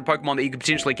like 100 Pokemon that you could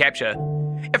potentially capture.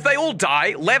 If they all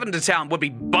die, Lavender Town would be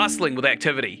bustling with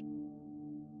activity.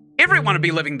 Everyone would be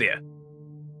living there.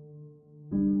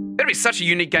 That'd be such a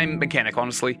unique game mechanic,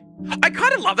 honestly. I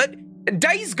kind of love it.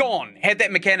 Days Gone had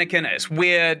that mechanic in it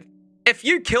where if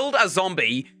you killed a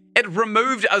zombie, it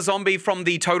removed a zombie from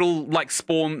the total like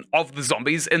spawn of the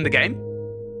zombies in the game.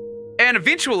 And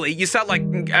eventually you start like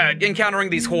encountering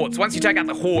these hordes. Once you take out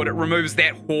the horde, it removes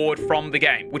that horde from the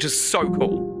game, which is so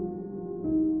cool.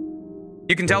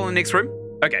 You can tell in the next room?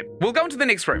 Okay, we'll go into the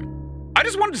next room. I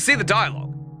just wanted to see the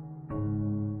dialogue.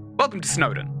 Welcome to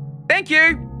Snowden. Thank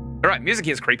you. All right, music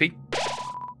here is creepy.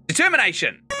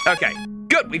 Determination. Okay,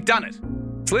 good, we've done it.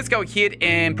 So let's go ahead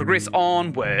and progress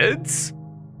onwards.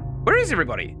 Where is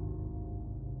everybody?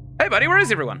 Hey buddy, where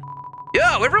is everyone?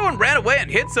 Yo, everyone ran away and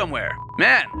hid somewhere.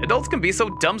 Man, adults can be so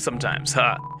dumb sometimes,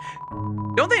 huh?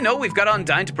 Don't they know we've got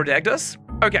Undyne to protect us?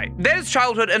 Okay, that is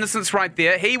childhood innocence right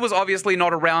there. He was obviously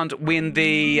not around when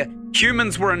the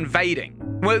humans were invading,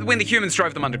 when the humans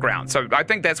drove them underground. So I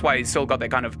think that's why he's still got that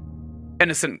kind of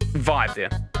innocent vibe there.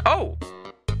 Oh,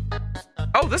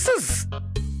 this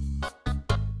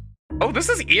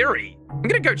is eerie. I'm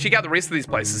gonna go check out the rest of these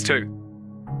places too.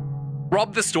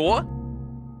 Rob the store?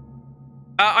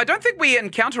 I don't think we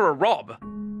encounter a rob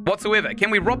whatsoever. Can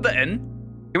we rob the inn?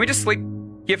 Can we just sleep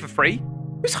here for free?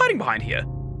 Who's hiding behind here?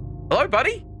 Hello,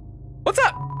 buddy? What's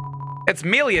up? It's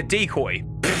merely a decoy.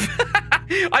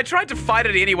 I tried to fight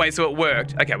it anyway, so it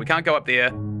worked. Okay, we can't go up there.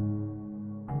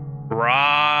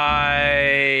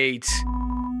 Right.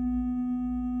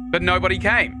 But nobody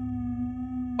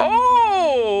came.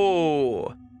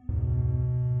 Oh!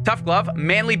 Tough glove,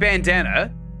 manly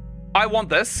bandana. I want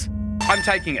this. I'm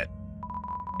taking it.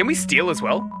 Can we steal as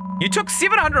well? You took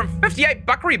 758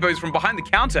 buckaroo boos from behind the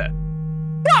counter.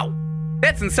 Whoa!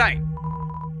 That's insane.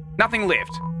 Nothing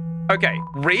left. Okay,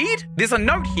 read? There's a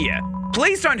note here.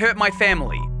 Please don't hurt my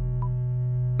family.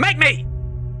 Make me!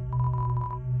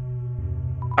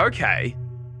 Okay.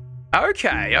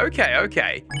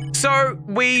 Okay. So,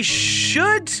 we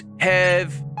should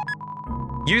have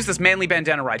used this manly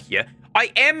bandana right here.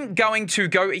 I am going to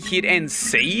go ahead and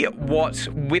see what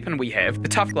weapon we have. The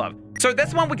tough glove. So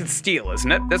that's the one we can steal,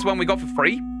 isn't it? That's the one we got for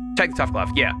free? Take the tough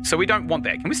glove. Yeah, so we don't want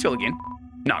that. Can we steal again?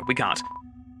 No, we can't.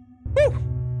 Woo!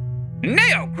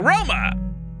 Neochroma!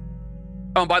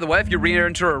 Oh, and by the way, if you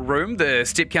re-enter a room, the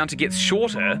step counter gets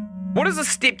shorter. What is a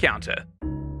step counter?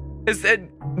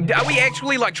 Are we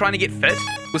actually like trying to get fit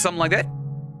with something like that?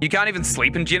 You can't even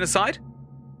sleep in Genocide?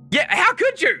 Yeah, how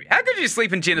could you? How could you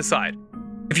sleep in Genocide?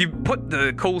 If you put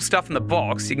the cool stuff in the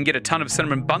box, you can get a ton of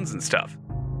cinnamon buns and stuff.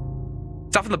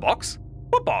 Stuff in the box?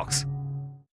 What box?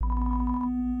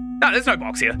 No, there's no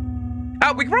box here.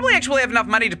 We probably actually have enough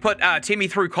money to put Timmy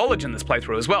through college in this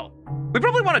playthrough as well. We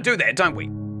probably want to do that, don't we?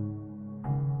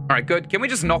 All right, good. Can we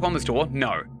just knock on this door?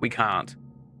 No, we can't.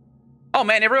 Oh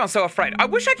man, everyone's so afraid. I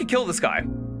wish I could kill this guy.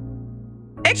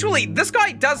 Actually, this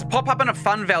guy does pop up in a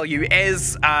fun value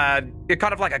as kind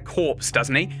of like a corpse,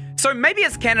 doesn't he? So maybe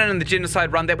it's canon in the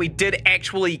Genocide run that we did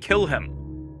actually kill him.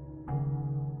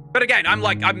 But again,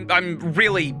 I'm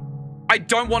really, I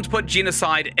don't want to put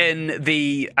Genocide in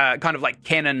the kind of like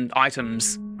canon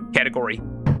items category.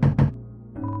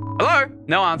 Hello?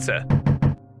 No answer.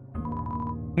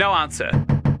 No answer.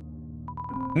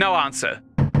 No answer.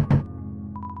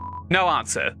 No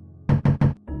answer.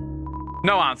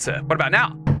 No answer. What about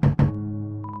now?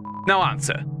 No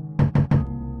answer.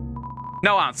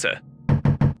 No answer.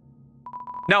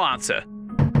 No answer.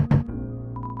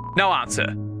 No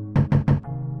answer.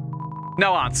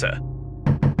 No answer.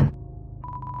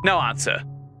 No answer.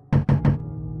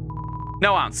 No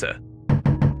answer.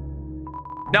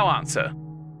 No answer.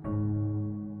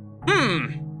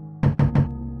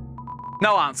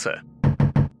 No answer.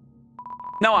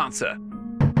 No answer.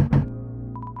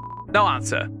 No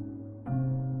answer.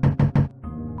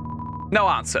 No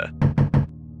answer.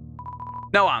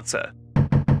 No answer.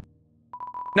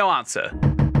 No answer.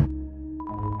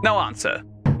 No answer.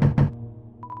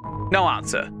 No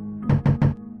answer.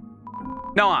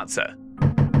 No answer.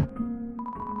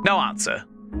 No answer.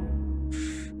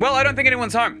 Well, I don't think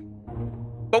anyone's home.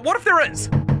 But what if there is?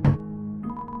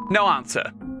 No answer.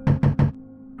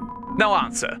 No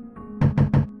answer.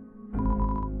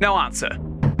 No answer.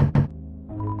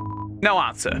 No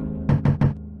answer.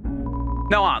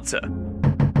 No answer.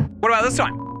 What about this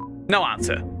time? No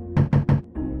answer.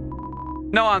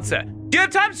 No answer. Do you have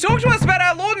time to talk to us about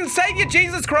our Lord and Savior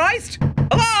Jesus Christ?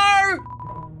 Hello?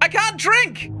 I can't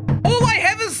drink. All I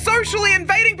have is socially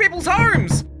invading people's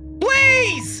homes.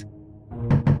 Please.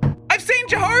 I've seen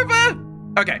Jehovah.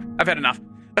 Okay, I've had enough.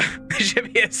 There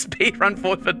should be a speed run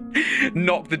forward for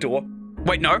knock the door.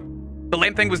 Wait, no. The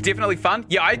lamp thing was definitely fun.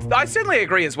 Yeah, I certainly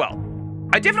agree as well.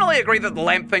 I definitely agree that the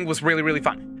lamp thing was really, really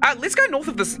fun. Let's go north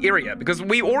of this area because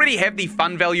we already have the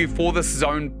fun value for this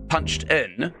zone punched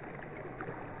in.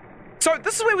 So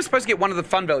this is where we're supposed to get one of the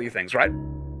fun value things, right?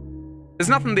 There's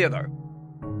nothing there though.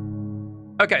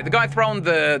 Okay, the guy throwing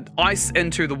the ice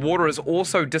into the water has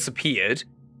also disappeared.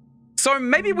 So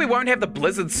maybe we won't have the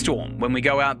blizzard storm when we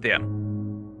go out there.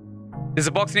 There's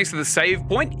a box next to the save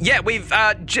point. Yeah, we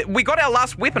got our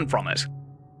last weapon from it.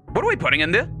 What are we putting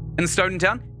in there? In Stoughton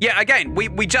Town? Yeah, again,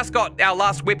 we just got our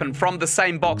last weapon from the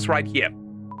same box right here.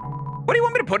 What do you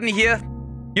want me to put in here?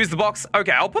 Use the box?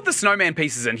 Okay, I'll put the snowman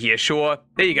pieces in here, sure.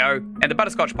 There you go. And the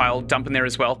butterscotch pile, dump in there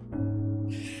as well.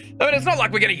 I mean, it's not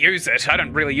like we're gonna use it. I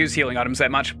don't really use healing items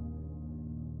that much.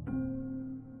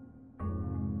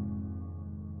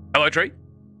 Hello, tree.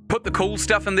 Put the cool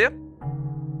stuff in there.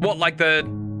 What, like the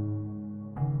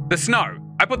snow?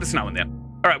 I put the snow in there.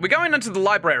 All right, we're going into the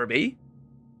library.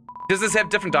 Does this have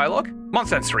different dialogue?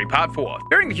 Monsters 3, Part 4.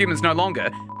 Fearing the humans no longer,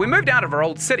 we moved out of our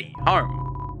old city,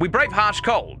 home. We brave harsh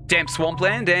cold, damp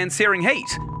swampland, and searing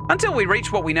heat, until we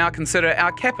reach what we now consider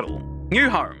our capital, New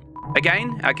Home.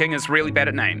 Again, our king is really bad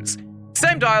at names.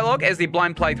 Same dialogue as the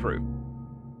blind playthrough.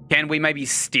 Can we maybe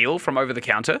steal from over the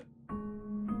counter?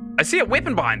 I see a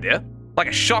weapon behind there, like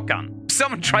a shotgun. If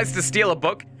someone tries to steal a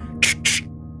book,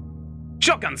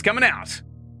 shotgun's coming out.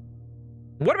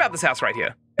 What about this house right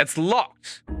here? It's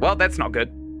locked. Well, that's not good.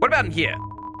 What about in here?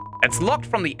 It's locked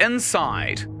from the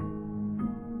inside.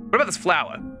 What about this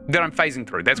flower that I'm phasing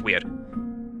through? That's weird.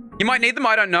 You might need them,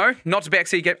 I don't know. Not to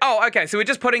backseat game. Oh, okay, so we're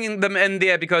just putting them in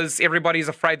there because everybody's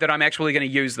afraid that I'm actually going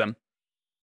to use them.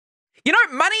 You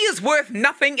know, money is worth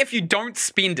nothing if you don't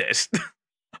spend it.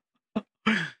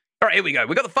 All right, here we go.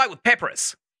 We got the fight with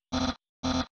Papyrus.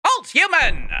 Halt,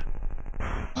 human!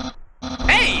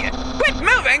 Hey, quit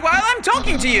moving while I'm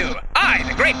talking to you. I,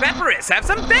 the great Papyrus, have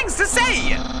some things to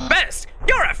say. First,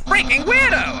 you're a freaking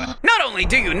weirdo. Not only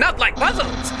do you not like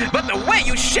puzzles, but the way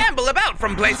you shamble about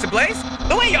from place to place,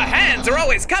 the way your hands are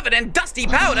always covered in dusty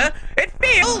powder, it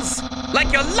feels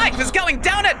like your life is going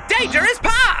down a dangerous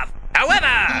path. However,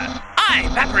 I,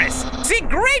 Papyrus, see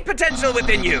great potential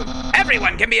within you.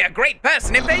 Everyone can be a great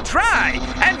person if they try,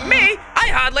 and me, I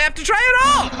hardly have to try at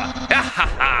all. Ha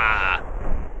ha ha.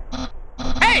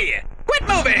 Hey, quit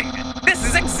moving! This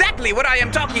is exactly what I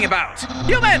am talking about.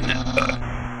 Human!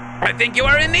 I think you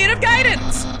are in need of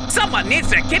guidance. Someone needs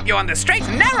to keep you on the straight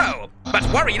and narrow. But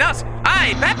worry not,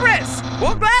 I, Papyrus,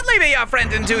 will gladly be your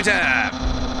friend and tutor.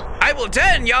 I will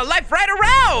turn your life right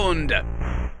around.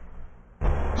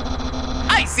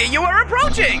 I see you are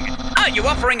approaching. Are you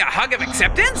offering a hug of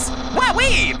acceptance?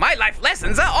 Wowee, my life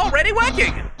lessons are already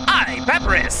working. I,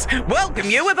 Papyrus, welcome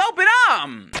you with open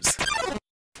arms.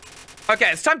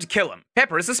 Okay, it's time to kill him.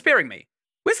 Papyrus is sparing me.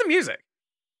 Where's the music?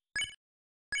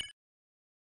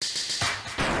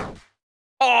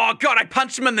 Oh god, I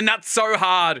punched him in the nuts so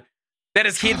hard that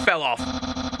his head fell off.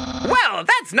 Well,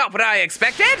 that's not what I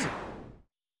expected.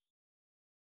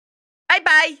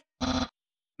 Bye-bye.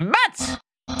 But,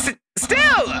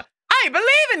 still, I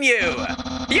believe in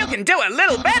you. You can do a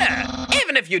little better,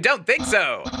 even if you don't think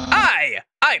so.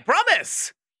 I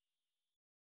promise.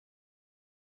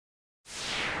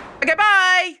 Okay,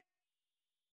 bye!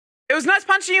 It was nice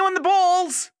punching you in the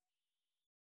balls!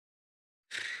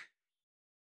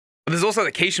 There's also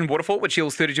the Keishan waterfall, which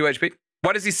heals 32 HP.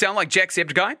 Why does he sound like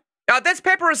Jacksepticeye? That's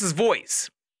Papyrus's voice.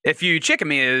 If you check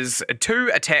him, he is 2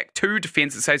 attack, 2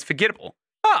 defense, it says forgettable.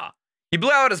 Ah, you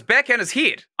blew out his back and his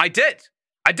head. I did.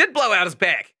 I did blow out his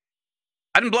back.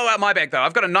 I didn't blow out my back, though.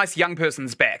 I've got a nice young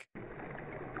person's back.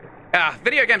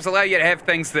 Video games allow you to have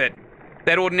things that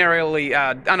ordinarily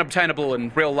unobtainable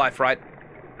in real life, right?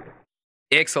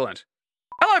 Excellent.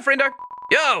 Hello, friendo.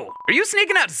 Yo, are you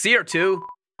sneaking out to see her too?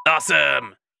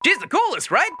 Awesome. She's the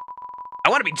coolest, right? I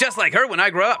want to be just like her when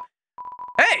I grow up.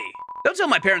 Hey, Don't tell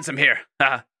my parents I'm here.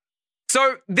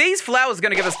 So these flowers are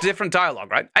going to give us different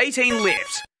dialogue, right? 18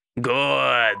 left.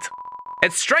 Good.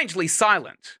 It's strangely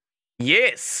silent.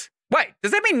 Yes. Wait,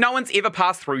 does that mean no one's ever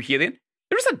passed through here then?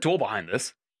 There is a door behind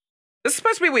this. This is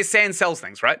supposed to be where Sand sells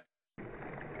things, right?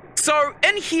 So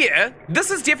in here,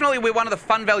 this is definitely where one of the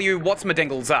fun value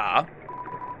what's-my-dingles are.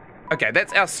 Okay,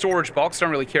 that's our storage box. Don't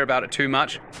really care about it too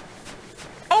much.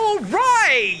 All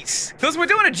right! Because we're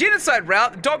doing a genocide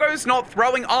route, Doggo's not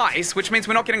throwing ice, which means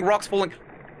we're not getting rocks falling.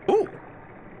 Ooh.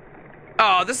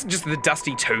 Oh, this is just the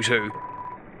dusty tutu.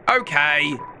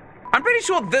 Okay. I'm pretty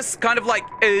sure this kind of like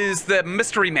is the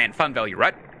Mystery Man fun value,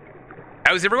 right?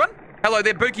 How's everyone? Hello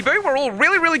there, Bookie Boo. We're all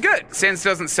really, really good. Sans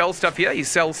doesn't sell stuff here. He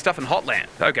sells stuff in Hotland.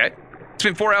 Okay.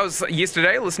 Spent 4 hours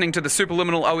yesterday listening to the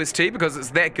Superliminal OST because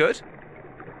it's that good.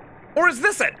 Or is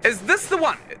this it? Is this the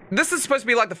one? This is supposed to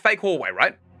be like the fake hallway,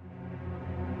 right?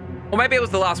 Or maybe it was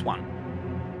the last one.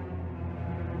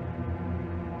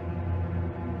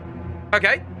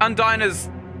 Okay, Undyne is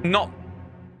not...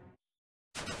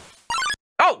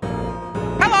 Oh!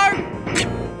 Hello!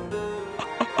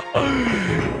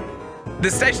 The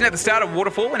station at the start of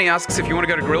Waterfall, and he asks if you want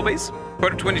to go to Grillby's.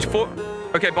 Quote 24.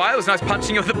 Okay, bye. It was nice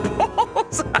punching you in the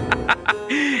balls.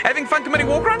 Having fun committing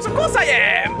war crimes? Of course I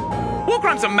am! War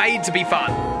crimes are made to be fun.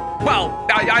 Well,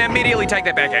 I immediately take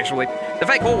that back, actually. The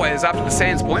fake hallway is after the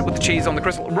Sands point with the cheese on the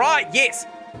crystal. Right, yes!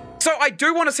 So I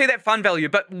do want to see that fun value,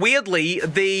 but weirdly,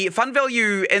 the fun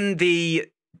value in the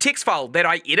text file that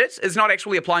I edit is not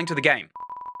actually applying to the game.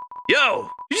 Yo,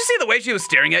 did you see the way she was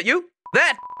staring at you?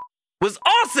 That was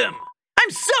awesome! I'm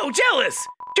so jealous!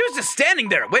 She was just standing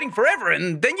there, waiting forever,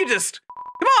 and then you just...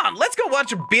 Come on, let's go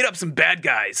watch her beat up some bad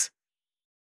guys.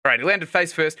 Alright, he landed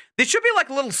face first. There should be like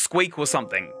a little squeak or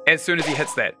something as soon as he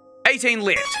hits that. 18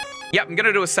 left. Yep, I'm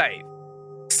gonna do a save.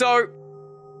 So,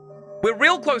 we're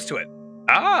real close to it.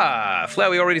 Ah,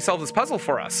 Flowey already solved this puzzle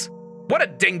for us. What a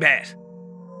dingbat.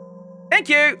 Thank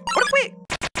you. What if we...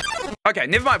 Okay,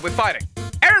 never mind, we're fighting.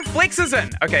 Aaron flexes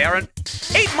in. Okay, Aaron,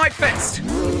 eat my fist.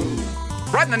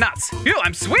 Right in the nuts. Ew,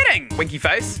 I'm sweating, winky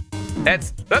face.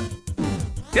 That's...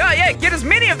 yeah, get as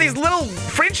many of these little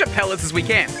friendship pellets as we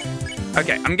can.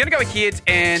 Okay, I'm gonna go ahead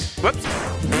and... Whoops.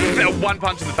 One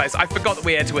punch in the face. I forgot that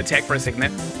we had to attack for a second there.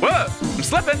 Whoa, I'm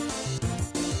slipping.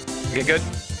 Okay, good.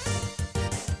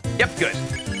 Yep, good.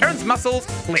 Aaron's muscles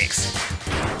flex.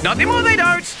 Not anymore, they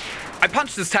don't. I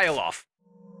punched his tail off.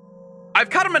 I've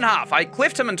cut him in half. I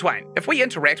cleft him in twain. If we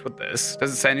interact with this,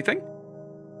 does it say anything?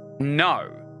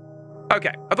 No.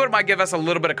 Okay, I thought it might give us a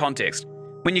little bit of context.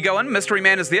 When you go in, Mystery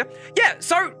Man is there. Yeah,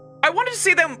 so I wanted to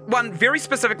see that one very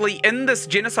specifically in this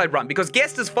Genocide run because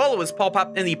Gaster's followers pop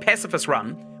up in the Pacifist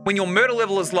run when your murder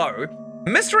level is low.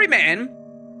 Mystery Man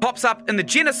pops up in the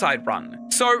Genocide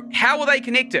run. So how are they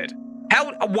connected?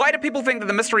 Why do people think that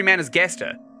the Mystery Man is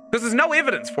Gaster? Because there's no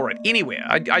evidence for it anywhere.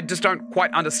 I just don't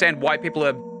quite understand why people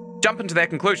are jumping to that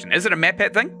conclusion. Is it a map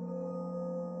hat thing?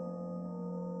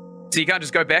 So you can't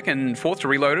just go back and forth to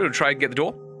reload it or try and get the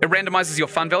door? It randomizes your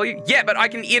fun value? Yeah, but I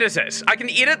can edit it. I can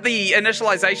edit the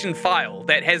initialization file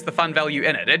that has the fun value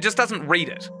in it. It just doesn't read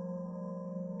it.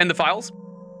 In the files?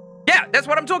 Yeah, that's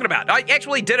what I'm talking about. I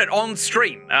actually did it on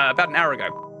stream about an hour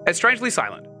ago. It's strangely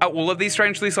silent. Are all of these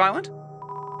strangely silent?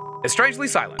 It's strangely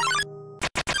silent.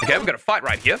 Okay, we've got a fight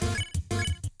right here.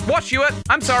 Watch, Hewitt.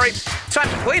 I'm sorry. It's time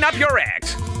to clean up your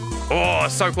act. Oh,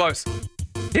 so close.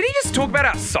 Did he just talk about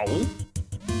our soul?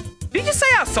 Did he just say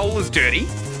our soul is dirty?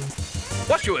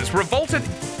 Watch, Hewitt. It's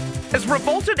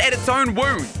revolted at its own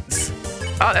wounds.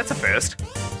 Oh, that's a first.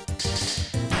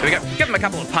 There we go. Give him a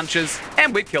couple of punches,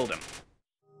 and we've killed him.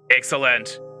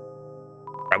 Excellent.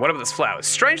 Right, what about this flower? It's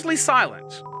strangely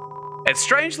silent. It's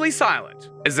strangely silent.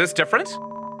 Is this different?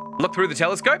 Look through the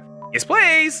telescope? Yes,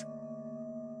 please.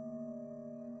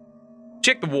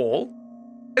 Check the wall.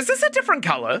 Is this a different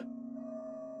color?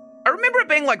 I remember it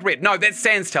being like red. No, that's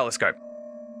Sand's telescope.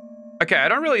 Okay, I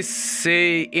don't really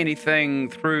see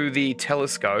anything through the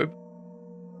telescope.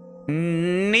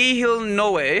 Nihil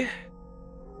noe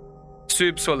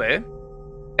sub sole,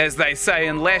 as they say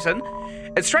in Latin.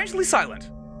 It's strangely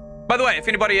silent. By the way, if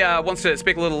anybody wants to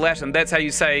speak a little Latin, that's how you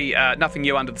say nothing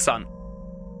new under the sun.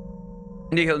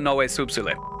 Nihil noe sub sole.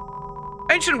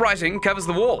 Ancient writing covers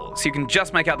the wall, so you can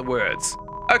just make out the words.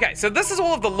 Okay, so this is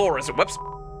all of the lore, is it? Whoops.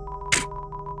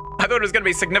 I thought it was going to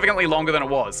be significantly longer than it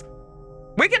was.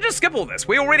 We can just skip all this.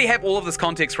 We already have all of this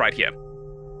context right here.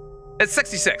 It's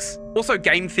 66. Also,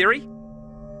 game theory.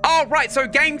 Oh, right, so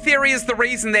game theory is the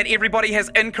reason that everybody has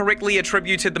incorrectly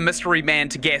attributed the Mystery Man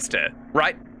to Gaster,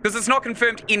 right? Because it's not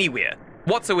confirmed anywhere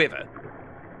whatsoever.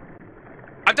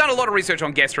 I've done a lot of research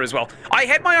on Gaster as well. I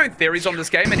had my own theories on this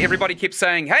game, and everybody kept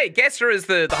saying, hey, Gaster is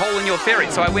the hole in your theory.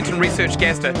 So I went and researched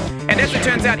Gaster. And as it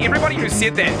turns out, everybody who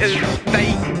said that, they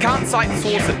can't cite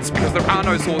sources because there are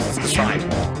no sources to cite.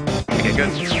 Okay, good.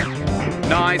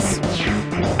 Nice.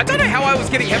 I don't know how I was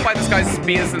getting hit by this guy's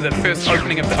spears in the first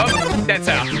opening of the... Oh, that's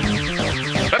out.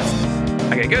 Oops.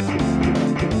 Okay, good.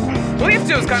 All you have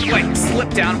to do is kind of like slip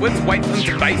downwards, wait for them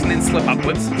to bait, and then slip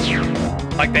upwards.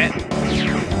 Like that.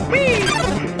 Whee!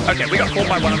 Okay, we got caught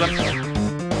by one of them.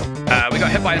 We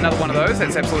got hit by another one of those.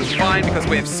 That's absolutely fine because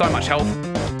we have so much health.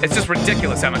 It's just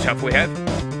ridiculous how much health we have.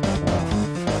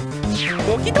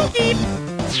 Walkie talkie!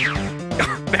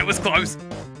 That was close.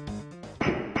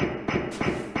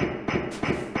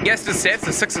 Gaster's stats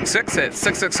are 666 at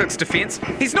 666 defense.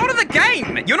 He's not in the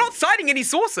game! You're not citing any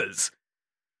sources!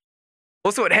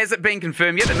 Also, it hasn't been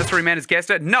confirmed yet that Mystery Man is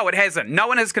Gaster. No, it hasn't. No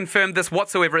one has confirmed this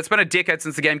whatsoever. It's been a decade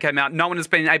since the game came out. No one has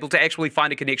been able to actually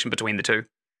find a connection between the two.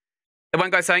 The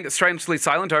one guy saying it's strangely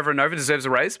silent over and over deserves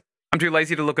a raise. I'm too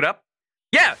lazy to look it up.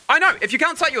 Yeah, I know. If you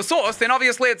can't cite your source, then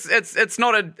obviously it's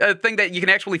not a thing that you can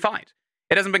actually find.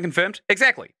 It hasn't been confirmed.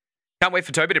 Exactly. Can't wait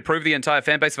for Toby to prove the entire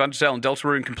fanbase of Undertale and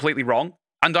Deltarune completely wrong.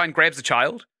 Undyne grabs a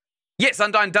child. Yes,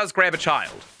 Undyne does grab a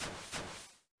child.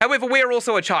 However, we're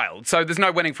also a child, so there's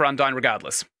no winning for Undyne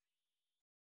regardless.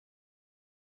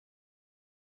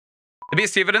 The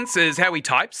best evidence is how he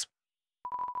types.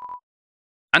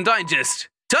 Undyne just,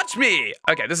 touch me!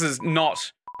 Okay, this is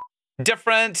not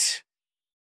different.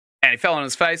 And he fell on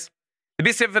his face. The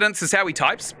best evidence is how he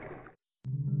types.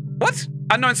 What?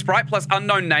 Unknown sprite plus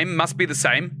unknown name must be the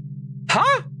same.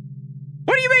 Huh?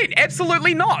 What do you mean?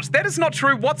 Absolutely not. That is not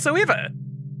true whatsoever.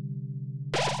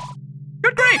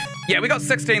 Good grief. Yeah, we got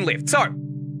 16 left. So,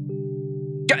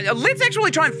 let's actually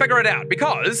try and figure it out.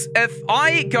 Because if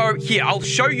I go here, I'll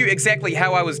show you exactly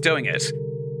how I was doing it.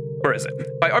 Where is it? If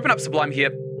I open up Sublime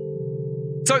here.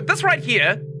 So this right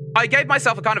here, I gave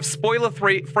myself a kind of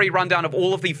spoiler-free rundown of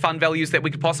all of the fun values that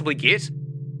we could possibly get.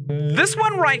 This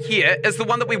one right here is the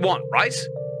one that we want, right?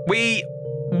 We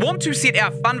want to set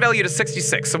our fun value to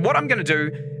 66. So what I'm going to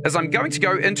do is I'm going to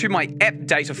go into my app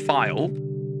data file,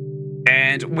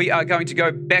 and we are going to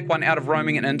go back one out of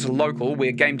roaming and into local,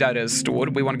 where game data is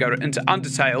stored. We want to go into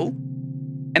Undertale,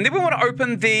 and then we want to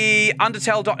open the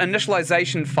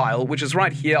Undertale.initialization file, which is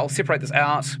right here. I'll separate this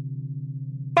out.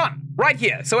 Fun, right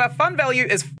here. So our fun value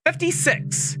is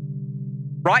 56,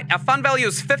 right? Our fun value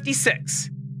is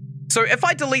 56. So if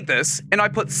I delete this and I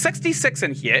put 66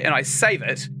 in here and I save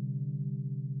it,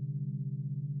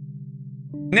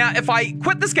 now if I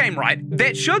quit this game, right,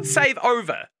 that should save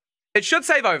over. It should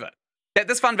save over that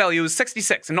this fun value is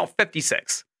 66 and not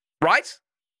 56, right?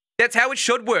 That's how it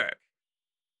should work.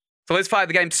 So let's fire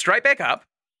the game straight back up.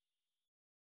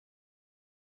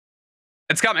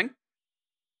 It's coming.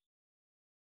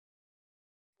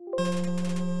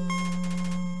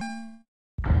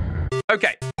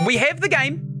 Okay, we have the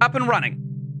game up and running.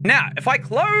 Now, if I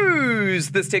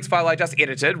close this text file I just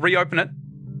edited, reopen it,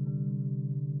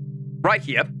 right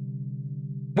here,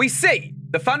 we see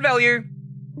the fun value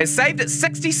is saved at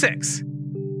 66.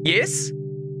 Yes?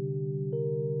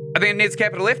 I think it needs a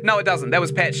capital F. No, it doesn't. That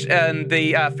was patched in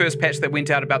the first patch that went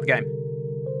out about the game.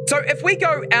 So if we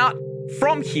go out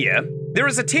from here, there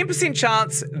is a 10%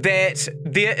 chance that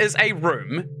there is a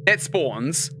room that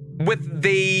spawns with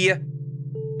the,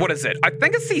 what is it? I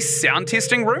think it's the sound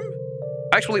testing room.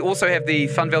 I actually also have the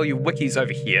fun value wikis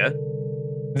over here.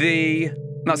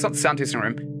 No, it's not the sound testing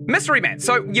room. Mystery Man.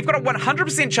 So you've got a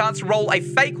 100% chance to roll a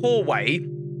fake hallway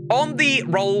on the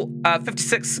roll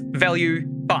 56 value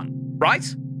fun, right?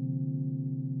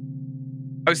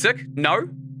 Oh, sick? No?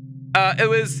 It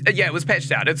was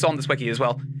patched out. It's on this wiki as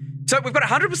well. So we've got a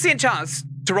 100% chance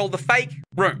to roll the fake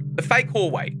room, the fake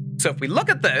hallway. So if we look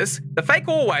at this, the fake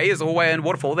hallway is a hallway in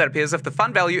Waterfall that appears if the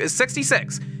fun value is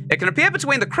 66. It can appear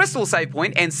between the Crystal Save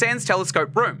Point and Sans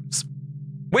Telescope rooms,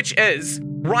 which is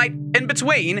right in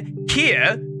between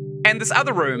here and this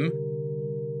other room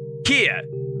here.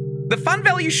 The fun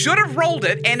value should have rolled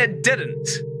it, and it didn't.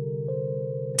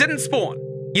 Didn't spawn.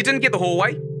 You didn't get the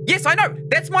hallway? Yes, I know.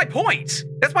 That's my point.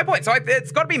 That's my point. So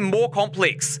it's got to be more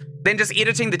complex than just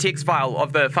editing the text file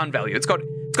of the fun value. It's got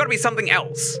to be something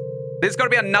else. There's got to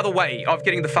be another way of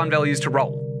getting the fun values to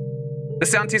roll. The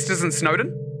sound test is in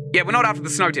Snowden? Yeah, we're not after the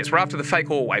snow test. We're after the fake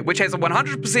hallway, which has a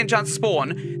 100% chance to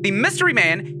spawn. The Mystery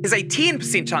Man has a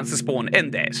 10% chance to spawn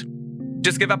in that.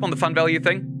 Just give up on the fun value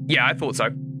thing? Yeah, I thought so.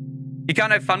 You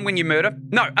can't have fun when you murder?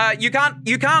 No, you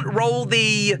can't roll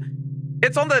the...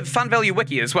 It's on the fun value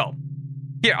wiki as well.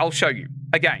 Here, I'll show you.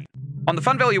 Again, on the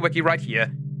fun value wiki right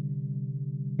here,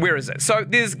 Where is it? So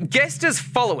there's guest as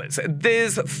followers.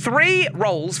 There's 3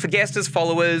 roles for guest as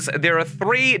followers. There are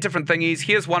 3 different thingies.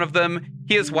 Here's one of them,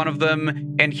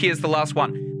 and here's the last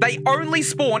one. They only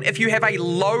spawn if you have a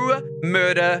low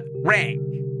murder rank.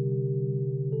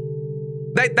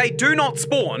 They do not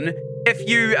spawn if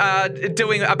you are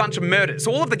doing a bunch of murders.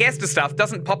 All of the guest stuff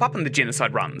doesn't pop up in the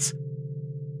genocide runs.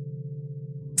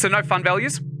 So no fun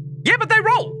values? Yeah, but they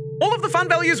roll. All of the fun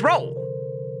values roll.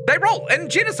 They roll in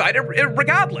genocide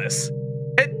regardless.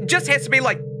 It just has to be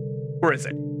like, where is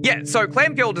it? Yeah, so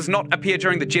Clam Girl does not appear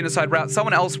during the genocide route.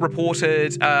 Someone else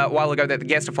reported a while ago that the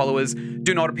guest followers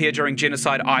do not appear during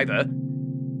genocide either.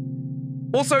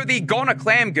 Also, the Goner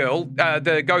Clam Girl,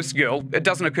 the ghost girl, it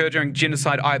doesn't occur during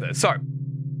genocide either. So,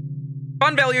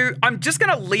 fun value, I'm just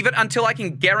gonna leave it until I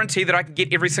can guarantee that I can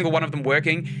get every single one of them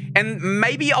working. And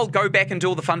maybe I'll go back and do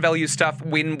all the fun value stuff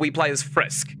when we play as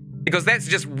Frisk, because that's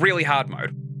just really hard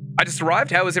mode. I just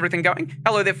arrived. How is everything going?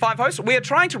 Hello there, 5 hosts. We are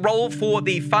trying to roll for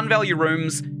the fun value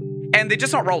rooms, and they're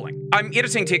just not rolling. I'm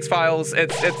editing text files.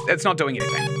 It's not doing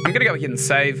anything. I'm gonna go ahead and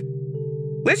save.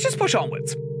 Let's just push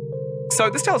onwards. So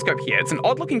this telescope here, it's an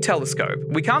odd-looking telescope.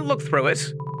 We can't look through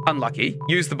it. Unlucky.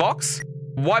 Use the box.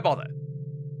 Why bother?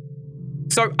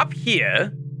 So up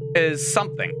here is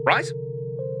something, right?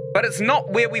 But it's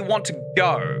not where we want to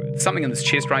go. There's something in this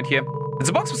chest right here. There's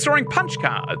a box for storing punch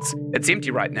cards. It's empty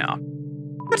right now.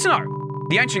 Good to know.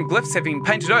 The ancient glyphs have been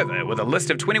painted over with a list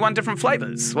of 21 different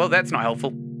flavors. Well, that's not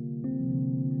helpful.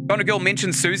 Goner Girl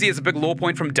mentions Susie as a big lore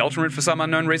point from Deltarune for some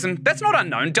unknown reason. That's not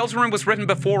unknown. Deltarune was written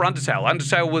before Undertale.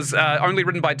 Undertale was only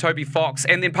written by Toby Fox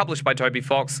and then published by Toby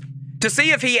Fox to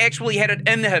see if he actually had it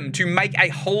in him to make a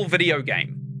whole video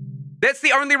game. That's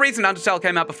the only reason Undertale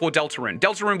came out before Deltarune.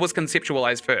 Deltarune was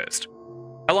conceptualized first.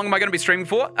 How long am I going to be streaming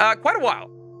for? Quite a while.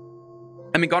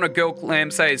 I mean, Goner Girl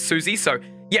Clam says Susie, so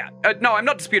yeah. No, I'm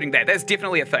not disputing that. That's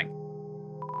definitely a thing.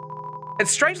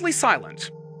 It's strangely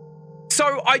silent.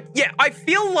 So, I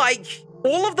feel like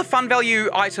all of the fun value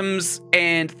items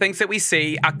and things that we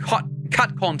see are cut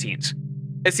content,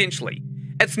 essentially.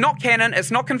 It's not canon,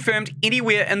 it's not confirmed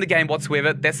anywhere in the game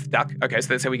whatsoever. That's stuck. Okay, so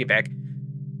that's how we get back.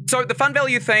 So the fun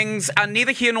value things are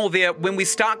neither here nor there when we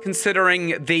start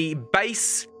considering the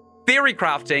base theory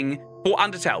crafting for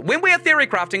Undertale. When we are theory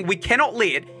crafting, we cannot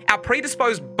let our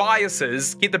predisposed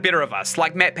biases get the better of us,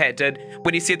 like MatPat did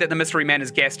when he said that the mystery man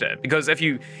is Gaster. Because if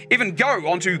you even go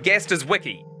onto Gaster's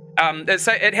wiki,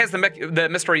 it has the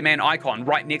mystery man icon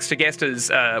right next to Gaster's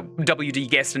WD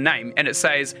Gaster name, and it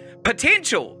says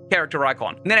potential character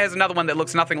icon. And then it has another one that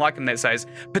looks nothing like him that says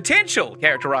potential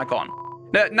character icon.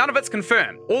 Now, none of it's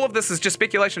confirmed. All of this is just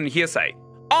speculation and hearsay.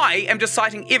 I am just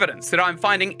citing evidence that I'm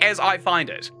finding as I find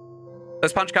it.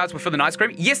 Those punch cards were for the night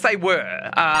scream? Yes, they were.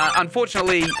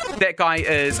 Unfortunately, that guy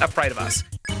is afraid of us.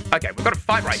 Okay, we've got a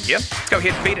fight right here. Let's go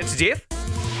ahead and beat it to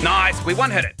death. Nice, we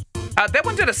one-hit it. That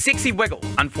one did a sexy wiggle,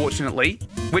 unfortunately,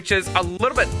 which is a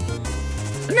little bit...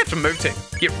 I didn't have to move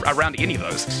to get around any of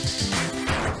those.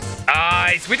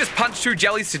 Nice, we just punched 2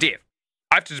 jellies to death.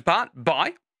 I have to depart.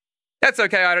 Bye. That's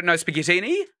okay, I don't know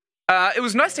Spaghettini. It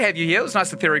was nice to have you here. It was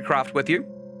nice to theory craft with you.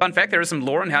 Fun fact, there is some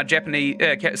lore on how Japanese,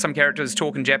 some characters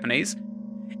talk in Japanese.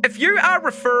 If you are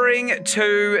referring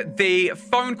to the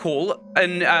phone call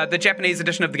in the Japanese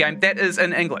edition of the game, that is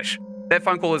in English. That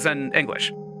phone call is in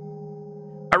English.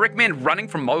 I recommend running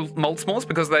from mold spores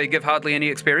because they give hardly any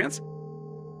experience.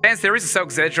 Fans' theories are so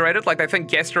exaggerated, like they think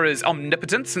Gaster is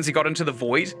omnipotent since he got into the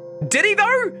void. Did he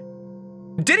though?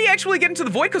 Did he actually get into the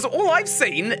void? Because all I've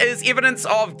seen is evidence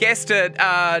of Gaster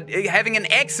having an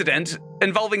accident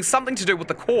involving something to do with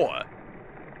the core,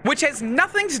 which has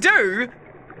nothing to do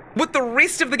with the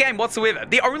rest of the game whatsoever.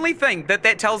 The only thing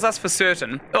that tells us for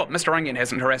certain, oh, Mr. Onion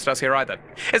hasn't harassed us here either,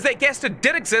 is that Gaster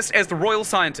did exist as the royal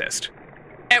scientist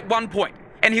at one point,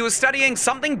 and he was studying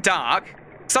something dark,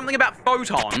 something about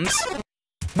photons,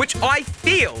 which I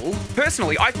feel,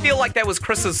 personally, I feel like that was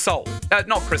Chris's soul.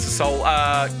 Not Chris's soul,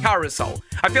 Chara's soul.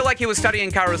 I feel like he was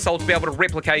studying Chara's soul to be able to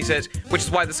replicate it, which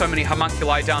is why there's so many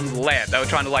homunculi down in the lab. They were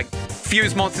trying to, like,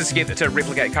 fuse monsters together to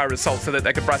replicate Chara's soul so that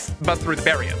they could bust through the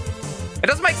barrier. It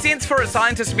doesn't make sense for a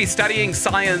scientist to be studying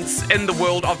science in the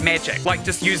world of magic. Like,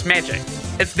 just use magic.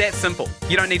 It's that simple.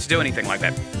 You don't need to do anything like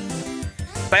that.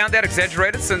 They aren't that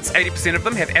exaggerated since 80% of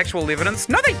them have actual evidence.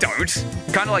 No, they don't.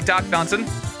 Kind of like Dark Fountain.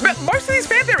 But most of these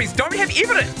fan theories don't have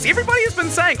evidence. Everybody has been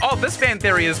saying, oh, this fan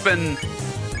theory has been...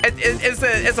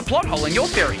 is a plot hole in your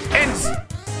theory. And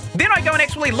then I go and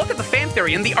actually look at the fan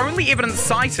theory, and the only evidence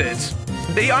cited,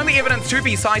 the only evidence to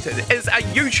be cited is a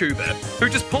YouTuber who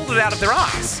just pulled it out of their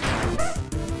ass.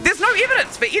 There's no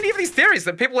evidence for any of these theories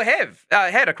that people have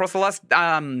had across the last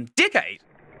decade.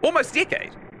 Almost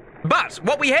decade. But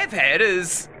what we have had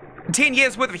is 10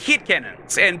 years worth of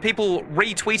headcanons and people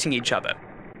retweeting each other.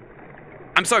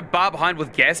 I'm so far behind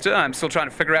with Gaster, I'm still trying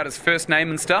to figure out his first name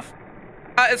and stuff.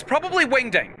 It's probably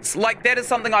Wingdings. Like, that is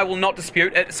something I will not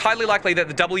dispute. It's highly likely that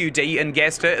the WD in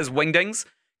Gaster is Wingdings,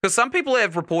 because some people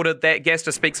have reported that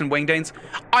Gaster speaks in Wingdings.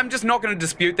 I'm just not going to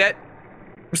dispute that,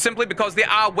 simply because there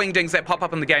are Wingdings that pop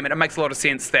up in the game, and it makes a lot of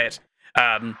sense that,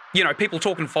 you know, people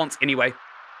talk in fonts anyway.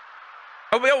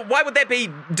 Why would that be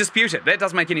disputed? That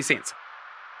doesn't make any sense.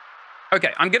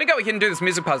 Okay, I'm going to go ahead and do this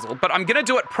music puzzle, but I'm going to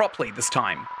do it properly this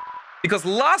time. Because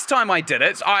last time I did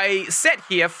it, I sat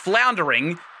here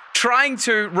floundering, trying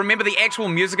to remember the actual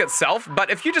music itself, but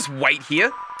if you just wait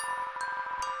here,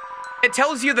 it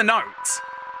tells you the notes.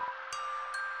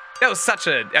 That was such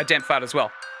a damn fart as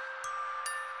well.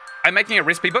 I'm making a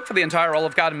recipe book for the entire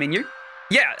Olive Garden menu.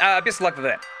 Yeah, best of luck with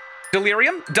that.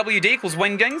 Delirium, WD equals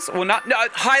Wingdings, or not? No,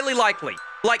 highly likely.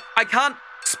 Like, I can't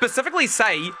specifically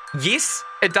say, yes,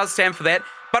 it does stand for that,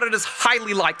 but it is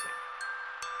highly likely.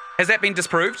 Has that been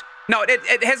disproved? No,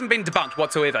 it hasn't been debunked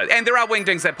whatsoever, and there are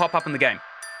Wingdings that pop up in the game.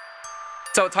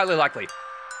 So it's highly likely.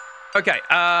 Okay,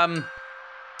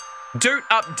 doot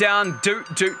up, down, doot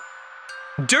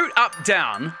up,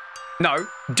 down. No,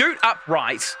 doot up,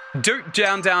 right. Doot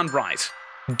down, down, right.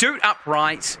 Doot up,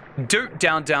 right. Doot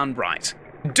down, down, right.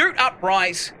 Doot up,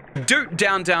 right. Doot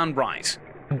down, down, right.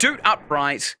 Doot up,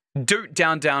 right. Doot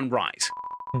down, down, right.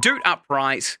 Doot up,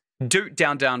 right. Doot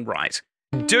down, down, right.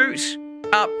 Doot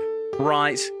up,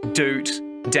 right.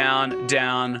 Doot down,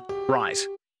 down, right.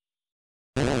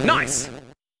 Nice.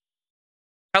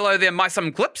 Hello there, my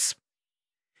some clips.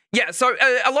 Yeah, so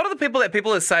a lot of the things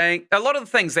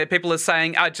that people are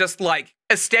saying are just like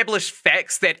established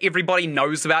facts that everybody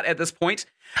knows about at this point.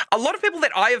 A lot of people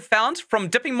that I have found from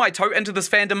dipping my toe into this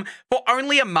fandom for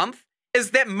only a month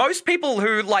is that most people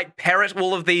who like parrot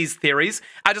all of these theories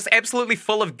are just absolutely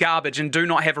full of garbage and do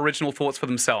not have original thoughts for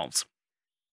themselves.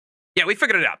 Yeah, we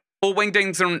figured it out. All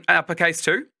Wingdings are in uppercase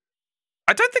too.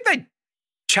 I don't think they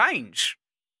change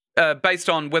based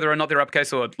on whether or not they're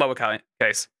uppercase or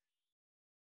lowercase.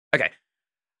 Okay.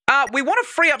 We want to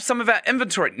free up some of our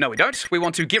inventory. No, we don't. We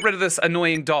want to get rid of this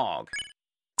annoying dog.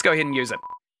 Let's go ahead and use it.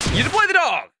 You deploy the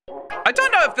dog. I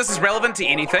don't know if this is relevant to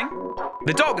anything.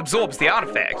 The dog absorbs the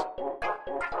artifact.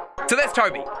 So that's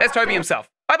Toby. That's Toby himself.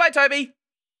 Bye-bye, Toby.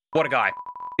 What a guy.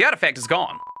 The artifact is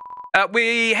gone.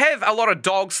 We have a lot of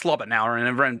dog slobber now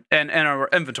in our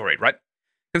inventory, right?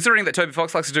 Considering that Toby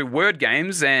Fox likes to do word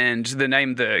games and the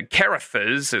name the CHARA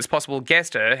Fizz, it's possible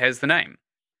Gaster has the name.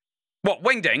 What,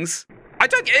 Wingdings?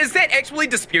 Is that actually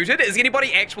disputed? Is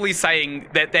anybody actually saying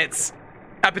that that's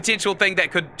a potential thing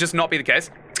that could just not be the case?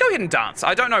 Let's go ahead and dance.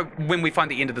 I don't know when we find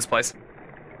the end of this place.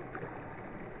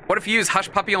 What if you use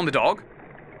Hush Puppy on the dog?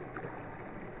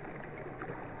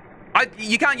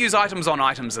 You can't use items on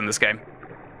items in this game.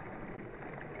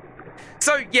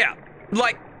 So, yeah,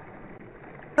 like,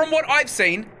 from what I've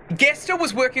seen, Gaster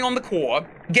was working on the core.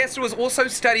 Gaster was also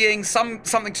studying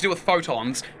something to do with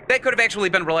photons. That could have actually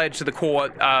been related to the core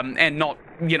and not,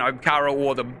 you know, CHARA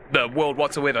or the world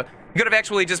whatsoever. You could have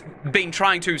actually just been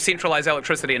trying to centralize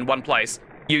electricity in one place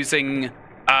using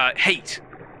heat,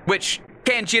 which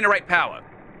can generate power.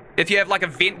 If you have like a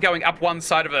vent going up one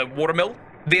side of a watermill,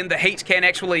 then the heat can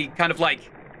actually kind of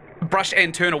like brush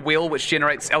and turn a wheel, which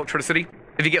generates electricity.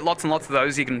 If you get lots and lots of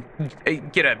those, you can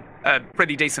get a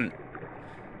pretty decent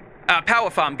power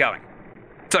farm going.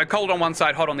 So cold on one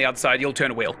side, hot on the other side, you'll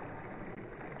turn a wheel.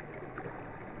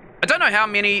 I don't know how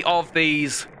many of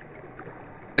these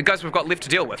guys we've got left to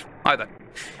deal with either.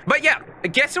 But yeah,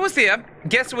 Gaster was there.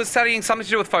 Gaster was studying something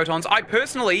to do with photons. I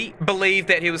personally believe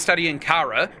that he was studying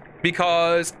CHARA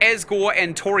because Asgore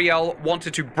and Toriel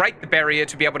wanted to break the barrier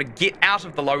to be able to get out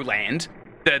of the lowland,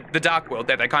 the dark world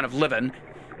that they kind of live in.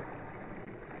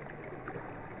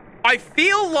 I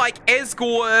feel like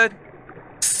Asgore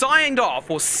signed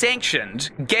off or sanctioned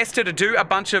Gaster to do a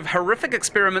bunch of horrific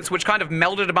experiments which kind of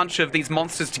melded a bunch of these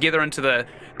monsters together into the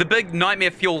big nightmare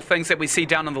fuel things that we see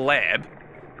down in the lab.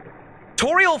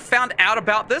 Toriel found out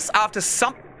about this after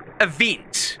some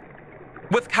event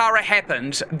with CHARA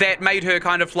happened that made her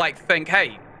kind of like think,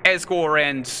 hey, Asgore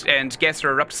and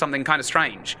Gaster are up to something kind of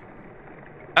strange.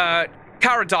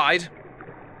 CHARA died.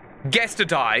 Gaster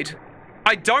died.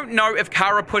 I don't know if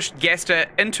CHARA pushed Gaster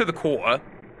into the core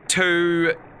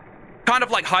to kind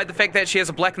of like hide the fact that she has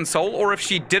a blackened soul, or if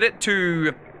she did it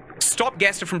to stop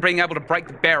Gaster from being able to break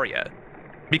the barrier,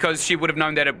 because she would have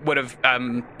known that it would have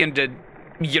ended,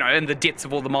 you know, in the depths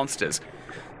of all the monsters.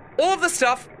 All of this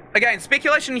stuff, again,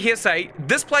 speculation and hearsay.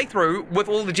 This playthrough with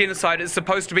all the genocide is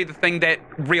supposed to be the thing that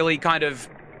really kind of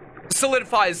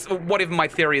solidifies whatever my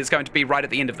theory is going to be right at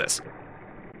the end of this.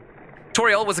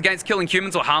 Toriel was against killing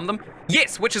humans or harm them?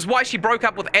 Yes, which is why she broke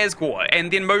up with Asgore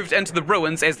and then moved into the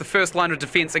ruins as the first line of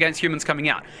defense against humans coming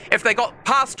out. If they got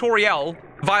past Toriel,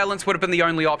 violence would have been the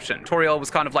only option. Toriel was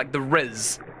kind of like the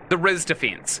Riz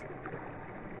defense.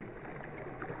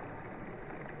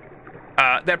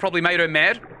 That probably made her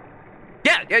mad.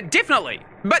 Yeah, definitely.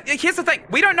 But here's the thing.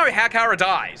 We don't know how CHARA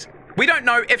died. We don't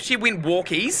know if she went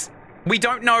walkies. We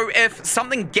don't know if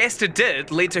something Gaster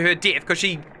did led to her death, because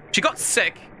she got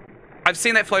sick. I've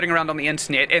seen that floating around on the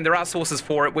internet, and there are sources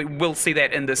for it. We will see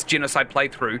that in this Genocide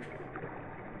playthrough.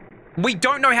 We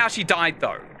don't know how she died,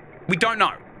 though. We don't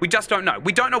know. We just don't know.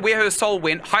 We don't know where her soul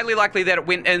went. Highly likely that it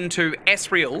went into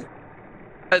Asriel.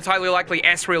 It's highly likely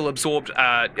Asriel absorbed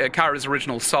CHARA's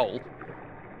original soul.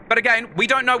 But again, we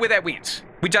don't know where that went.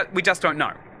 We just don't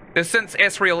know. Since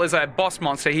Asriel is a boss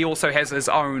monster, he also has his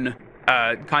own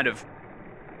kind of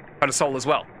soul as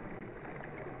well.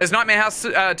 Is Nightmare House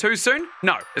 2 soon?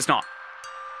 No, it's not.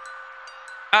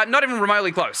 Not even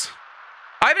remotely close.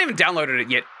 I haven't even downloaded it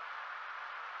yet.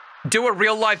 Do a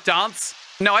real-life dance?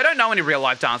 No, I don't know any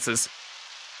real-life dances.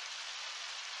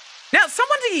 Now,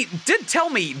 somebody did tell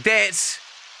me that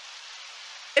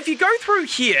if you go through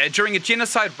here during a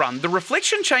Genocide run, the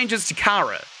reflection changes to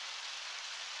CHARA.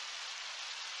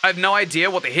 I have no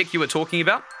idea what the heck you were talking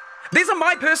about. These are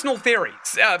my personal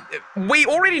theories. We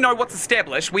already know what's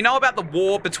established. We know about the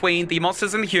war between the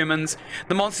monsters and the humans.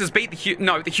 The monsters beat the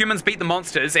humans beat the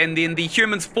monsters, and then the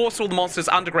humans forced all the monsters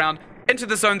underground into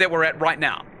the zone that we're at right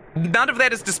now. None of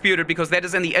that is disputed because that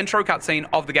is in the intro cutscene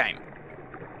of the game.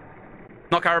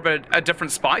 Not CHARA, but a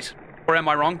different spite. Or am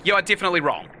I wrong? You are definitely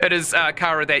wrong. It is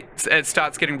CHARA that it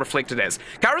starts getting reflected as.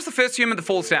 CHARA is the first human that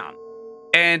falls down.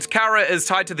 And CHARA is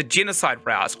tied to the Genocide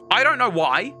route. I don't know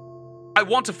why. I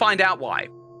want to find out why.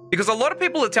 Because a lot of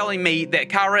people are telling me that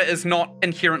CHARA is not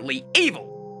inherently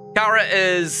evil. CHARA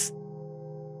is,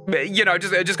 you know,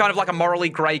 just kind of like a morally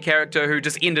grey character who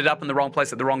just ended up in the wrong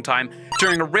place at the wrong time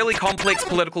during a really complex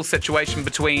political situation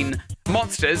between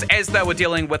monsters as they were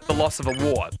dealing with the loss of a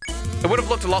war. It would have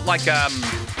looked a lot like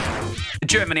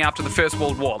Germany after the First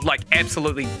World War. Like,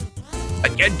 absolutely,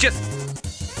 just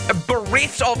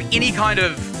bereft of any kind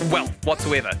of wealth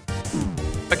whatsoever.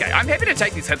 Okay, I'm happy to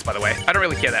take these hits, by the way. I don't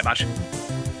really care that much.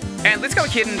 And let's go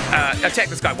ahead and attack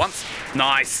this guy once.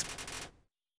 Nice.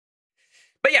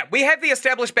 But yeah, we have the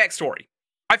established backstory.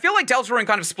 I feel like Deltarune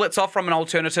kind of splits off from an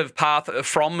alternative path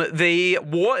from the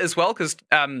war as well, because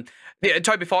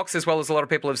Toby Fox, as well as a lot of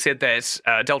people have said that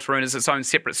Deltarune is its own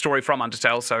separate story from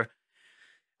Undertale, so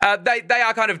they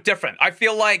are kind of different. I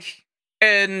feel like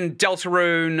in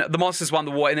Deltarune, the monsters won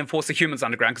the war and then forced the humans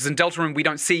underground, because in Deltarune, we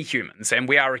don't see humans, and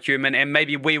we are a human, and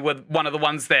maybe we were one of the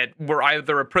ones that were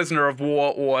either a prisoner of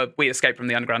war or we escaped from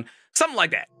the underground. Something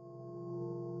like that.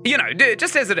 You know,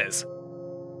 just as it is.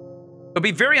 It'll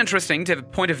be very interesting to have a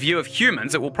point of view of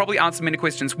humans. It will probably answer many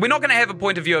questions. We're not going to have a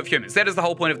point of view of humans. That is the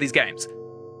whole point of these games.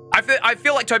 I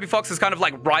feel like Toby Fox is kind of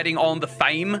like riding on the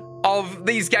fame of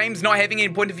these games not having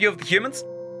any point of view of the humans.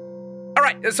 All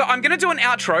right, so I'm going to do an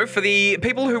outro for the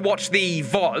people who watch the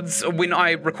VODs when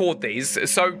I record these.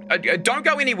 So don't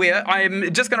go anywhere.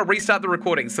 I'm just going to restart the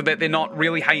recording so that they're not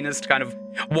really heinous to kind of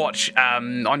watch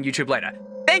on YouTube later.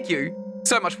 Thank you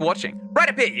so much for watching. Right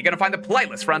up here, you're going to find the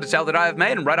playlist for Undertale that I have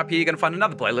made, and right up here, you're going to find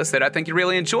another playlist that I think you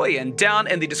really enjoy. And down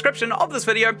in the description of this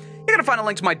video, you're going to find a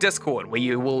link to my Discord, where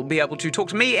you will be able to talk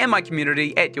to me and my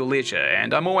community at your leisure,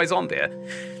 and I'm always on there.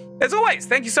 As always,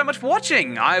 thank you so much for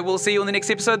watching. I will see you in the next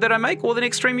episode that I make or the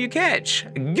next stream you catch.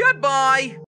 Goodbye!